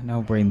 I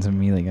know Braden's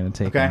immediately going to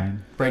take Okay.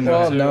 mine. Bring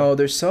Well, those. no,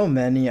 there's so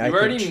many. You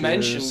already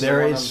mentioned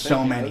There one is I'm so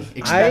thinking many, of.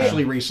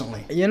 especially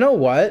recently. You know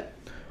what?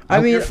 I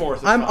Oh, mean, you're fourth,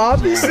 it's I'm fine.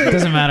 obviously It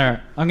doesn't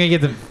matter. I'm going to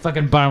get the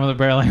fucking bottom of the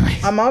barrel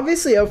anyways. I'm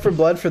obviously out for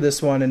blood for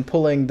this one and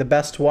pulling the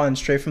best one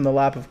straight from the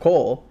lap of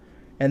Cole,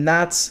 and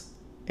that's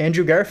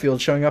Andrew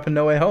Garfield showing up in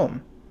No Way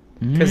Home.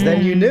 Because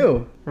then you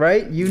knew,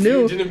 right? You You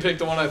knew didn't pick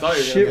the one I thought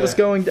you were shit going to was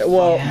going down.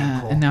 Well,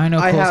 Yeah, and now I know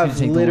I Cole's gonna have take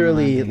the one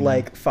literally I'm thinking of.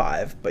 like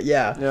 5, but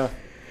yeah, Yeah,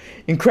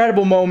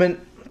 incredible moment.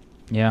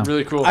 Yeah.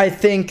 really cool. I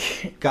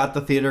think Got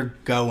the theater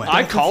going.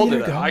 I called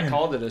theater it. I going.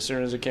 called it as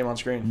soon as it came on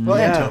screen. well,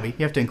 and Yeah. Toby.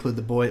 You have to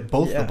include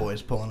both Yeah. the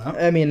boys pulling up.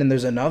 I mean, and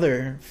there's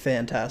another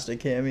fantastic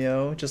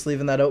cameo. Just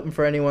leaving that open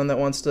for anyone that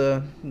wants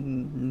to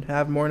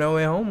have more No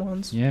Way Home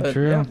ones. Yeah, But,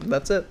 true.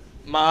 that's it.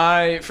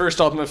 My first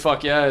ultimate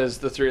fuck yeah is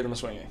the three of them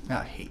swinging.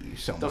 I hate you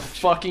so The much.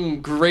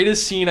 fucking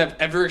greatest scene I've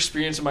ever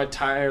experienced in my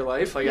entire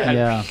life. Like, I had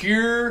Yeah.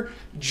 pure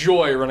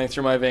joy running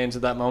through my veins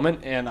at that moment,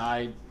 and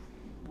I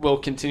will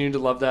continue to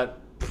love that.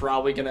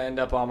 Probably going to end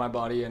up on my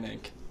body in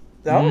ink.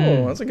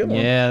 Oh, that's a good one.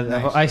 Yeah,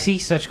 Nice. I see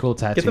such cool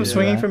tattoos. Get them of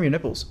swinging that. from your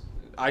nipples.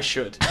 I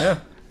should. Yeah.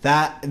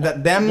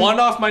 Them One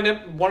off my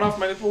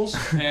nipples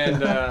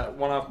and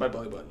one off my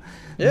belly button.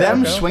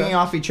 them okay, swinging okay.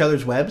 off each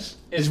other's webs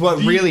It's is what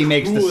the really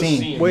makes the coolest scene.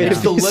 scene. Wait, It's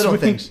if the he's little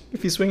swinging- things.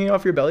 If he's swinging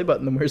off your belly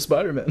button, then where's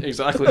Spider-Man?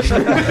 Exactly.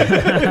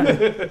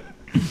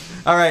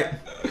 All right,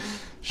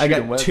 I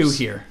Shooting got two webs.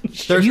 here.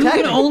 There's You can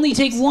technically- only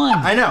take one.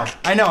 I know.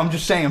 I'm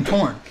just saying I'm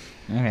torn.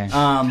 Okay.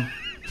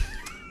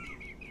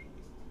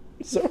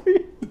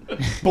 Sorry.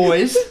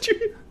 Boys. Did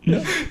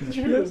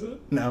you hear that?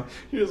 No.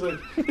 He was like,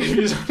 if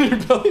he's on your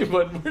belly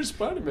button, where's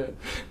Spider-Man?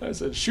 I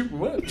said, shooting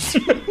webs.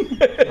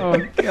 Oh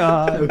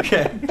God.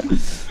 Okay.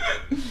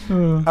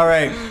 All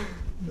right.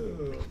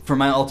 For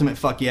my ultimate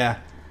fuck yeah,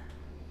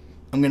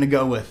 I'm gonna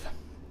go with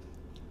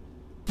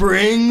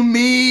Bring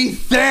Me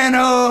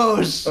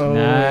Thanos. Oh,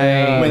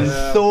 Nice. When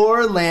Yeah.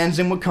 Thor lands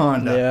in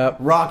Wakanda, Yep.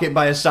 Rocket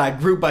by his side,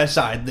 Groot by his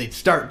side, they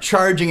start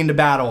charging into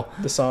battle.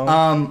 The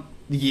song.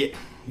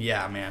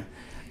 Yeah, man.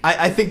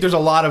 I think there's a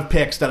lot of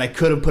picks that I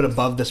could have put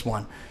above this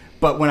one.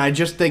 But when I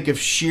just think of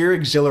sheer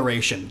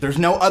exhilaration, there's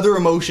no other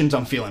emotions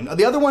I'm feeling.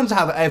 The other ones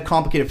I have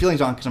complicated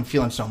feelings on because I'm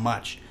feeling so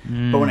much.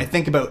 But when I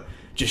think about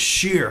just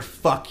sheer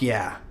fuck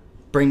yeah,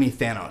 Bring Me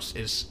Thanos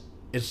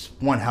is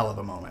one hell of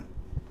a moment.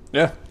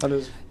 Yeah, that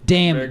is.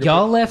 Damn, Very good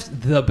y'all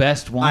left the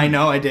best one. I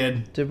know I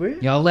did. Did we?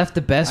 Y'all left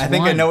the best I one.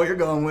 think I know what you're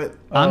going with.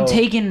 I'm Oh.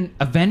 taking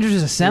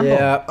Avengers Assemble.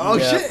 Yeah. Oh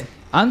yeah. shit.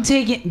 I'm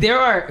taking. There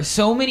are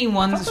so many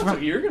ones. That's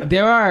what you're gonna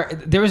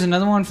There was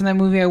another one from that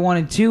movie I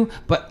wanted too,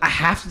 but I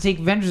have to take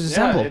Avengers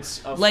Assemble. Yeah,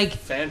 it's a like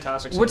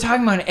fantastic. we're scene.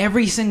 talking about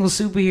every single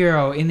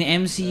superhero in the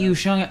MCU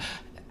showing up.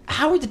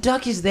 Howard the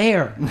Duck is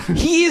there.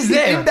 He is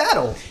there. In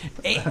battle.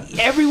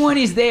 Everyone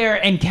is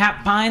there, and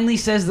Cap finally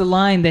says the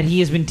line that he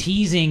has been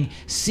teasing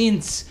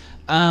since.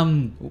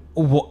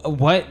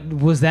 What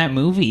was that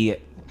movie?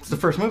 It's the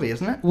first movie,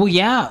 isn't it? Well,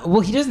 yeah. Well,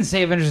 he doesn't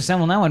say Avengers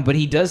Assemble in that one, but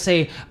he does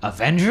say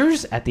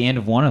Avengers at the end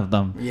of one of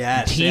them.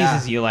 Yes, He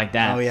teases yeah. you like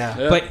that. Oh, yeah.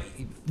 Yeah. But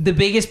the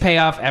biggest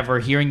payoff ever,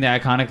 hearing the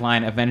iconic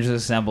line Avengers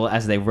Assemble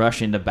as they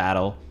rush into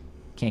battle,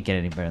 can't get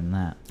any better than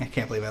that. I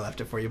can't believe I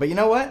left it for you. But you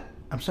know what?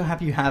 I'm so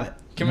happy you have it.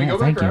 Can we Yeah, go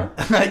back thank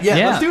you. around? Yeah,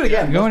 Yeah. let's do it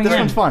again. Going This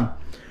again. one's fun.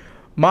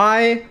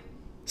 My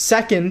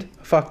second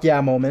fuck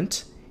yeah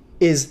moment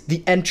is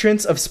the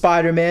entrance of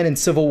Spider-Man in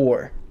Civil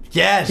War.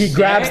 Yes. He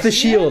grabs Yes. the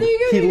shield. Yeah, there you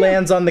go, he there you go.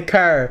 lands on the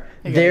car.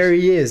 Hey, There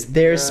guys. he is.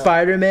 There's Yeah.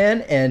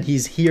 Spider-Man, and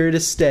he's here to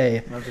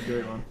stay. That's a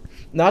great one.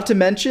 Not to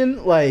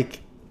mention, like,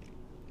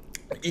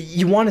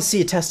 you want to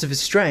see a test of his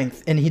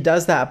strength, and he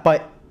does that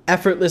by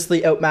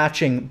effortlessly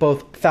outmatching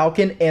both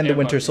Falcon and the And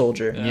Winter Bucky.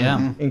 Soldier.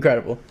 Yeah.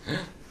 Incredible.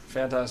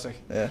 Fantastic.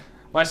 Yeah.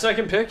 My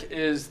second pick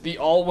is the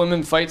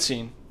all-women fight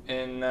scene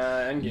in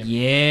Endgame.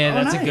 Yeah,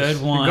 Oh, that's nice. a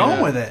good one. You're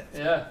going with it.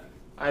 Yeah,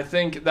 I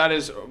think that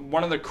is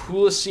one of the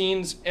coolest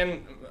scenes,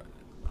 and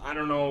I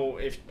don't know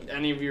if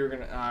any of you are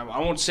gonna. I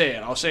won't say it.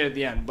 I'll say it at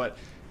the end, but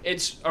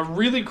it's a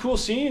really cool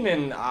scene,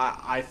 and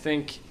I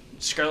think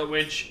Scarlet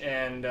Witch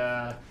and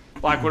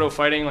Black Widow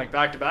fighting like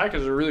back to back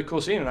is a really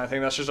cool scene, and I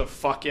think that's just a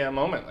fuck yeah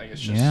moment. Like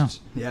it's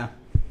just Yeah. Yeah.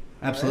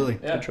 Absolutely.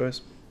 Yeah. Good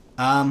choice.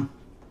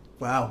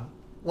 Wow.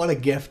 What a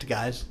gift,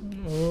 guys.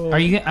 Are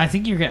you? I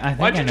think you're gonna. I think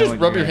Why'd I you know just what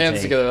rub you're your gonna hands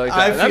take. together like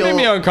that? That made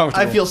me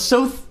uncomfortable. I feel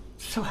so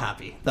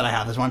happy that I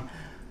have this one.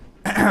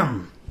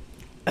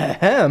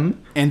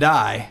 Ahem. And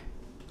I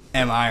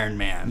am Iron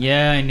Man.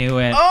 Yeah, I knew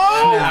it.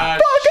 Oh, Nah,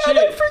 fuck, how did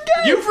I shit.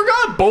 forget? You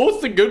forgot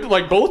both the good,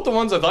 like both the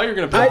ones I thought you were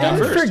gonna pick I at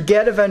didn't first.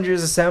 forget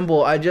Avengers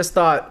Assemble. I just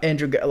thought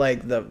Andrew,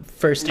 like, the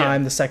first Yeah.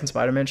 time the second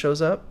Spider-Man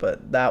shows up,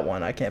 but that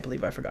one, I can't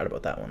believe I forgot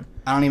about that one.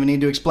 I don't even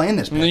need to explain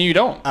this. No, Pick. you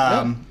don't.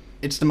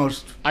 It's the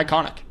most.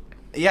 Iconic.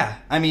 Yeah.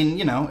 I mean,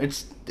 you know,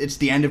 it's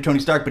the end of Tony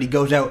Stark, but he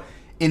goes out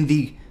in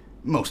the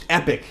most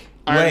epic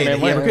Iron way Man that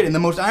he way. ever could, in the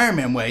most Iron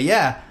Man way.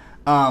 Yeah.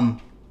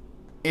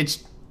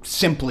 It's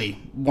simply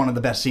one of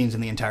the best scenes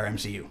in the entire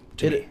MCU.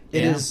 To me.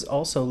 It Yeah. is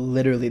also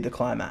literally the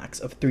climax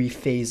of 3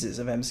 phases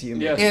of MCU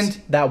movies. Yes.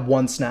 And That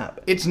one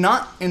snap. it's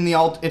not in the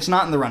it's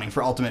not in the running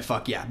for ultimate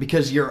fuck yeah,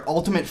 because your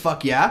ultimate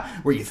fuck yeah,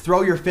 where you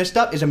throw your fist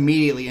up, is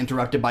immediately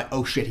interrupted by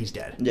oh shit, he's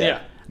dead. Yeah.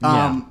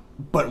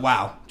 But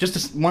wow,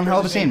 just one hell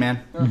of a scene, man.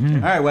 All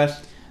right,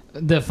 Wes.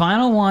 The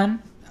final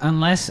one.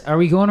 Unless, are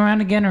we going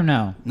around again or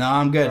no? No,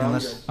 I'm good. I'm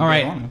Unless good. All you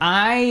right, want to.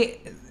 I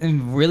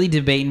am really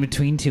debating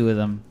between two of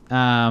them,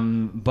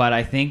 but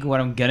I think what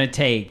I'm gonna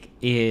take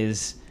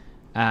is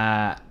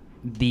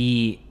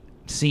the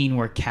scene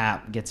where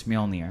Cap gets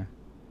Mjolnir.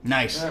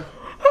 Nice. Yeah.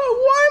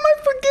 Oh, why am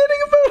I forgetting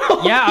about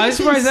all Yeah, I was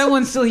these? surprised that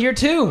one's still here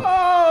too.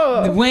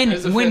 Oh. When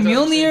It's a when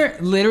fantastic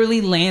Mjolnir literally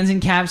lands in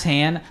Cap's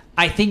hand,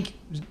 I think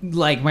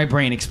like my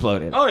brain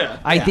exploded. Oh, yeah.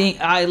 I Yeah.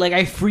 think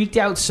I freaked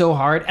out so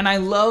hard, and I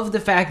love the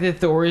fact that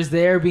Thor is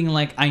there, being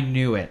like, I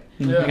knew it.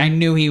 Yeah. Like, I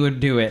knew he would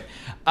do it.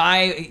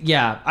 I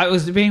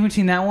was debating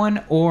between that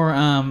one or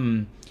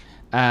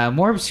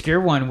more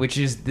obscure one, which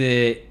is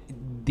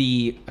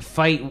the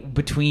fight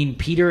between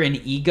Peter and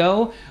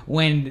Ego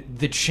when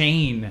the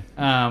chain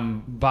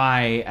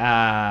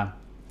by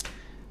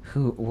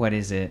what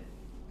is it?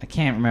 I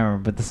can't remember,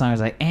 but the song is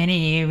like,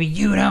 "Any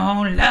you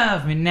don't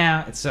love me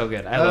now." It's so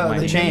good. I love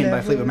The Chain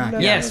by Fleetwood Mac.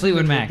 Yes,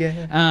 Fleetwood Mac.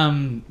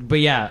 But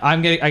yeah, I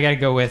gotta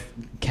go with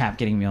Cap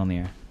getting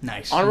Mjolnir.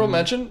 Nice. Honorable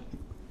mention: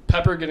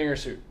 Pepper getting her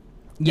suit.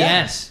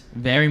 Yes,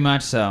 very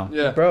much so.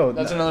 Yeah, Bro,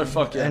 that's another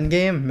fuck yeah.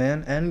 Endgame,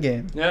 man.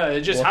 Endgame. Yeah,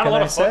 it just What had a can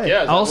lot I of fuck say?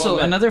 yeah. Also,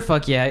 another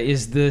fuck yeah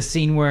is the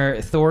scene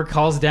where Thor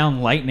calls down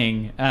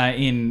lightning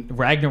in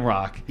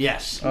Ragnarok.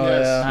 Yes. Oh,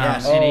 Yes. yeah.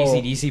 Yes. And Oh.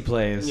 AC/DC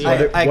plays.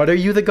 Yeah. What are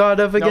you the god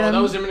of again? No,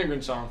 that was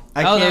Immigrant Song.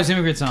 I Oh, can't, that was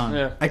Immigrant Song.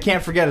 Yeah. I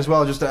can't forget as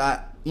well, just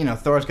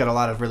Thor's got a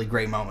lot of really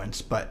great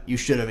moments, but you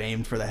should have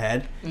aimed for the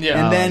head.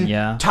 Yeah. And then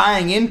yeah.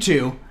 tying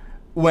into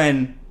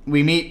when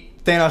we meet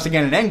Thanos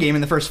again in Endgame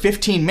in the first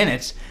 15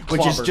 minutes,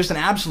 which is Clobbered. just an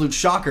absolute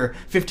shocker.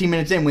 15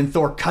 minutes in, when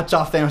Thor cuts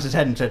off Thanos'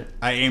 head and said,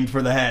 "I aimed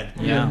for the head."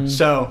 Yeah. Mhm.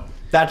 So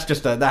that's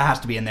just that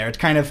has to be in there. It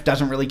kind of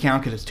doesn't really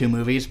count because it's 2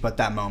 movies, but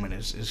that moment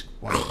is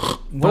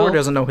wonderful. Thor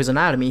doesn't know his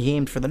anatomy. He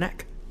aimed for the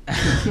neck.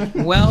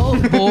 Well,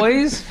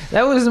 boys,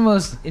 that was the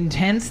most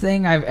intense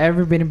thing I've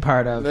ever been a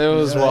part of. It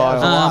was Yeah,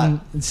 wild.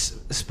 that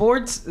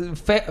Sports,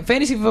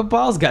 fantasy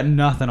football's got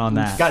nothing on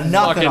that. Got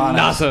nothing Fucking on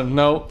us. nothing.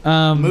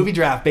 No. Movie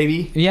draft,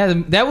 baby. Yeah,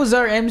 that was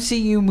our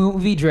MCU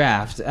movie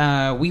draft.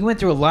 We went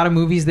through a lot of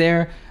movies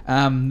there.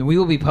 We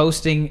will be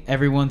posting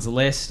everyone's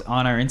list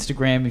on our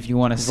Instagram if you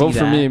want to see Vote that.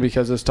 for me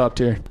because it's top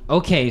tier.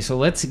 Okay, so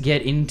let's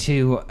get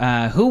into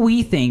who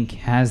we think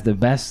has the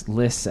best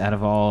lists out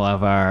of all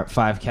of our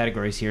 5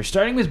 categories here.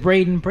 Starting with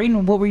Brayden.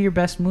 Brayden, what were your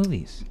best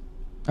movies?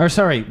 Or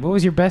sorry, what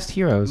was your best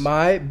heroes?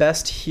 My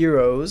best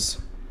heroes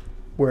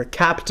were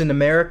Captain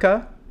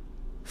America,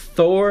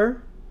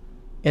 Thor,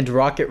 and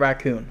Rocket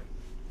Raccoon.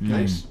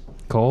 Nice.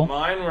 Cole?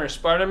 Mine were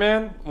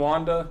Spider-Man,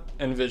 Wanda,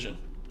 and Vision.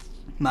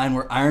 Mine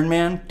were Iron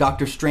Man,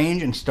 Doctor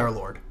Strange, and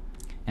Star-Lord.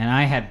 And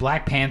I had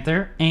Black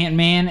Panther,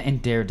 Ant-Man,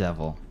 and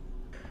Daredevil.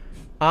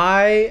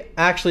 I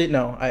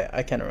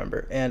can't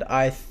remember. And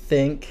I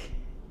think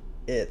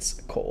it's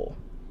Cole.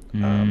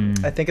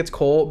 I think it's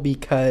Cole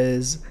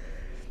because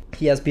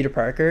he has Peter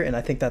Parker, and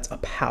I think that's a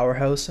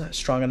powerhouse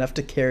strong enough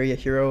to carry a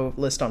hero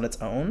list on its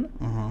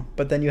own.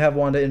 But then you have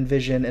Wanda and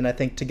Vision, and I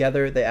think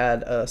together they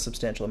add a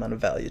substantial amount of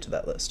value to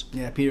that list.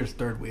 Yeah, Peter's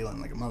third wheeling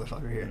like a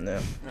motherfucker here.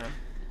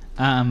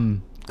 Yeah.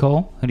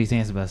 Cole, who do you think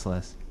has the best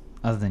list?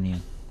 Other than you.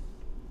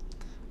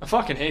 I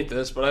fucking hate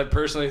this, but I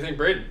personally think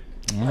Brayden.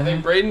 Yeah. I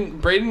think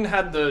Brayden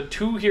had the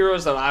 2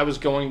 heroes that I was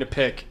going to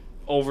pick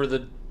over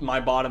my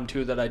bottom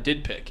 2 that I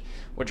did pick,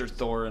 which are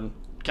Thor and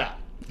Cap.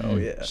 Oh,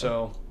 yeah.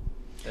 So,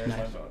 there's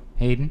my vote.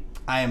 Hayden?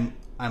 I'm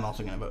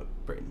also going to vote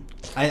Brayden.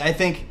 I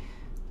think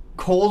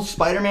Cole's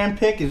Spider-Man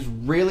pick is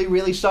really,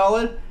 really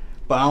solid,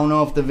 but I don't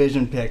know if the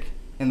Vision pick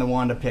and the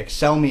Wanda pick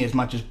sell me as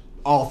much as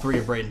all 3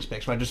 of Brayden's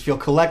picks. So I just feel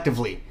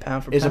collectively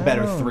Pound for is a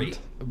better pound. 3.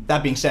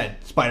 That being said,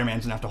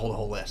 Spider-Man's enough to hold a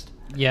whole list.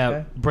 Yeah,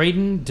 Okay.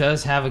 Brayden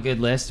does have a good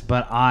list,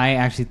 but I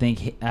actually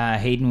think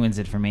Hayden wins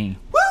it for me.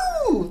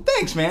 Woo!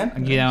 Thanks, man. I'll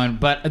give you that one.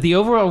 But the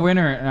overall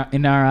winner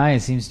in our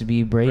eyes seems to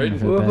be Brayden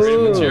for the best. Brayden,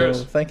 Woohoo. it's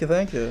yours.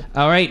 Thank you.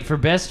 All right, for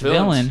best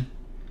Villains. villain,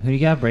 who do you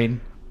got, Brayden?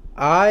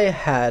 I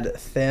had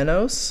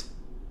Thanos,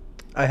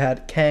 I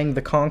had Kang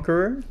the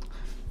Conqueror,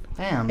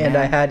 Damn, man. and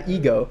I had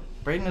Ego.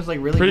 Brayden is like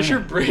really Pretty sure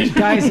winning. Brayden.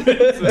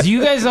 Guys, do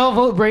you guys all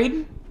vote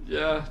Brayden?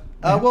 Yeah.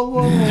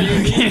 Whoa.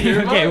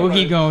 Okay, we'll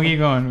keep going.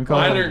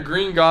 Mine are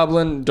Green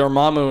Goblin,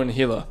 Dormammu, and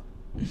Gila.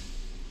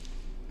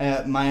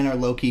 Mine are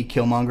Loki,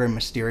 Killmonger, and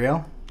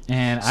Mysterio.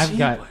 And I've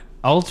got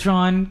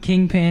Ultron,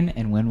 Kingpin,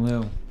 and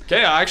Wenwu.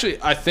 Okay,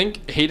 I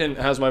think Hayden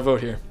has my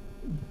vote here.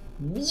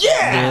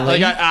 Yeah! Really?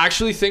 Like, I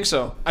actually think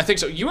so. I think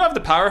so. You have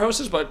the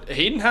powerhouses, but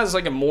Hayden has,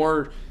 like, a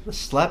more...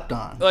 Slept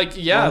on. Like,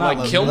 yeah, Well, not like,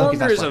 Loki. Loki's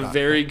not Killmonger is a slept on.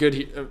 very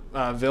good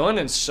villain,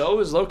 and so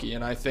is Loki.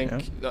 And I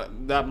think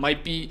that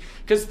might be...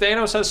 Because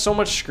Thanos has so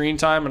much screen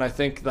time, and I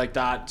think, like,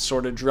 that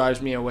sort of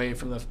drives me away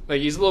from the... Like,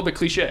 he's a little bit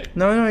cliche.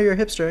 No, you're a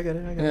hipster. I get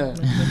it.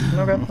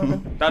 Yeah. Okay.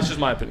 That's just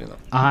my opinion, though.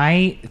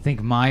 I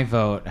think my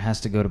vote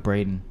has to go to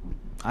Brayden.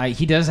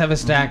 He does have a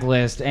stack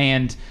list,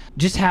 and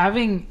just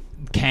having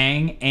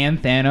Kang and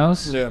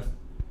Thanos. Yeah.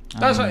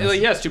 That's why, like,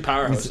 he has 2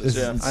 powerhouses. It's-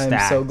 Yeah. it's- I'm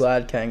Stacked. so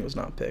glad Kang was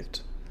not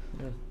picked.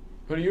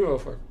 Who do you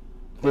vote for?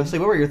 Leslie,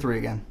 what were your 3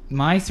 again?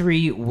 My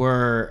 3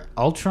 were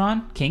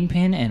Ultron,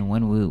 Kingpin, and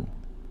Wenwu.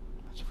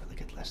 That's a really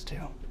good list, too.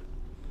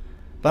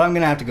 But I'm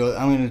going to have to go...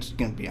 I'm just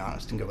going to be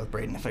honest and go with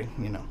Brayden if I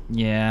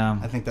Yeah.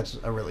 I think that's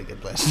a really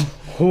good list.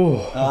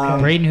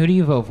 Brayden, who do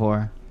you vote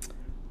for?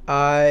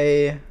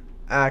 I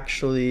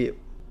actually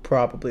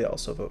probably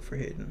also vote for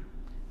Hayden.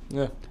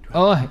 Yeah.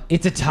 Oh,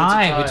 it's a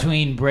tie,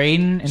 between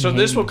Brayden and So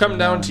this will Hayden. come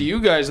down to you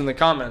guys in the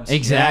comments.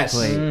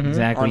 Exactly. Yes. Mhm.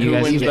 Exactly. On You who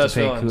guys wins get to best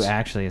pick villains. who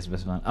actually is the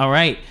best villain. All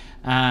right.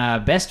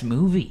 Best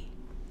movie.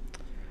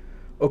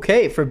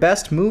 Okay, for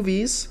best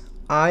movies,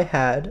 I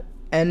had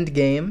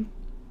Endgame,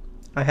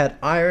 I had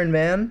Iron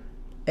Man,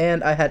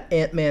 and I had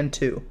Ant-Man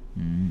 2.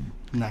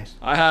 Nice.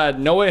 I had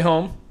No Way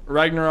Home,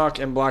 Ragnarok,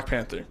 and Black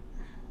Panther.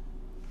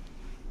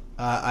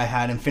 I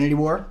had Infinity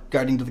War,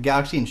 Guardians of the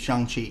Galaxy, and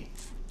Shang-Chi.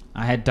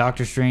 I had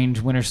Doctor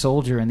Strange, Winter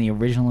Soldier, and the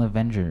original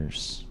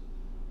Avengers.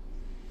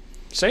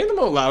 Saying them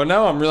out loud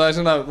now, I'm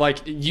realizing that like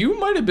you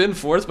might have been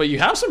fourth, but you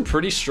have some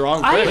pretty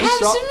strong I picks. have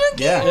some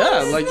Yeah.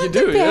 Yeah, like you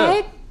do.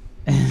 Yeah.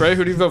 Bray,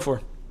 who do you vote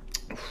for?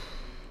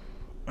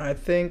 I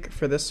think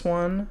for this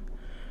one,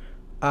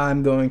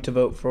 I'm going to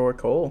vote for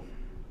Cole.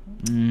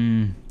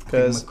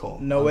 Because with Cole.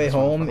 No Oh, Way this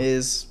one's Home fun.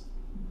 is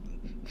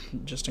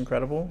just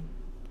incredible.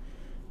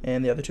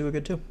 And the other two are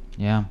good too.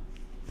 Yeah.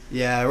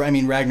 Yeah, I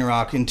mean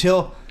Ragnarok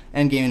until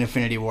Endgame and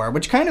Infinity War,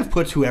 which kind of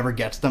puts whoever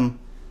gets them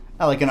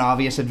at like an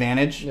obvious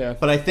advantage. Yeah.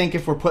 But I think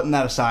if we're putting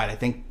that aside, I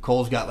think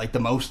Cole's got like the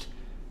most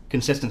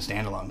consistent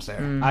standalones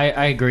there.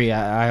 I agree.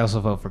 I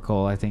also vote for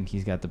Cole. I think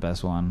he's got the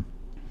best one.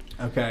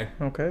 Okay.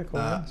 Okay,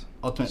 cool.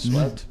 Ultimate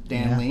Swept,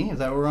 Dan Yeah. Lee. Is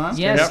that what we're on?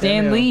 Yeah, Yep.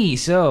 Stan Cameo. Lee.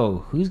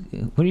 So,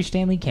 what are your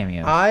Stan Lee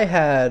cameos? I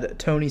had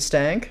Tony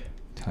Stank.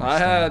 I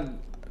had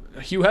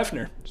Hugh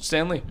Hefner,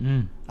 Stan Lee.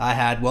 I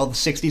had, well, the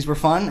 60s were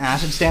fun.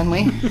 Acid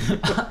Stanley.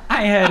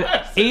 I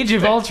had Age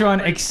of Ultron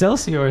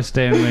Excelsior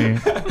Stan Lee.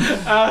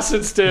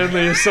 Acid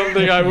Stanley is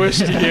something I wish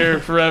to hear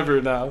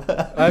forever now.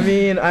 I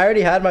mean, I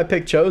already had my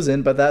pick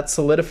chosen, but that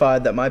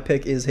solidified that my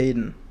pick is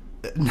Hayden.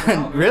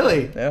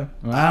 Really? Yeah.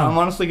 I'm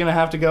honestly going to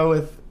have to go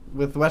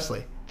with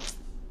Wesley.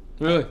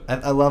 Really?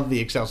 I love the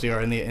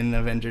Excelsior in the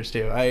Avengers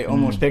too. I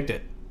almost picked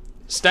it.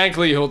 Stank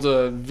Lee holds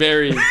a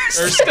very... Or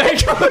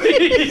Stank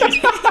Lee!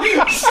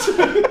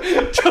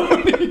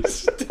 Tony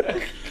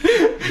Stank.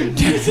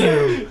 You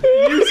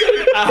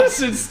said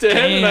Acid Stan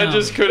and I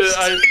just couldn't...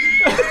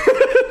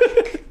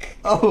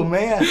 Oh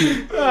man.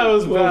 That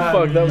was bad.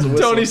 fuck, that was a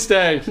whistle. Tony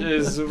Stank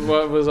is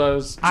what I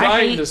was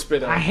trying to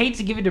spit out. I hate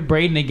to give it to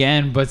Brayden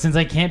again, but since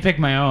I can't pick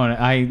my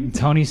own,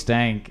 Tony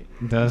Stank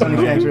does. Tony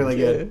Stank's really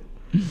good.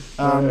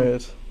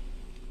 Alright.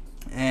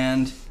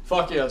 And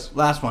Fuck yes.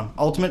 last one,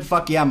 ultimate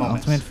fuck yeah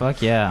moments. Ultimate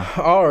fuck yeah.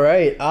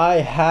 Alright, I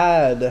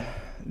had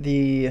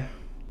the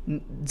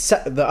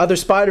other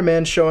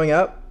Spider-Man showing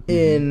up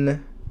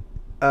in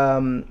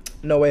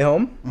No Way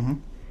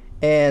Home.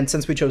 And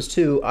since we chose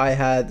two, I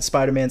had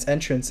Spider-Man's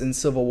entrance in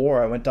Civil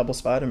War. I went double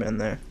Spider-Man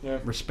there. Yeah.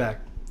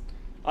 Respect.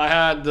 I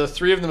had the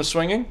three of them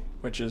swinging,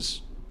 which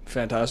is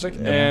fantastic,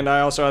 and I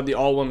also had the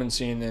all-woman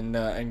scene in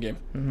Endgame.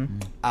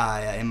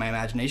 I, in my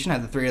imagination,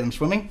 had the three of them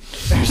swimming.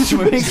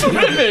 Swimming.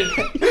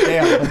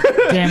 Yeah.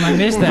 Damn, I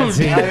missed that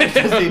scene. I missed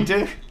the scene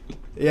too.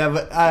 Yeah,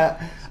 but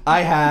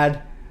I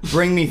had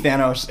Bring Me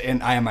Thanos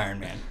and I Am Iron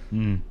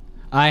Man.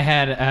 I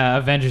had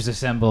Avengers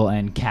Assemble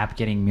and Cap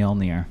getting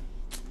Mjolnir.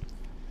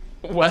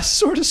 Wes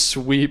sort of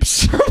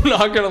sweeps. I'm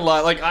not gonna lie.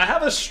 Like I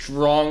have a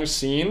strong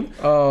scene,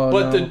 Oh,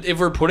 but no. if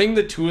we're putting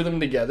the two of them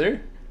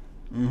together,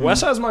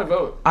 Wes has my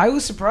vote. I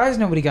was surprised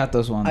nobody got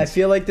those ones. I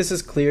feel like this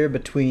is clear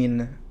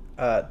between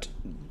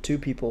two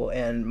people,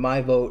 and my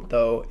vote,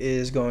 though,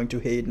 is going to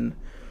Hayden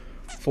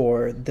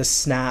for the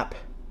snap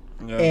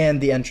Yeah.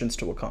 and the entrance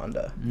to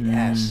Wakanda.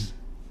 Yes.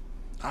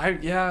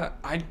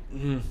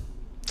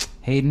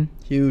 Hayden.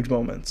 Huge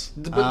moments.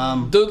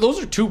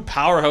 Those are two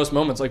powerhouse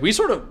moments. Like we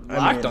sort of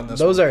lacked on this.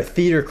 Those one. are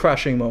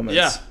theater-crushing moments.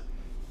 Yeah.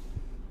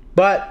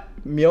 But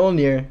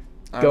Mjolnir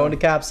going to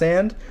Cap's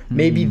hand,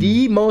 maybe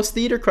the most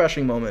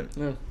theater-crushing moment.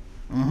 Yeah.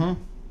 I'm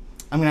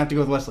gonna have to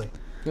go with Wesley.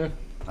 Yeah.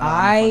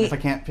 If I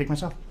can't pick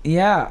myself.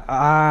 Yeah,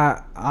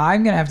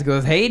 I'm gonna have to go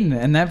with Hayden,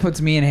 and that puts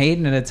me and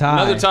Hayden at a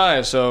tie. Another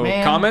tie. So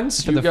Man.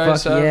 comments. For You the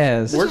guys fuck have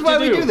yes. This work is why to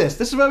we do this.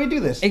 This is why we do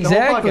this. The whole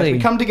Exactly. podcast. We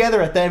come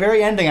together at the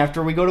very ending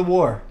after we go to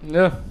war.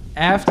 Yeah.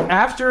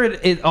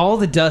 After all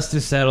the dust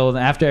is settled,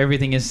 after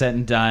everything is said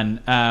and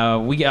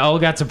done, we all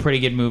got some pretty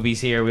good movies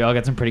here. We all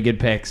got some pretty good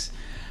picks.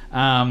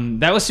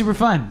 That was super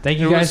fun. Thank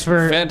you It guys was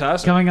for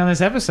fantastic. coming on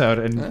this episode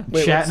and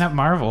Wait, chatting up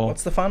Marvel.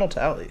 What's the final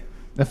tally?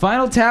 The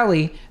final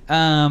tally,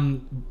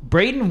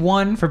 Brayden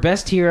won for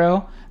Best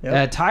Hero,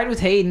 Yep. tied with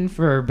Hayden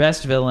for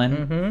Best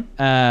Villain.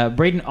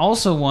 Brayden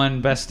also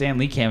won Best Stan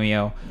Lee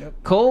Cameo. Yep.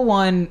 Cole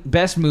won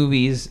Best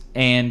Movies,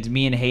 and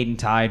me and Hayden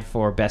tied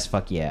for Best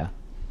Fuck Yeah.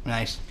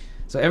 Nice.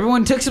 So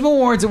everyone took some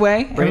awards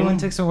away. But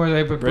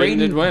Brayden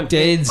did win.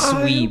 did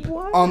sweep.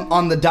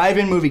 On the Dive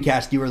In Movie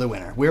Cast, you were the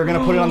winner. We were going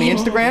to put it on the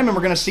Instagram, and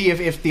we're going to see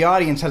if the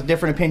audience has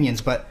different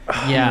opinions. But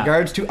Yeah. in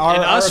regards to our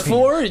And us opinion,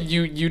 four,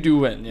 you do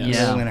win. Yes. you're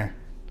Yeah. the winner.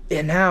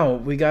 And now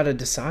we got to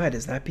decide,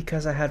 is that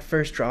because I had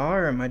first draw,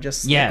 or am I just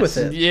stick Yes. with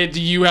it? Yeah,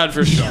 you had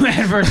first shot.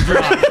 First draw.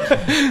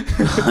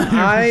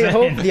 I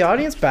hope the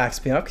audience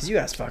backs me up, because you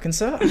guys fucking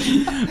suck. But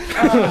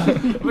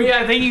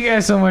yeah, thank you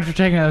guys so much for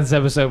checking out this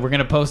episode. We're going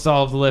to post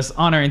all of the lists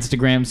on our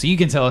Instagram so you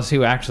can tell us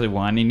who actually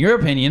won, in your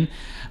opinion.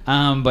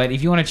 But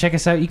if you want to check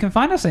us out, you can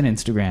find us on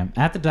Instagram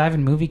at the Dive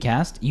In Movie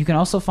Cast. You can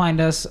also find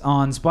us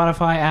on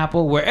Spotify,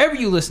 Apple, wherever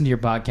you listen to your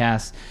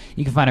podcasts.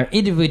 You can find our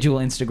individual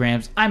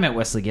Instagrams. I'm at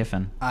Wesley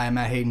Giffen. I'm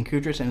at Hayden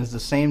Koutras, and it's the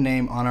same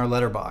name on our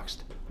Letterboxd.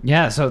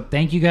 Yeah, so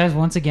thank you guys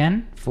once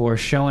again for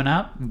showing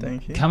up.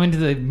 Thank you. Coming to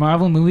the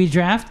Marvel movie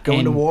draft. Going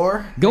and to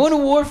war. Going to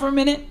war for a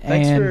minute.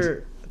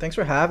 Thanks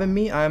for having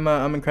me. I'm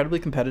incredibly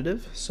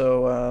competitive,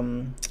 so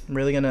I'm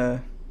really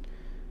gonna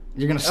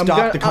You're gonna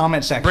stalk the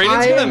comment section.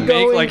 Brayden's gonna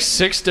make like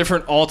 6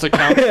 different alt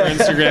accounts for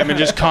Instagram and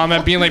just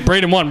comment being like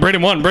Brayden won.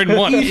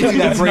 Easily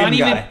that Brayden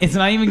guy. It's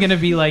not even gonna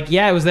be like,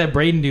 yeah, it was that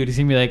Brayden dude. It's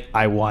gonna be like,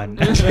 I won.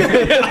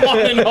 On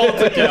an alt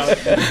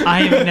account.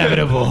 I am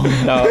inevitable.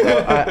 No,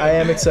 I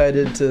am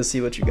excited to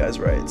see what you guys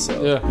write.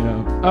 So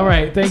Yeah. All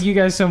right, thank you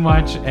guys so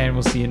much, and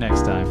we'll see you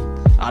next time.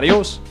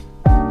 Adios.